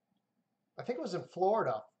 I think it was in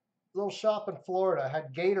Florida. A little shop in Florida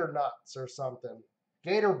had gator nuts or something.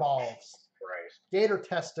 Gator balls. Right. Gator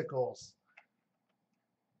testicles.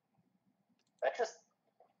 That just.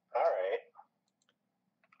 All right.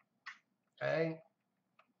 Hey.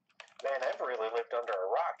 Man, I've really lived under a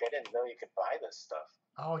rock. I didn't know you could buy this stuff.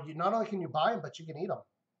 Oh, you not only can you buy them, but you can eat them.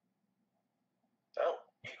 Oh.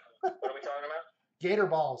 What are we talking about? Gator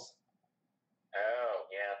balls. Oh,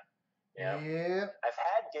 yeah. Yeah. Yeah. I've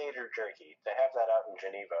had gator jerky. They have that out in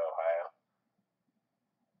Geneva, Ohio.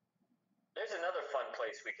 There's another fun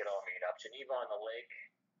place we could all meet up. Geneva on the Lake.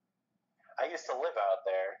 I used to live out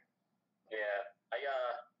there. Yeah.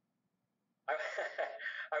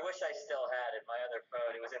 I wish I still had it. My other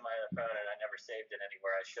phone. It was in my other phone, and I never saved it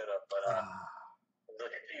anywhere. I should have. But it was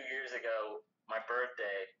like a few years ago, my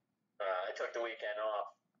birthday. I took the weekend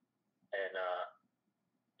off, and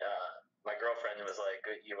my girlfriend was like,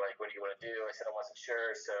 "What do you want to do?" I said I wasn't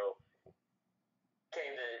sure, so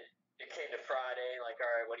it came to Friday. Like,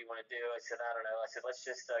 all right, what do you want to do? I said I don't know. I said let's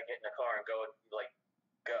just get in the car and go.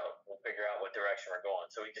 Go. We'll figure out what direction we're going.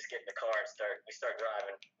 So we just get in the car and start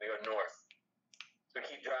driving. We go north. So we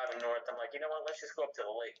keep driving north. I'm like, you know what? Let's just go up to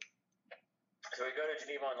the lake. So we go to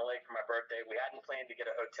Geneva on the Lake for my birthday. We hadn't planned to get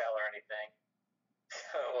a hotel or anything.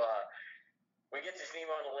 So we get to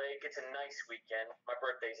Geneva on the Lake. It's a nice weekend. My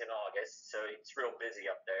birthday's in August, so it's real busy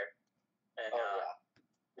up there. And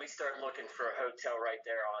we start looking for a hotel right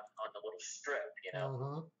there on the little strip, you know.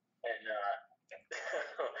 Mm-hmm. And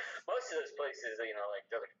most of those places, you know, like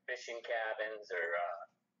they're like fishing cabins or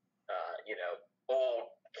you know, old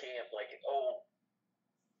camp, like old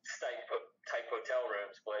type hotel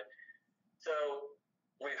rooms. But so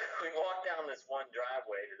we walk down this one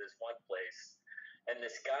driveway to this one place, and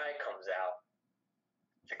this guy comes out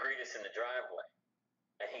to greet us in the driveway,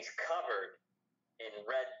 and he's covered in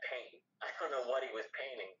red paint. I don't know what he was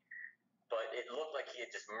painting, but it looked like he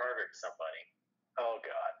had just murdered somebody. Oh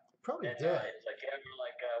God. Probably And did. it's like, yeah,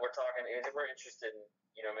 we're talking. We're interested in,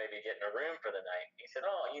 you know, maybe getting a room for the night. He said,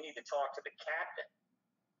 "Oh, you need to talk to the captain."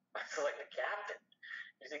 I was like, "The captain?"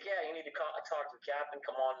 He's like, "Yeah, you need to talk to the captain.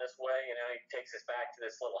 Come on this way." You know, he takes us back to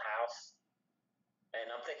this little house,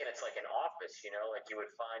 and I'm thinking it's like an office, you know, like you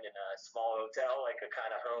would find in a small hotel, like a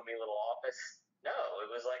kind of homey little office. No, it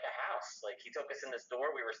was like a house. Like he took us in this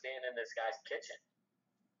door. We were standing in this guy's kitchen.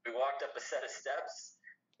 We walked up a set of steps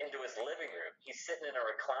into his living room. He's sitting in a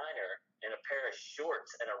recliner in a pair of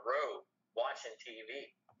shorts and a robe watching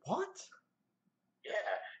TV. What?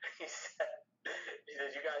 Yeah. He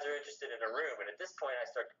says, "You guys are interested in a room." And at this point, I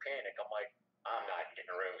start to panic. I'm like, I'm not getting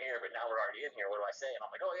a room here, but now we're already in here. What do I say? And I'm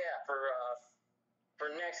like, oh, yeah, for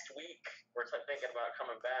next week, we're thinking about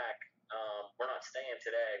coming back. We're not staying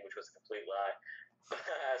today, which was a complete lie.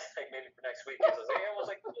 I was like, maybe for next week. I was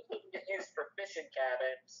like, get used for fishing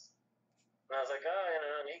cabins. And I was like, oh, you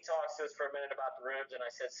know, and he talks to us for a minute about the rooms, and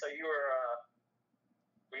I said, so you were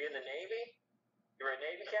you in the Navy? You were a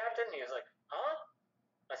Navy captain? He was like, huh?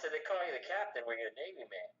 I said, they call you the captain, were you a Navy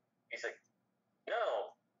man? He's like,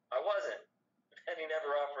 no, I wasn't. And he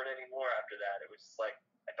never offered any more after that. It was just like,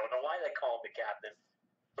 I don't know why they call him the captain,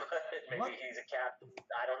 but maybe he's a captain.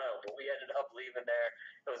 I don't know, but we ended up leaving there.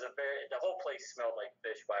 It was the whole place smelled like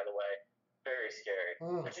fish, by the way. Very scary.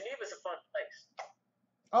 But Geneva's a fun place.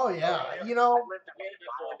 Oh yeah, you know. We ended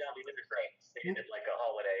up going down the interstate, staying at like a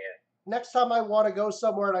Holiday Inn. Next time I want to go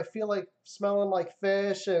somewhere and I feel like smelling like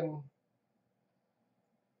fish and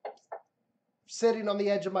sitting on the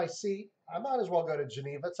edge of my seat, I might as well go to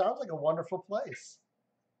Geneva. It sounds like a wonderful place.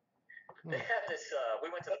 They had this. We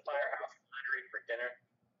went to the Firehouse Winery for dinner.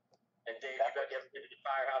 And Dave, you ever been to the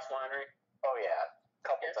Firehouse Winery? Oh yeah, a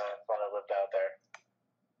couple times when I lived out there.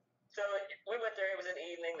 So we went there. It was an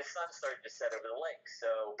evening. The sun started to set over the lake.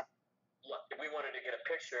 So we wanted to get a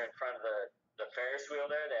picture in front of the Ferris wheel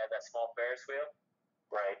there. They had that small Ferris wheel.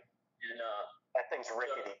 Right. And that thing's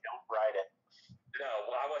rickety. Don't ride it. No,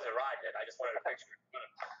 well, I wasn't riding it. I just wanted a picture.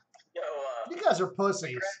 You guys are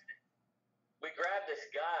pussies. We grabbed this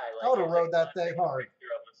guy. I would have rode that thing hard.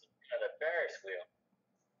 Picture of us at a Ferris wheel.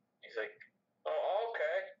 He's like, oh,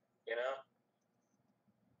 okay, you know.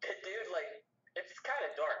 Dude, like, it's kind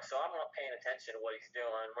of dark, so I'm not paying attention to what he's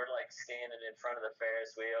doing. We're like standing in front of the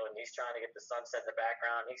Ferris wheel, and he's trying to get the sunset in the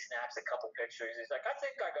background. He snaps a couple pictures. He's like, I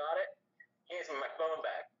think I got it. He hands me my phone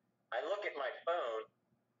back. I look at my phone.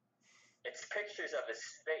 It's pictures of his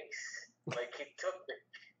face. Like he took the.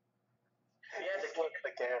 He had to flip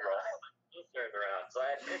the camera. Turned around, so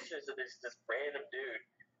I had pictures of this random dude.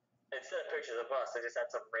 Instead of pictures of us, I just had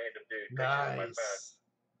some random dude. Nice.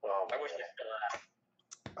 Well, I wish I still had.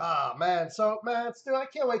 Ah, man. So, man, Stu, I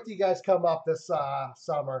can't wait till you guys come up this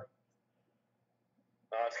summer.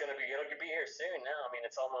 It'll be here soon now. I mean,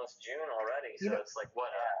 it's almost June already, so it's like what?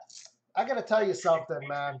 I gotta tell you something,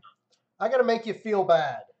 man. I gotta make you feel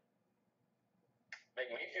bad. Make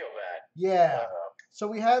me feel bad. Yeah. So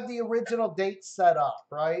we had the original dates set up,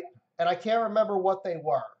 right? And I can't remember what they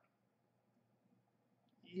were.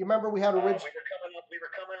 You remember we had original? We were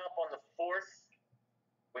coming up on the 4th.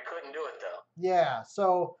 We couldn't do it though. Yeah.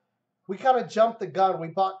 So we kind of jumped the gun. We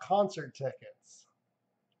bought concert tickets.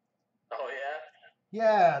 Oh yeah.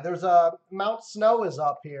 Yeah. There's Mount Snow is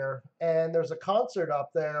up here, and there's a concert up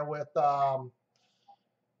there with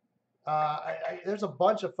there's a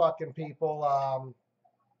bunch of fucking people.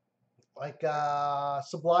 Like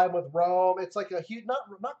Sublime with Rome. It's like a huge,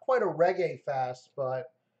 not quite a reggae fest,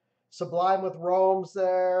 but Sublime with Rome's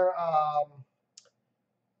there.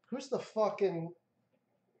 Who's the fucking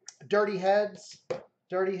Dirty Heads?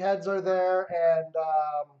 Dirty Heads are there, and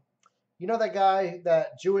you know that guy,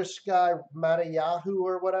 that Jewish guy, Matayahu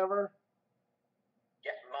or whatever.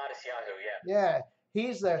 Yeah, Matayahu. Yeah. Yeah,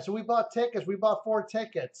 he's there. So we bought tickets. We bought 4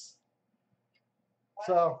 tickets.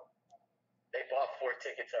 So. They bought 4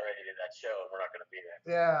 tickets already to that show, and we're not going to be there.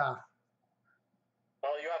 Yeah.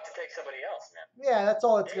 Well, you have to take somebody else, man. Yeah, that's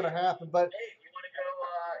all that's going to happen. But hey, you want to go?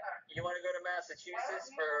 You want to go to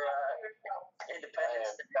Massachusetts for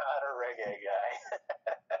Independence Day? Not a reggae guy.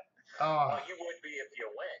 Well, you would be if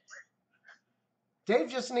you went.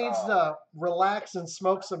 Dave just needs to relax and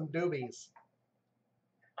smoke some doobies.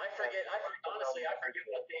 Honestly, I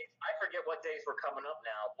forget what days were coming up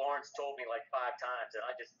now. Lawrence told me like 5 times, and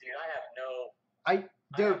I have no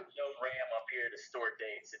RAM up here to store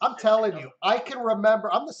dates. I'm telling you, I can remember.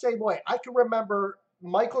 I'm the same way. I can remember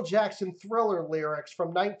Michael Jackson Thriller lyrics from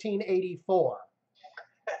 1984,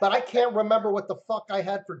 but I can't remember what the fuck I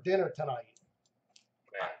had for dinner tonight.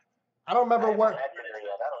 Man. I don't remember where.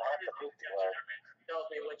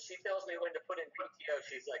 She tells me when to put in PTO.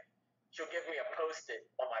 She's like, she'll give me a Post-it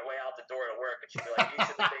on my way out the door to work, and she'll be like, these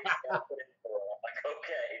are the things you gotta put in for. I'm like,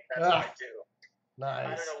 okay, that's what I do. Nice.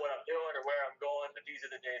 I don't know what I'm doing or where I'm going, but these are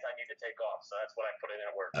the days I need to take off, so that's what I put in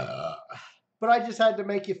at work. But I just had to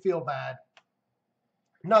make you feel bad.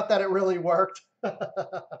 Not that it really worked. Feel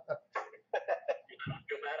bad.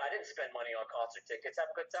 I didn't spend money on concert tickets. Have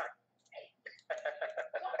a good time.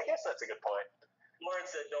 I guess that's a good point. Lauren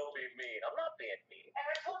said, don't be mean. I'm not being mean. And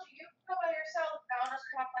I told you, you can go by yourself. I'll just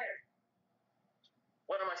come up later.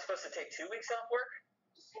 What, am I supposed to take 2 weeks off work?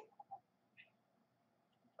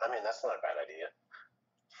 I mean, that's not a bad idea.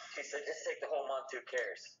 She said, just take the whole month. Who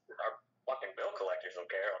cares? Our fucking bill collectors don't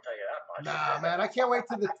care. I'll tell you that much. Nah, man, I can't wait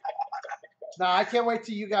till I can't wait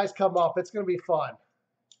till you guys come up. It's gonna be fun.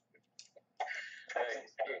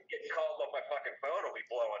 Getting called on my fucking phone will be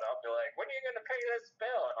blowing up. Be like, when are you gonna pay this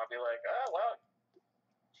bill? And I'll be like, oh well,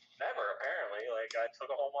 never apparently. Like I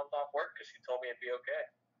took a whole month off work because she told me it'd be okay.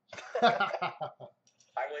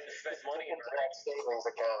 I wouldn't spend money in that savings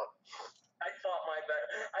account. I thought my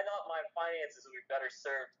finances would be better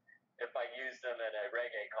served if I used them at a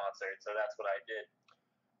reggae concert. So that's what I did.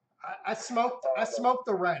 I smoked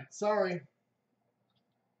the rent. Sorry.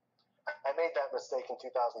 I made that mistake in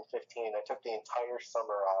 2015. I took the entire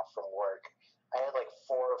summer off from work. I had like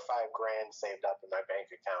 $4 or $5 grand saved up in my bank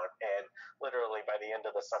account, and literally by the end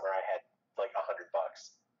of the summer, I had like $100.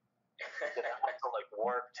 I went to like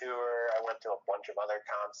Warped Tour. I went to a bunch of other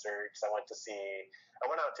concerts. I went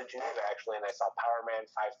out to Geneva actually, and I saw Power Man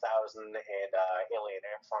 5000 and Alien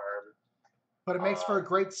Ant Farm. But it makes for a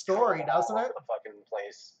great story, doesn't it? The fucking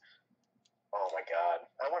place. Oh my god!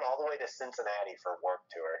 I went all the way to Cincinnati for Warped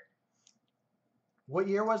Tour. What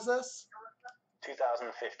year was this?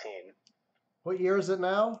 2015. What year is it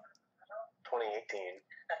now? 2018.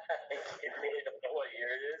 You really don't know what year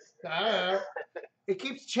it is? I don't know. It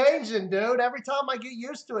keeps changing, dude. Every time I get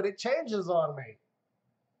used to it, it changes on me.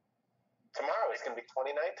 Tomorrow is going to be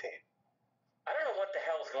 2019. I don't know what the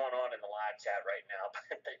hell's going on in the live chat right now,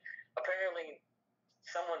 but apparently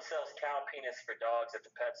someone sells cow penis for dogs at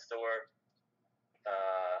the pet store.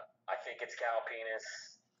 I think it's cow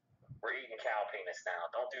penis. We're eating cow penis now.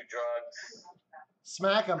 Don't do drugs.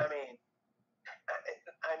 Smack them. I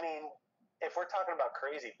mean, if we're talking about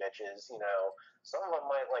crazy bitches, you know, some of them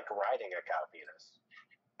might like riding a cow penis.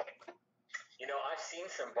 You know, I've seen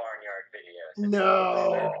some barnyard videos.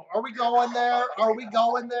 No. Are we going there? Are we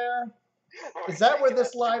going there? Is that where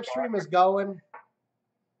this live stream is going? No,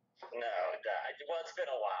 well, it's been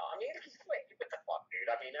a while. I mean, what the fuck, dude?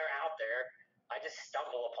 I mean, they're out there. I just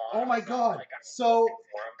stumble upon. Oh my god! Like So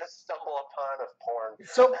just stumble upon of porn.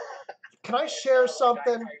 So, can I share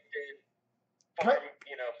something?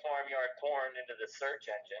 Farmyard porn into the search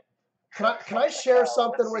engine. Can I share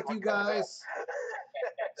something with you guys?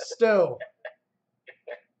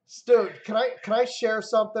 Stu, can I share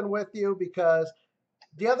something with you? Because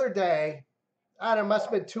the other day, I don't know, it must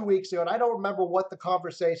have been 2 weeks ago, and I don't remember what the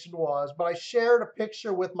conversation was, but I shared a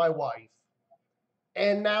picture with my wife,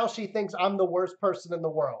 and now she thinks I'm the worst person in the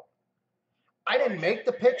world. I didn't make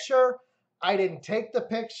the picture. I didn't take the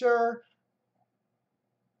picture,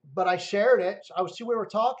 but I shared it. We were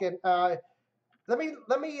talking. Let me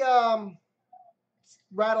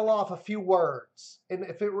rattle off a few words, and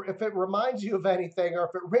if it reminds you of anything or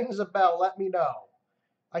if it rings a bell, let me know.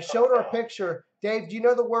 I showed her a picture. Dave, do you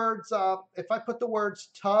know the words? If I put the words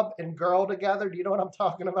tub and girl together, do you know what I'm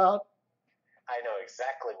talking about? I know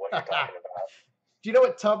exactly what you're talking about. Do you know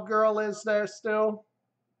what tub girl is there, Stu?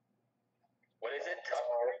 What is it?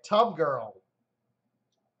 Tub girl.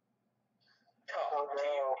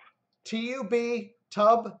 T-U-B,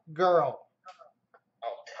 tub girl.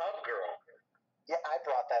 Oh, tub girl. Yeah, I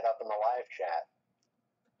brought that up in the live chat.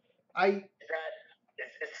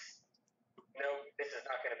 This is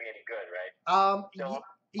not going to be any good, right?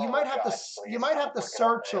 You might have to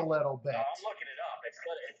search a little bit. No, I'm looking it up. It's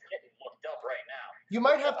getting looked up right now. You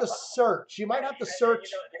might have to search. You might have to search.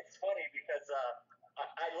 You know, it's funny because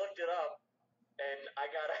I looked it up and I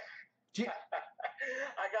got a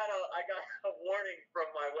warning from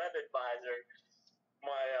my web advisor.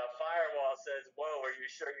 My firewall says, "Whoa, are you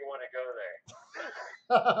sure you want to go there?"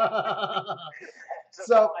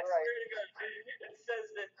 So I swear to God, it says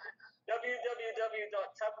that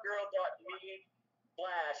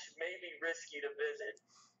www.tubgirl.me/may be risky to visit.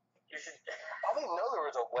 You should. I didn't know there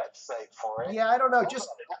was a website for it. Yeah, I don't know. Let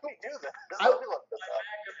me do this. Let me look this up.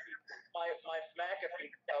 My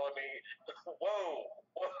McAfee's telling me, whoa.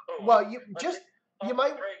 Well, you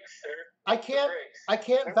might. I can't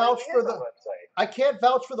vouch for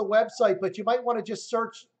the website, but you might want to just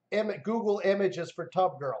search Google Images for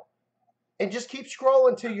Tub Girl, and just keep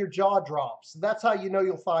scrolling till your jaw drops. That's how you know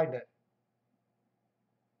you'll find it.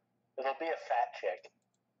 It'll be a fat chick.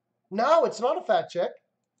 No, it's not a fat chick.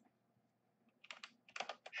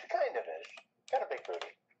 She kind of is. Got a big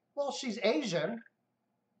booty. Well, she's Asian.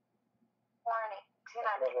 I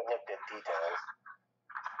never looked at details.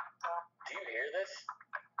 Do you hear this?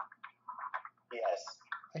 Yes.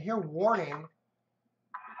 I hear warning.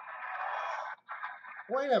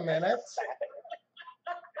 Wait a minute.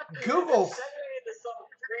 Google. Send me into some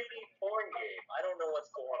 3D porn game. I don't know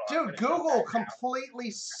what's going on. Dude, Google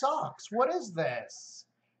completely sucks. What is this?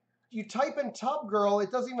 You type in Tub Girl,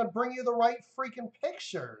 it doesn't even bring you the right freaking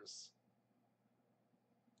pictures.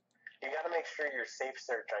 You got to make sure your safe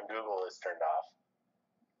search on Google is turned off.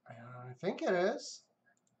 I think it is.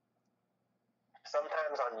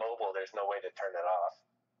 Sometimes on mobile, there's no way to turn it off.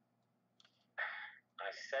 I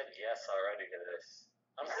said yes already to this.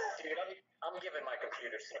 I'm giving my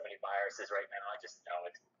computer so many viruses right now. I just know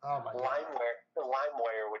it. Oh my god.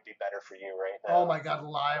 LimeWire would be better for you right now. Oh my god,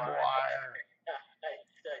 LimeWire.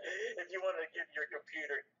 If you want to give your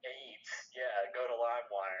computer AIDS, yeah, go to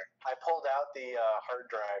LimeWire. I pulled out the hard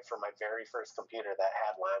drive for my very first computer that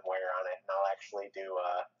had LimeWire on it, and I'll actually do.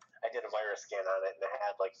 I did a virus scan on it, and it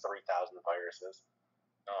had like 3,000 viruses.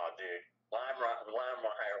 Oh, dude,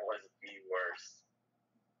 LimeWire was the worst.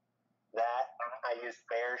 That I used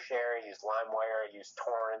BearShare, I used LimeWire, I used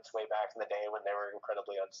torrents way back in the day when they were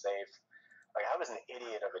incredibly unsafe. Like I was an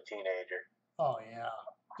idiot of a teenager. Oh yeah.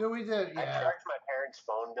 Dude, we did. Yeah. I charged my parents'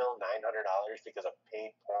 phone bill $900 because of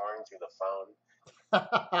paid porn through the phone.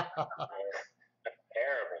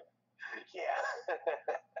 Terrible. Yeah.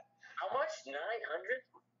 How much? $900?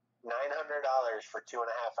 $900 for 2.5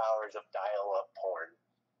 hours of dial-up porn.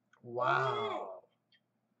 Wow.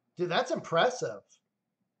 Dude, that's impressive.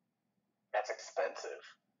 That's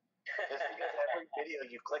expensive. video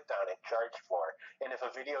you clicked on, it charged for. And if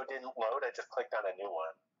a video didn't load, I just clicked on a new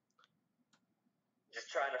one.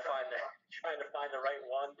 Just trying to find the right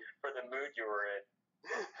one for the mood you were in.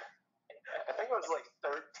 I think I was like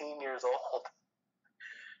 13 years old.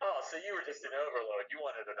 Oh, so you were just an overload. You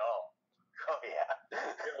wanted it all. Oh, yeah.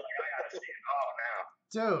 You're like, I gotta see it all now.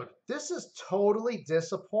 Dude, this is totally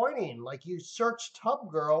disappointing. Like, you search Tub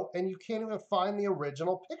Girl and you can't even find the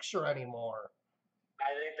original picture anymore.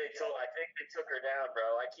 I think they took her down,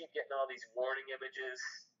 bro. I keep getting all these warning images,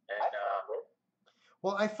 and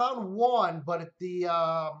well, I found one, but the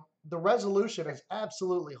resolution is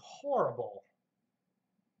absolutely horrible.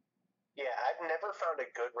 Yeah, I've never found a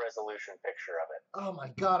good resolution picture of it. Oh my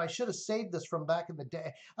God, I should have saved this from back in the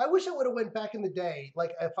day. I wish I would have went back in the day.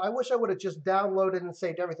 Like, I wish I would have just downloaded and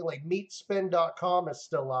saved everything. Like, meatspin.com is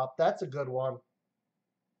still up. That's a good one.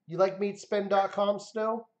 You like meatspin.com,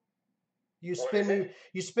 Stu? You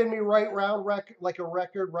spin me right round like a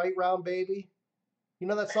record, right round, baby. You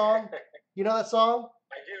know that song? You know that song?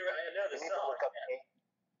 I do. I know the song.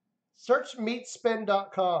 Search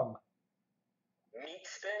meatspin.com.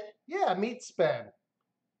 Meatspin? Yeah, Meatspin.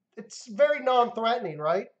 It's very non-threatening,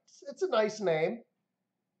 right? It's a nice name.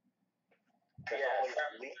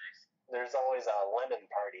 There's always a lemon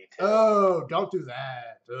party too. Oh, don't do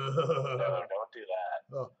that. No, don't do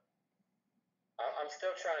that. Oh. I'm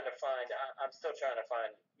still trying to find.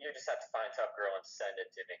 You just have to find Tough Girl and send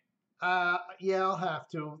it to me. Yeah, I'll have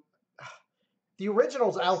to. The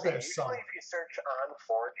original's out there somewhere. Usually, if you search on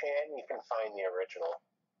 4chan, you can find the original.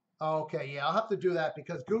 Okay, yeah, I'll have to do that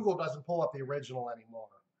because Google doesn't pull up the original anymore.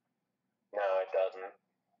 No, it doesn't.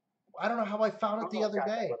 I don't know how I found it the other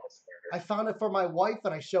day. I found it for my wife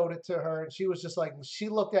and I showed it to her and she was just like, she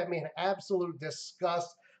looked at me in absolute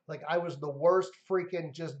disgust, like I was the worst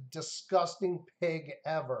freaking just disgusting pig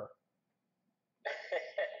ever.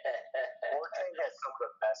 4chan has some of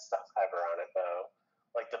the best stuff ever on it though.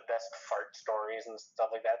 Like the best fart stories and stuff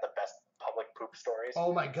like that, the best public poop stories.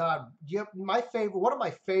 Oh my God! Yep, one of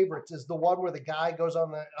my favorites is the one where the guy goes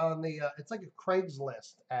on the it's like a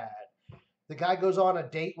Craigslist ad. The guy goes on a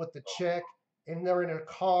date with the chick, and they're in a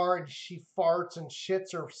car, and she farts and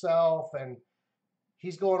shits herself, and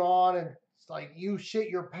he's going on, and it's like, you shit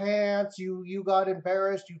your pants, you got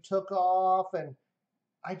embarrassed, you took off, and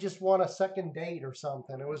I just want a second date or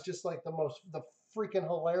something. It was just like the freaking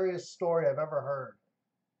hilarious story I've ever heard.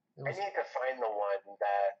 I need to find the one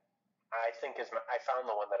that I think is I found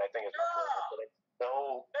the one that I think is my favorite.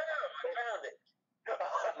 No, I found it.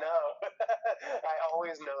 Oh, no. I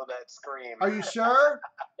always know that scream. Are you sure?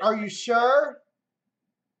 Are you sure?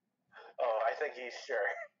 Oh, I think he's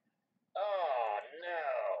sure. Oh, no.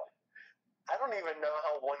 I don't even know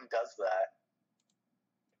how one does that.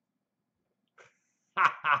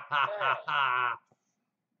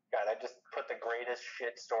 God, I just put the greatest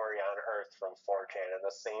shit story on earth from 4chan in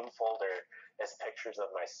the same folder as pictures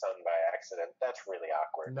of my son by accident. That's really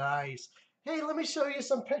awkward. Nice. Hey, let me show you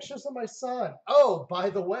some pictures of my son. Oh,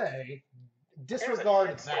 by the way,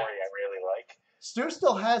 disregard that. Story I really like. Stu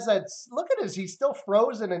still has that. Look at his. He's still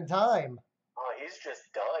frozen in time. Oh, he's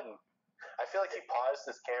just done. I feel like he paused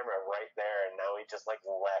his camera right there, and now he just like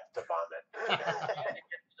left to vomit.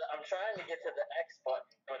 I'm trying to get to the X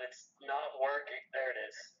button, but it's not working. There it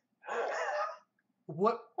is.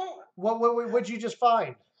 What'd you just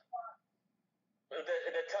find?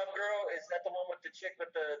 The Tub Girl, is that the one with the chick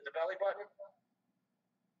with the belly button?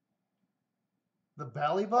 The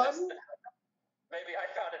belly button? Maybe I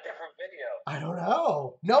found a different video. I don't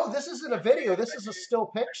know. No, this isn't a video. This is a still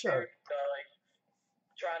picture. Like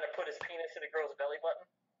trying to put his penis in a girl's belly button?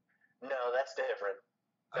 No, that's different.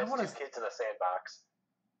 That's two kids in a sandbox.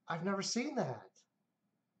 I've never seen that.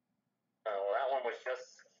 Oh, well, that one was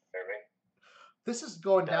just disturbing. This is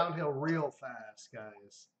going downhill real fast,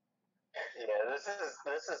 guys. Yeah, this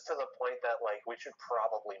is to the point that like we should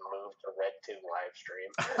probably move to RedTube live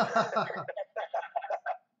stream.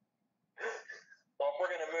 Well, if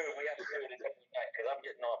we're gonna move, we have to do it a different night because I'm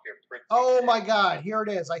getting off here pretty. Oh my God! Here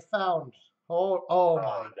it is. I found. Oh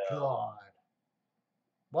my God!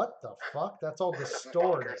 What the fuck? That's all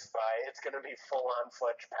distorted. Bunker Spy. It's gonna be full on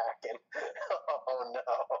Fletch packing. Oh no.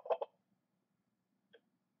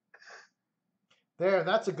 There,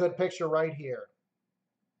 that's a good picture right here.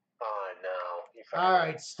 Oh no. All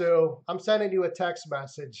right, Stu. I'm sending you a text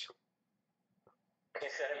message. You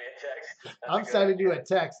sending me a text? I'm sending you a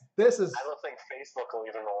text. This is. I don't think Facebook will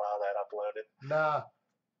even allow that uploaded. Nah.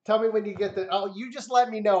 Tell me when you get the. Oh, you just let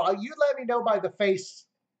me know. You let me know by the face.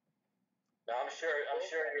 No, I'm sure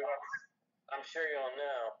you'll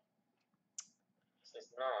know. It's just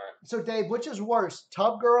not. So, Dave, which is worse,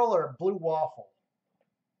 Tub Girl or Blue Waffle?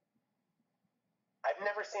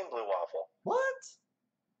 never seen Blue Waffle. What?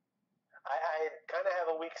 I kind of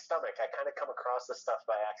have a weak stomach. I kind of come across this stuff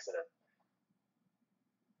by accident.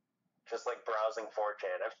 Just like browsing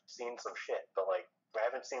 4chan. I've seen some shit, but like I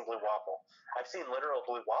haven't seen Blue Waffle. I've seen literal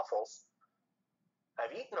blue waffles.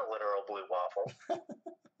 I've eaten a literal blue waffle.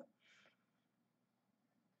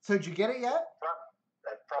 So did you get it yet?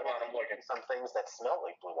 I've probably been looking at some things that smell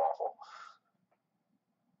like blue waffle.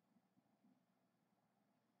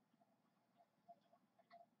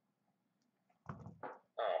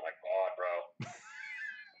 Oh my god, bro.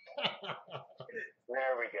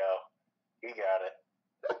 There we go. You got it.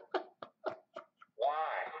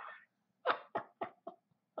 Why?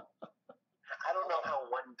 I don't know how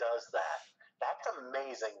one does that. That's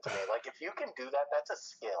amazing to me. Like, if you can do that, that's a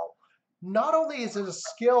skill. Not only is it a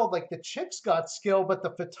skill, like the chick's got skill, but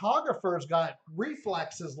the photographer's got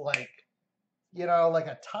reflexes like, you know, like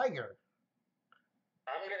a tiger.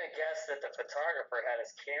 I'm gonna guess that the photographer had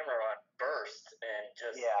his camera on burst and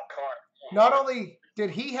just caught. Not only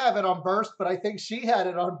did he have it on burst, but I think she had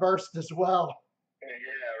it on burst as well. Yeah,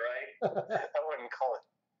 right? I wouldn't call it.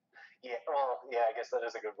 Yeah, well, yeah, I guess that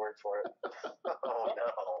is a good word for it. Oh,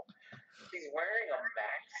 no. He's wearing a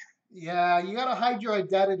mask? Yeah, you gotta hide your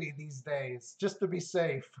identity these days, just to be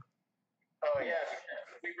safe. Oh, yeah.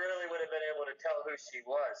 We really would have been able to tell who she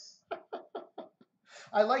was.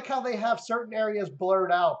 I like how they have certain areas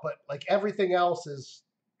blurred out, but like everything else is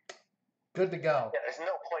good to go. Yeah, there's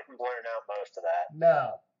no point in blurring out most of that.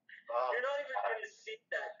 No. You're not even going to see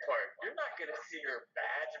that part. You're not going to see her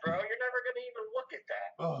badge, bro. You're never going to even look at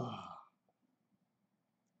that.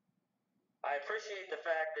 I appreciate the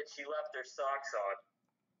fact that she left her socks on.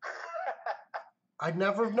 I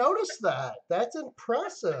never noticed that. That's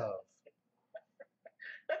impressive.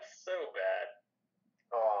 That's so bad.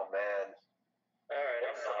 Oh, man. All right,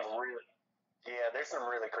 I'm sorry. There's some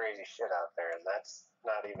really crazy shit out there, and that's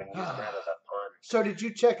not even using that as a pun. So did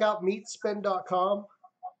you check out meatspin.com?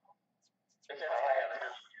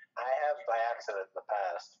 I have by accident in the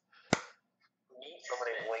past.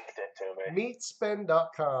 Somebody linked it to me.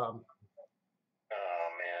 Meatspin.com. Oh,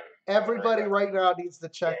 man. Everybody right now needs to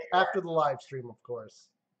check after the live stream, of course.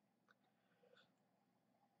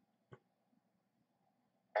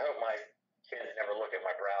 I hope my kids never look at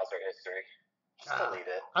my browser history. Just delete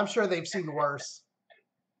it. I'm sure they've seen worse.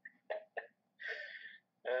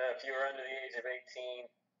 If you are under the age of 18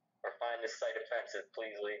 or find this site offensive,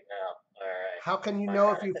 please leave now. All right. How can you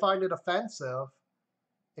know if you find it offensive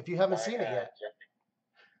if you haven't seen it yet?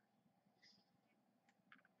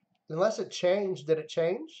 Unless it changed. Did it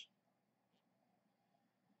change?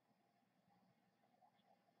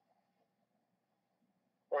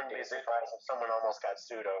 Wouldn't be surprised if someone almost got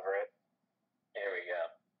sued over it. Here we go.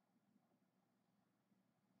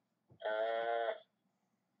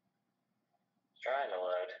 Trying to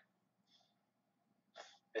load.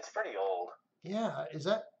 It's pretty old. Yeah. Is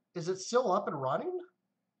it still up and running?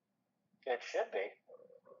 It should be.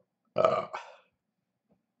 I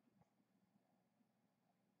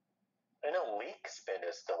know Leak Spin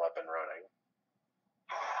is still up and running.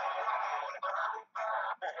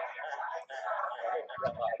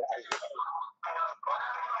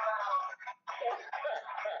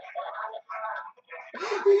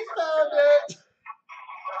 He found it.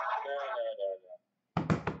 No.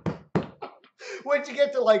 What'd you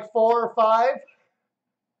get to, like 4 or 5? I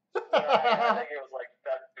think it was like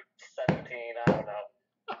 17. I don't know.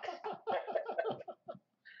 I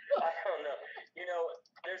don't know. You know,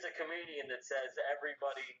 there's a comedian that says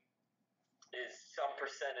everybody is some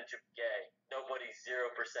percentage of gay. Nobody's 0%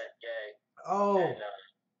 gay. Oh. And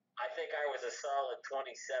I think I was a solid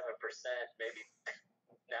 27%. Maybe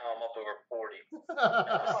now I'm up over 40.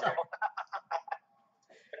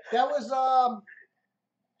 That was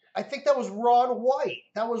I think that was Ron White.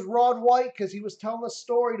 That was Ron White because he was telling a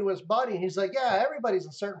story to his buddy. He's like, yeah, everybody's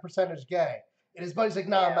a certain percentage gay. And his buddy's like,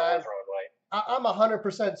 nah, man, I'm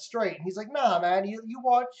 100% straight. And he's like, nah, man, you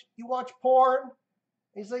watch porn?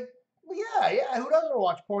 He's like, well, yeah, who doesn't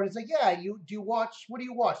watch porn? He's like, yeah, what do you watch?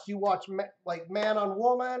 Do you watch like man on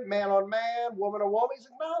woman, man on man, woman on woman? He's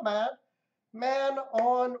like, nah, man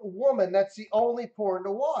on woman. That's the only porn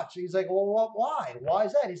to watch. He's like, well, why? Why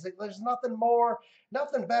is that? He's like, there's nothing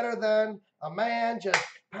better than a man just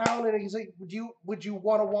pounding. He's like, would you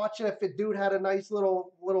want to watch it if a dude had a nice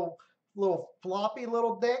little floppy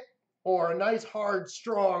little dick or a nice hard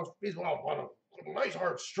strong? He's well, nice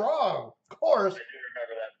hard strong, of course. I do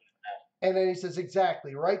remember that. And then he says,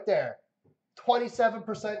 exactly, right there,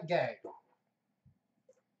 27% gay.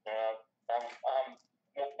 I'm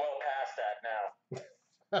well past that now.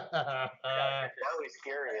 Now he's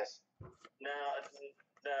curious.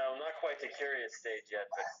 No, not quite quite the curious stage yet,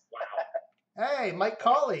 but wow. Hey, Mike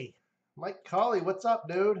Colley. Mike Colley, what's up,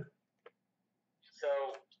 dude? So,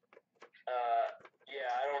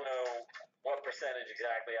 yeah, I don't know what percentage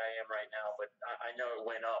exactly I am right now, but I know it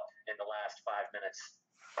went up in the last 5 minutes.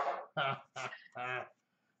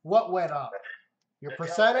 What went up? Your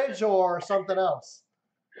percentage or something else?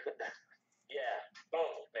 Yeah,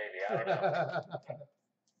 both, maybe. I don't know.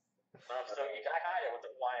 So I hide it with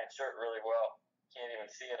the Hawaiian shirt really well. Can't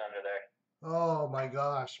even see it under there. Oh my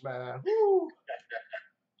gosh, man. Woo.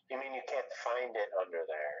 You mean you can't find it under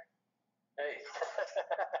there? Hey.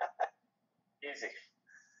 Easy.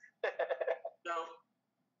 So,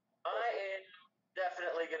 I am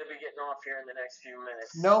definitely going to be getting off here in the next few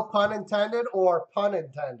minutes. No pun intended or pun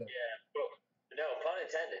intended? Yeah. No, pun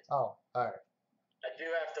intended. Oh, all right. I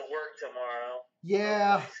do have to work tomorrow.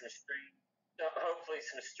 Yeah. Hopefully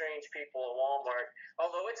some strange people at Walmart.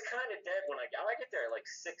 Although it's kind of dead when I get there at like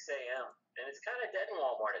 6 a.m. and it's kind of dead in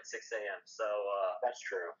Walmart at 6 a.m. So that's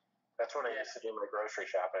true. That's when I used to do my grocery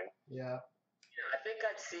shopping. Yeah. I think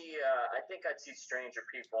I'd see stranger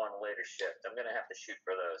people on a later shift. I'm gonna have to shoot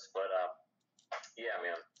for those, but yeah,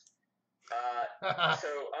 man.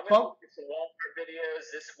 So I'm gonna look at some Walmart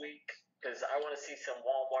videos this week because I want to see some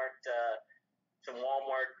Walmart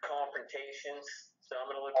confrontations. So I'm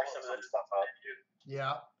gonna look for some of that stuff up.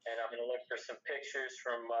 Yeah. And I'm gonna look for some pictures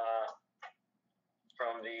from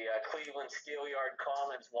the Cleveland Steelyard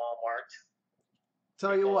Commons Walmart.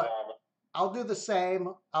 Tell you what, I'll do the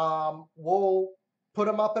same. We'll put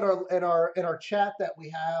them up in our chat that we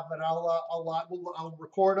have, and I'll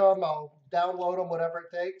record them. I'll download them, whatever it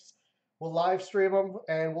takes. We'll live stream them,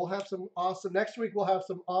 and we'll have some awesome. Next week we'll have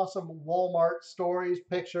some awesome Walmart stories,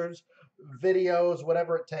 pictures, videos,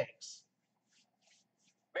 whatever it takes.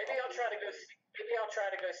 Maybe I'll try to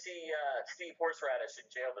go see Steve Horseradish in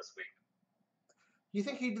jail this week. You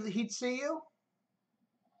think he'd see you?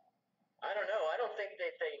 I don't know. I don't think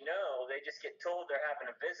that they know. They just get told they're having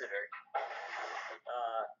a visitor.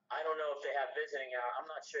 I don't know if they have visiting hours. I'm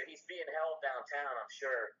not sure. He's being held downtown, I'm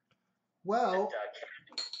sure. Well,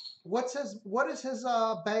 what is his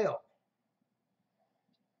bail?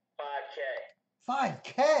 $5,000.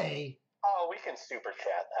 $5,000? Oh, we can super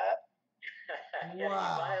chat that. Yeah, wow.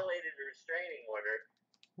 He violated a restraining order.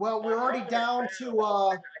 Well, we're already down to.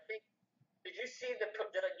 Did you see the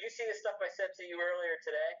stuff I said to you earlier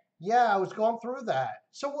today? Yeah, I was going through that.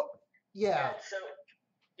 So what? Yeah. So,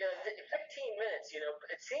 15 minutes. You know,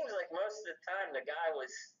 it seems like most of the time the guy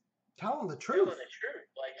was telling the truth.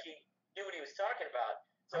 Like he knew what he was talking about.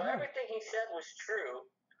 So everything he said was true.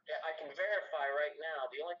 I can verify right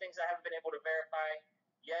now. The only things I haven't been able to verify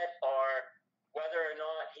yet are whether or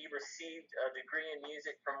not he received a degree in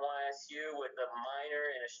music from YSU with a minor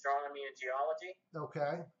in astronomy and geology.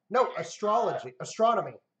 Okay. No, astronomy.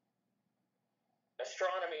 Astronomy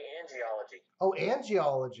and geology. Oh, and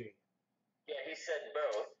geology. Yeah, he said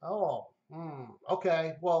both. Oh,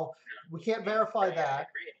 okay. Well, we can't verify that.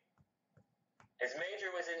 His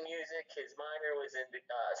major was in music. His minor was in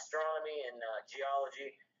astronomy and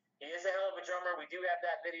geology. He is a hell of a drummer. We do have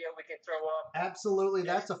that video we can throw up. Absolutely,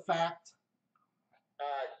 that's a fact.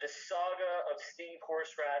 The saga of Steve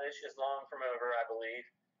Horseradish is long from over, I believe.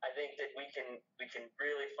 I think that we can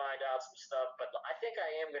really find out some stuff, but I think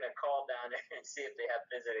I am going to call down there and see if they have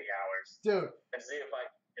visiting hours. Dude. And see if I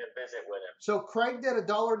can visit with him. So Craig did a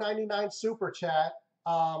 $1.99 super chat.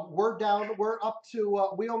 We're up to,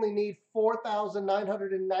 we only need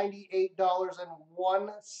 $4,998.01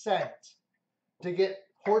 to get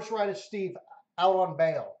Horseradish Steve out on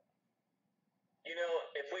bail. You know,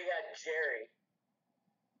 if we had Jerry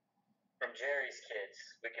from Jerry's Kids,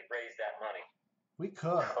 we could raise that money. We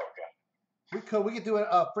could. Okay. We could. We could do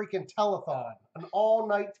a freaking telethon, an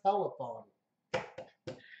all-night telethon. They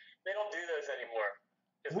don't do those anymore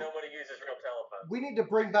because nobody uses real telephones. We need to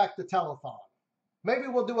bring back the telethon. Maybe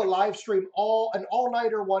we'll do a live stream, an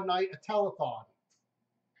all-nighter one night, a telethon.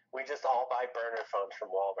 We just all buy burner phones from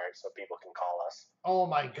Walmart so people can call us. Oh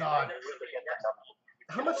my God!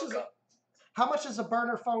 How much does a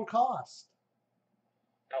burner phone cost?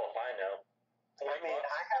 Oh, if I know. I mean,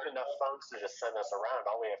 I have enough phones to just send us around.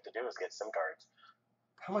 All we have to do is get SIM cards.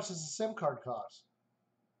 How much does a SIM card cost?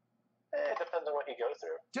 It depends on what you go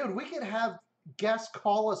through. Dude, we could have guests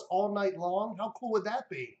call us all night long. How cool would that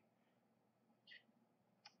be?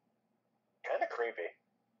 Kind of creepy.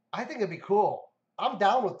 I think it'd be cool. I'm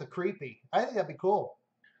down with the creepy. I think that'd be cool.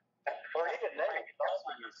 Or even then, you can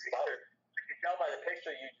also use stuff. I can tell by the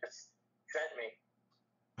picture you just sent me.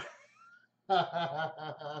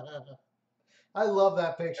 I love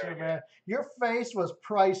that picture, man. Your face was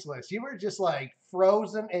priceless. You were just like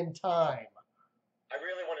frozen in time. I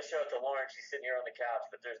really want to want to show it to Lauren. She's sitting here on the couch,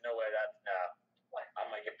 but there's no way that I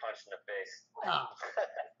might get punched in the face.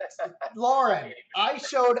 Lauren, I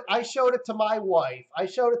showed it to my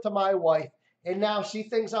wife. And now she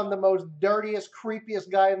thinks I'm the most dirtiest, creepiest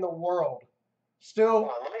guy in the world. Still. Hold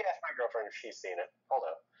on, let me ask my girlfriend if she's seen it. Hold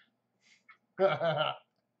up. Here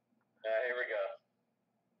we go.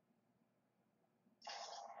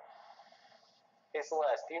 Hey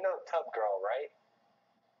Celeste, you know Tub Girl, right?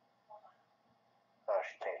 Oh,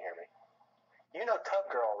 she can't hear me. You know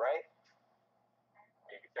Tub Girl, right?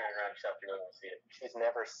 You can turn around yourself if you really want to see it. She's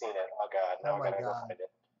never seen it. Oh God, now I gotta go find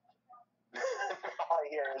it. All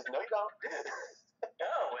I hear is, no, you don't.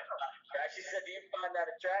 No, she said, do you find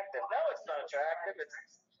that attractive? No, it's not attractive.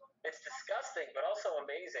 It's disgusting, but also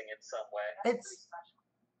amazing in some way.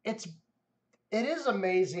 It is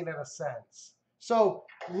amazing in a sense. So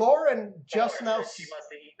Lauren just now. She must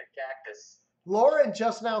have eaten a cactus. Lauren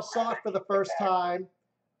just now saw it for the first time.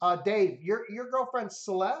 Dave, your girlfriend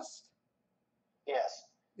Celeste? Yes.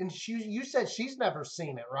 And you said she's never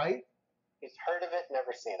seen it, right? She's heard of it,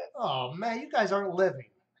 never seen it. Oh man, you guys aren't living.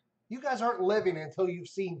 You guys aren't living until you've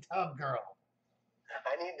seen Tub Girl.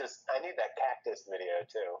 I need that cactus video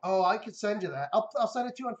too. Oh, I could send you that. I'll send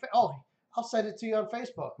it to you on I'll send it to you on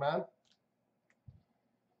Facebook, man.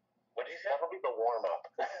 What did you say? That'll be the warm up.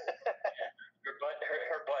 Her butt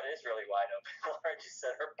is really wide open. Lauren just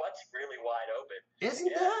said her butt's really wide open.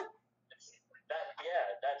 Isn't that?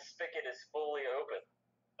 That spigot is fully open.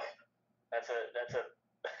 That's a.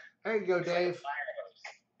 There you go, Dave.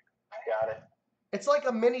 Got it. It's like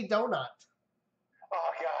a mini donut.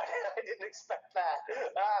 Oh God, I didn't expect that.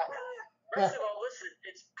 First of all, listen,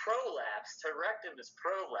 it's prolapsed. Her rectum is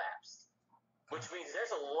prolapsed, which means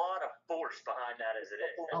there's a lot of force behind that as it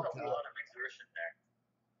is. There's a lot of exertion there.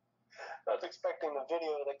 I was expecting the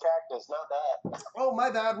video of the cactus, not that. Oh, my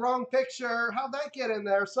bad. Wrong picture. How'd that get in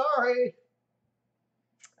there? Sorry.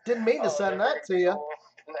 Didn't mean to send that to you.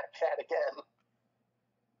 In that chat again.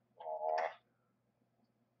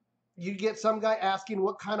 You get some guy asking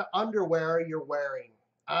what kind of underwear you're wearing.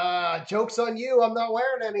 Joke's on you. I'm not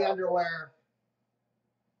wearing any underwear.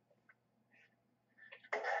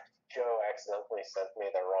 Joe accidentally sent me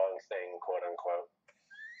the wrong thing, quote unquote.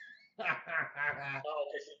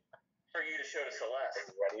 For you to show to Celeste. Are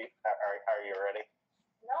you ready? Are you ready?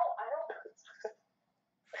 No, I don't.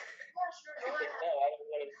 No, I don't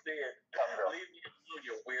want to see it. Leave me alone,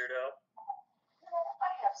 you weirdo. No, I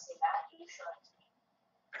have seen that. You shouldn't.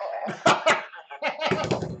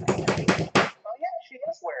 Oh yeah, she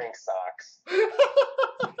is wearing socks.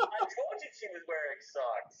 I told you she was wearing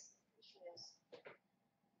socks. She is.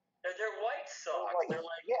 They're white socks. They're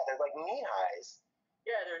like knee highs.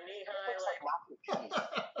 Yeah, they're knee high. Like mac and cheese.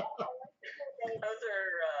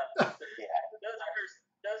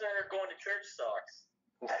 Those are her going to church socks.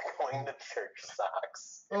 They're going to church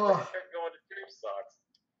socks. Oh. They're going to church socks.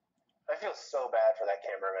 I feel so bad for that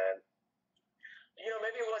cameraman. You know,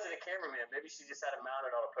 maybe it wasn't a cameraman. Maybe she just had it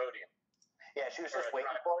mounted on a podium. Yeah, she was just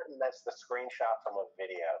waiting for it, and that's the screenshot from a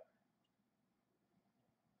video.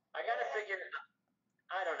 I gotta figure.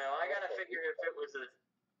 I don't know. I gotta figure if it was a.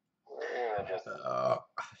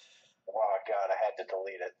 Oh God, I had to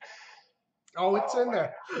delete it. Oh, it's in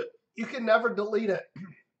there. God. You can never delete it.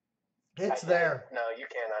 It's there. No, you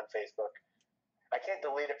can on Facebook. I can't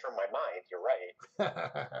delete it from my mind. You're right.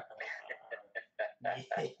 Oh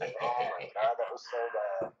my God, that was so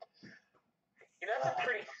bad. You know, that's a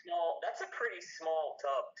pretty small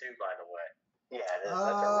tub too, by the way. Yeah, it is.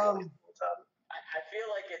 That's a really small tub. I feel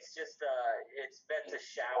like it's just it's meant to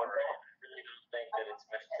shower. I really don't think that it's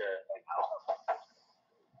meant to.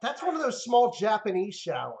 That's one of those small Japanese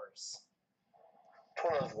showers. It's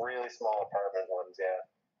one of those really small apartment ones, yeah.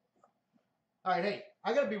 All right, hey,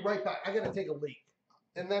 I gotta be right back. I gotta take a leak,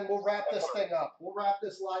 and then we'll wrap this thing up. We'll wrap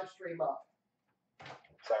this live stream up.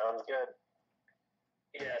 Sounds good.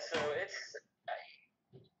 Yeah, so it's.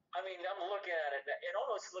 I mean, I'm looking at it. It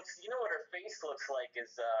almost looks. You know what her face looks like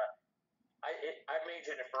is. I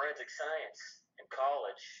majored in forensic science in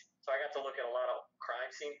college, so I got to look at a lot of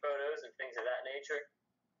crime scene photos and things of that nature.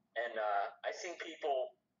 And I seen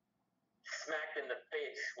people smacked in the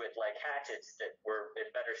face with like hatchets that were in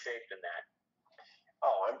better shape than that.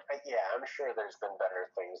 Oh, I'm sure there's been better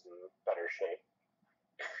things in better shape.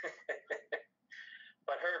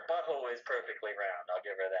 But her butthole is perfectly round. I'll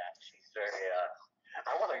give her that. She's very.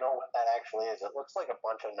 I want to know what that actually is. It looks like a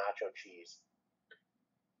bunch of nacho cheese.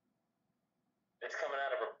 It's coming out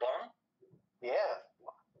of her bum? Yeah.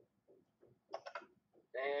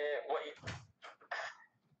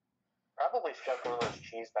 Probably shoved one of those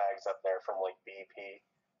cheese bags up there from like BP.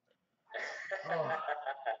 Oh.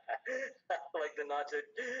 Like the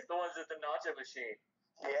ones at the nacho machine.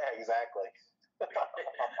 Yeah, exactly.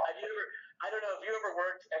 Have you ever? I don't know.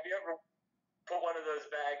 Have you ever put one of those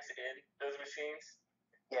bags in those machines?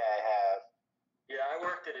 Yeah, I have. Yeah, I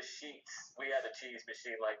worked at a Sheetz. We had a cheese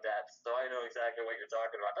machine like that, so I know exactly what you're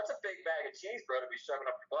talking about. That's a big bag of cheese, bro, to be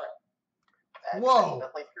shoving up your butt. That's Whoa!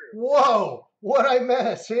 definitely true. Whoa! What I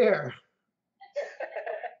miss here?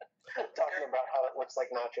 Talking about how it looks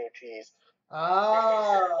like nacho cheese.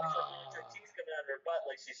 Nacho cheese coming out of her butt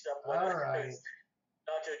like she shoved one of All right. those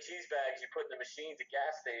nacho cheese bags you put in the machines at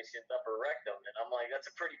gas stations up her rectum, and I'm like,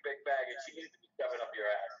 that's a pretty big bag of cheese to be shoving up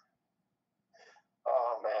your ass.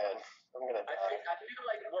 Oh man, I'm gonna die. I feel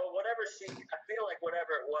like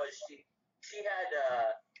whatever it was, she had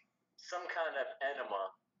some kind of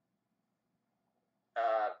enema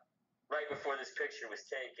right before this picture was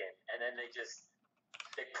taken, and then they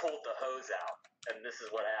pulled the hose out, and this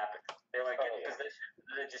is what happened. They like get in position,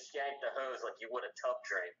 and they just yanked the hose like you would a tub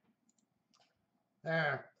drain.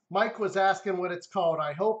 There. Mike was asking what it's called.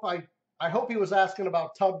 I hope he was asking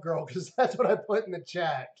about Tub Girl, because that's what I put in the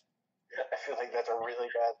chat. I feel like that's a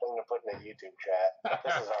really bad thing to put in a YouTube chat.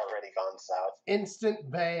 This has already gone south. Instant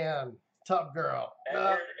ban. Tub Girl.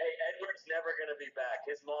 Edward's never gonna be back.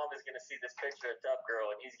 His mom is gonna see this picture of Tub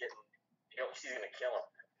Girl, and she's gonna kill him.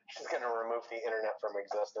 She's gonna remove the internet from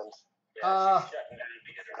existence. Yeah, she's shutting down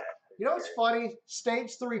the internet. You know what's funny?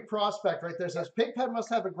 Stage 3 prospect right there says Pigpen must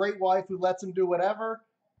have a great wife who lets him do whatever.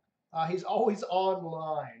 He's always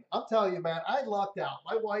online. I'm telling you, man, I lucked out.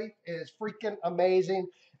 My wife is freaking amazing.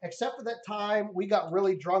 Except for that time we got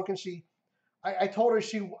really drunk and I told her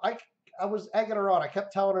I was egging her on. I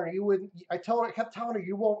kept telling her I kept telling her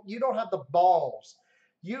you don't have the balls.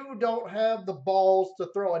 You don't have the balls to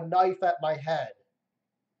throw a knife at my head.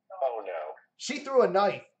 Oh no. She threw a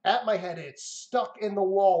knife at my head and it stuck in the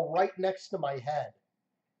wall right next to my head.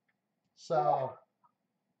 So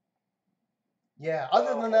yeah,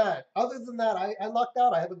 other than that, I lucked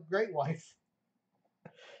out. I have a great wife.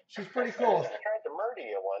 She's pretty cool. I tried to murder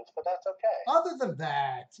you once, but that's okay. Other than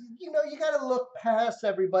that, you got to look past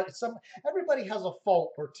everybody. Everybody has a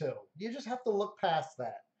fault or two. You just have to look past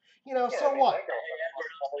that. So what? Hey, Edward,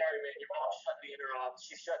 I'm sorry, man. Your mom's shutting the internet off.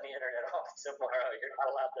 She's shutting the internet off tomorrow. You're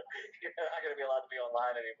not going to be allowed to be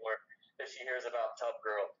online anymore if she hears about Tub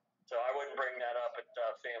Girl. So I wouldn't bring that up at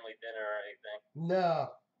family dinner or anything.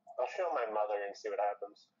 No. I'll show my mother and see what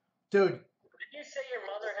happens. Dude. Did you say your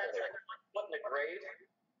mother has her foot in the grave?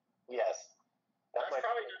 Yes. That's probably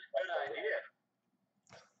not a good idea.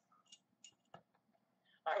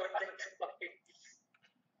 I would think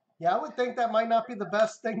Yeah, I would think that might not be the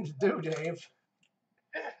best thing to do, Dave.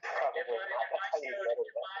 If I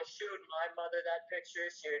showed my mother that picture,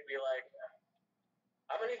 she would be like,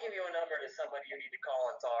 I'm going to give you a number to somebody you need to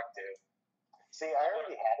call and talk to. See, I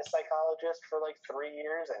already had a psychologist for like 3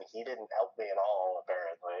 years, and he didn't help me at all,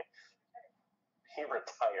 apparently. He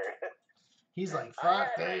retired. He's like,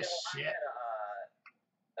 fuck this shit.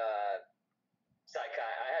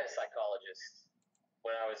 I had a psychologist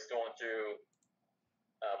when I was going through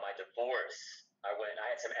my divorce. I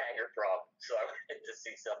had some anger problems, so I went to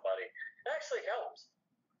see somebody. It actually helped.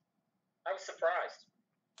 I was surprised.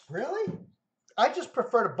 Really? I just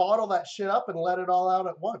prefer to bottle that shit up and let it all out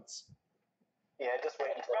at once. Yeah, just wait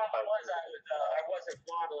until the problem was I wasn't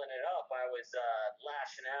bottling it up. I was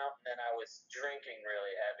lashing out, and then I was drinking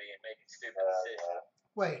really heavy and making stupid decisions.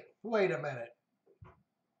 Wait a minute.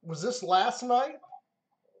 Was this last night?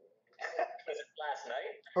 Was it last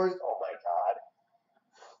night? Oh my god.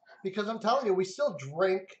 Because I'm telling you, we still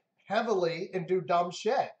drink heavily and do dumb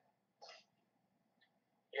shit.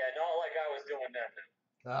 Yeah, not like I was doing that.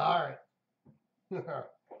 All right.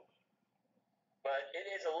 But it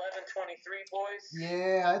is 11:23, boys.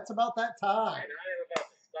 Yeah, it's about that time. And I am about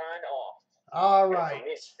to sign off. All right.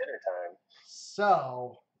 It's dinner time.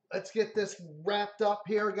 So let's get this wrapped up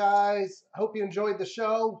here, guys. Hope you enjoyed the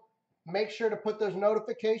show. Make sure to put those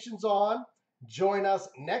notifications on. Join us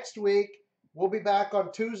next week. We'll be back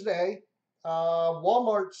on Tuesday.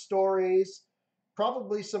 Walmart stories.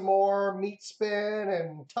 Probably some more Meat Spin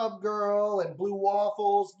and Tub Girl and Blue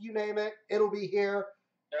Waffles. You name it. It'll be here.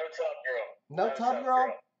 No Tub Girl. No Tub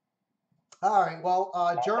Girl? All right. Well,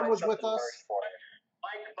 Jerm was with us.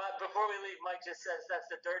 Mike, but before we leave, Mike just says that's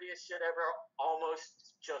the dirtiest shit ever.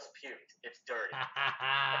 Almost just puked. It's dirty.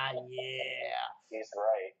 Yeah. He's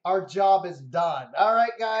right. Our job is done. All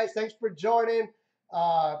right, guys. Thanks for joining.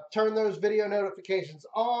 Turn those video notifications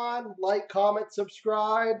on. Like, comment,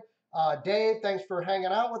 subscribe. Dave, thanks for hanging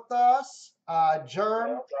out with us. Jerm.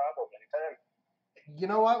 No problem. Anytime. You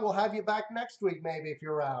know what? We'll have you back next week, maybe, if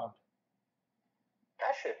you're around.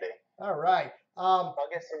 I should be. All right. I'll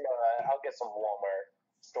get some Walmart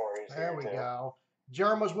stories. There we too. go.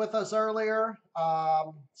 Jerm was with us earlier.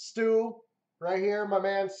 Stu, right here, my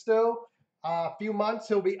man Stu. A few months,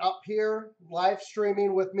 he'll be up here live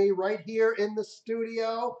streaming with me right here in the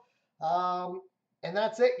studio. And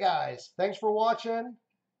that's it, guys. Thanks for watching.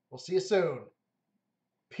 We'll see you soon.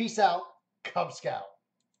 Peace out, Cub Scouts.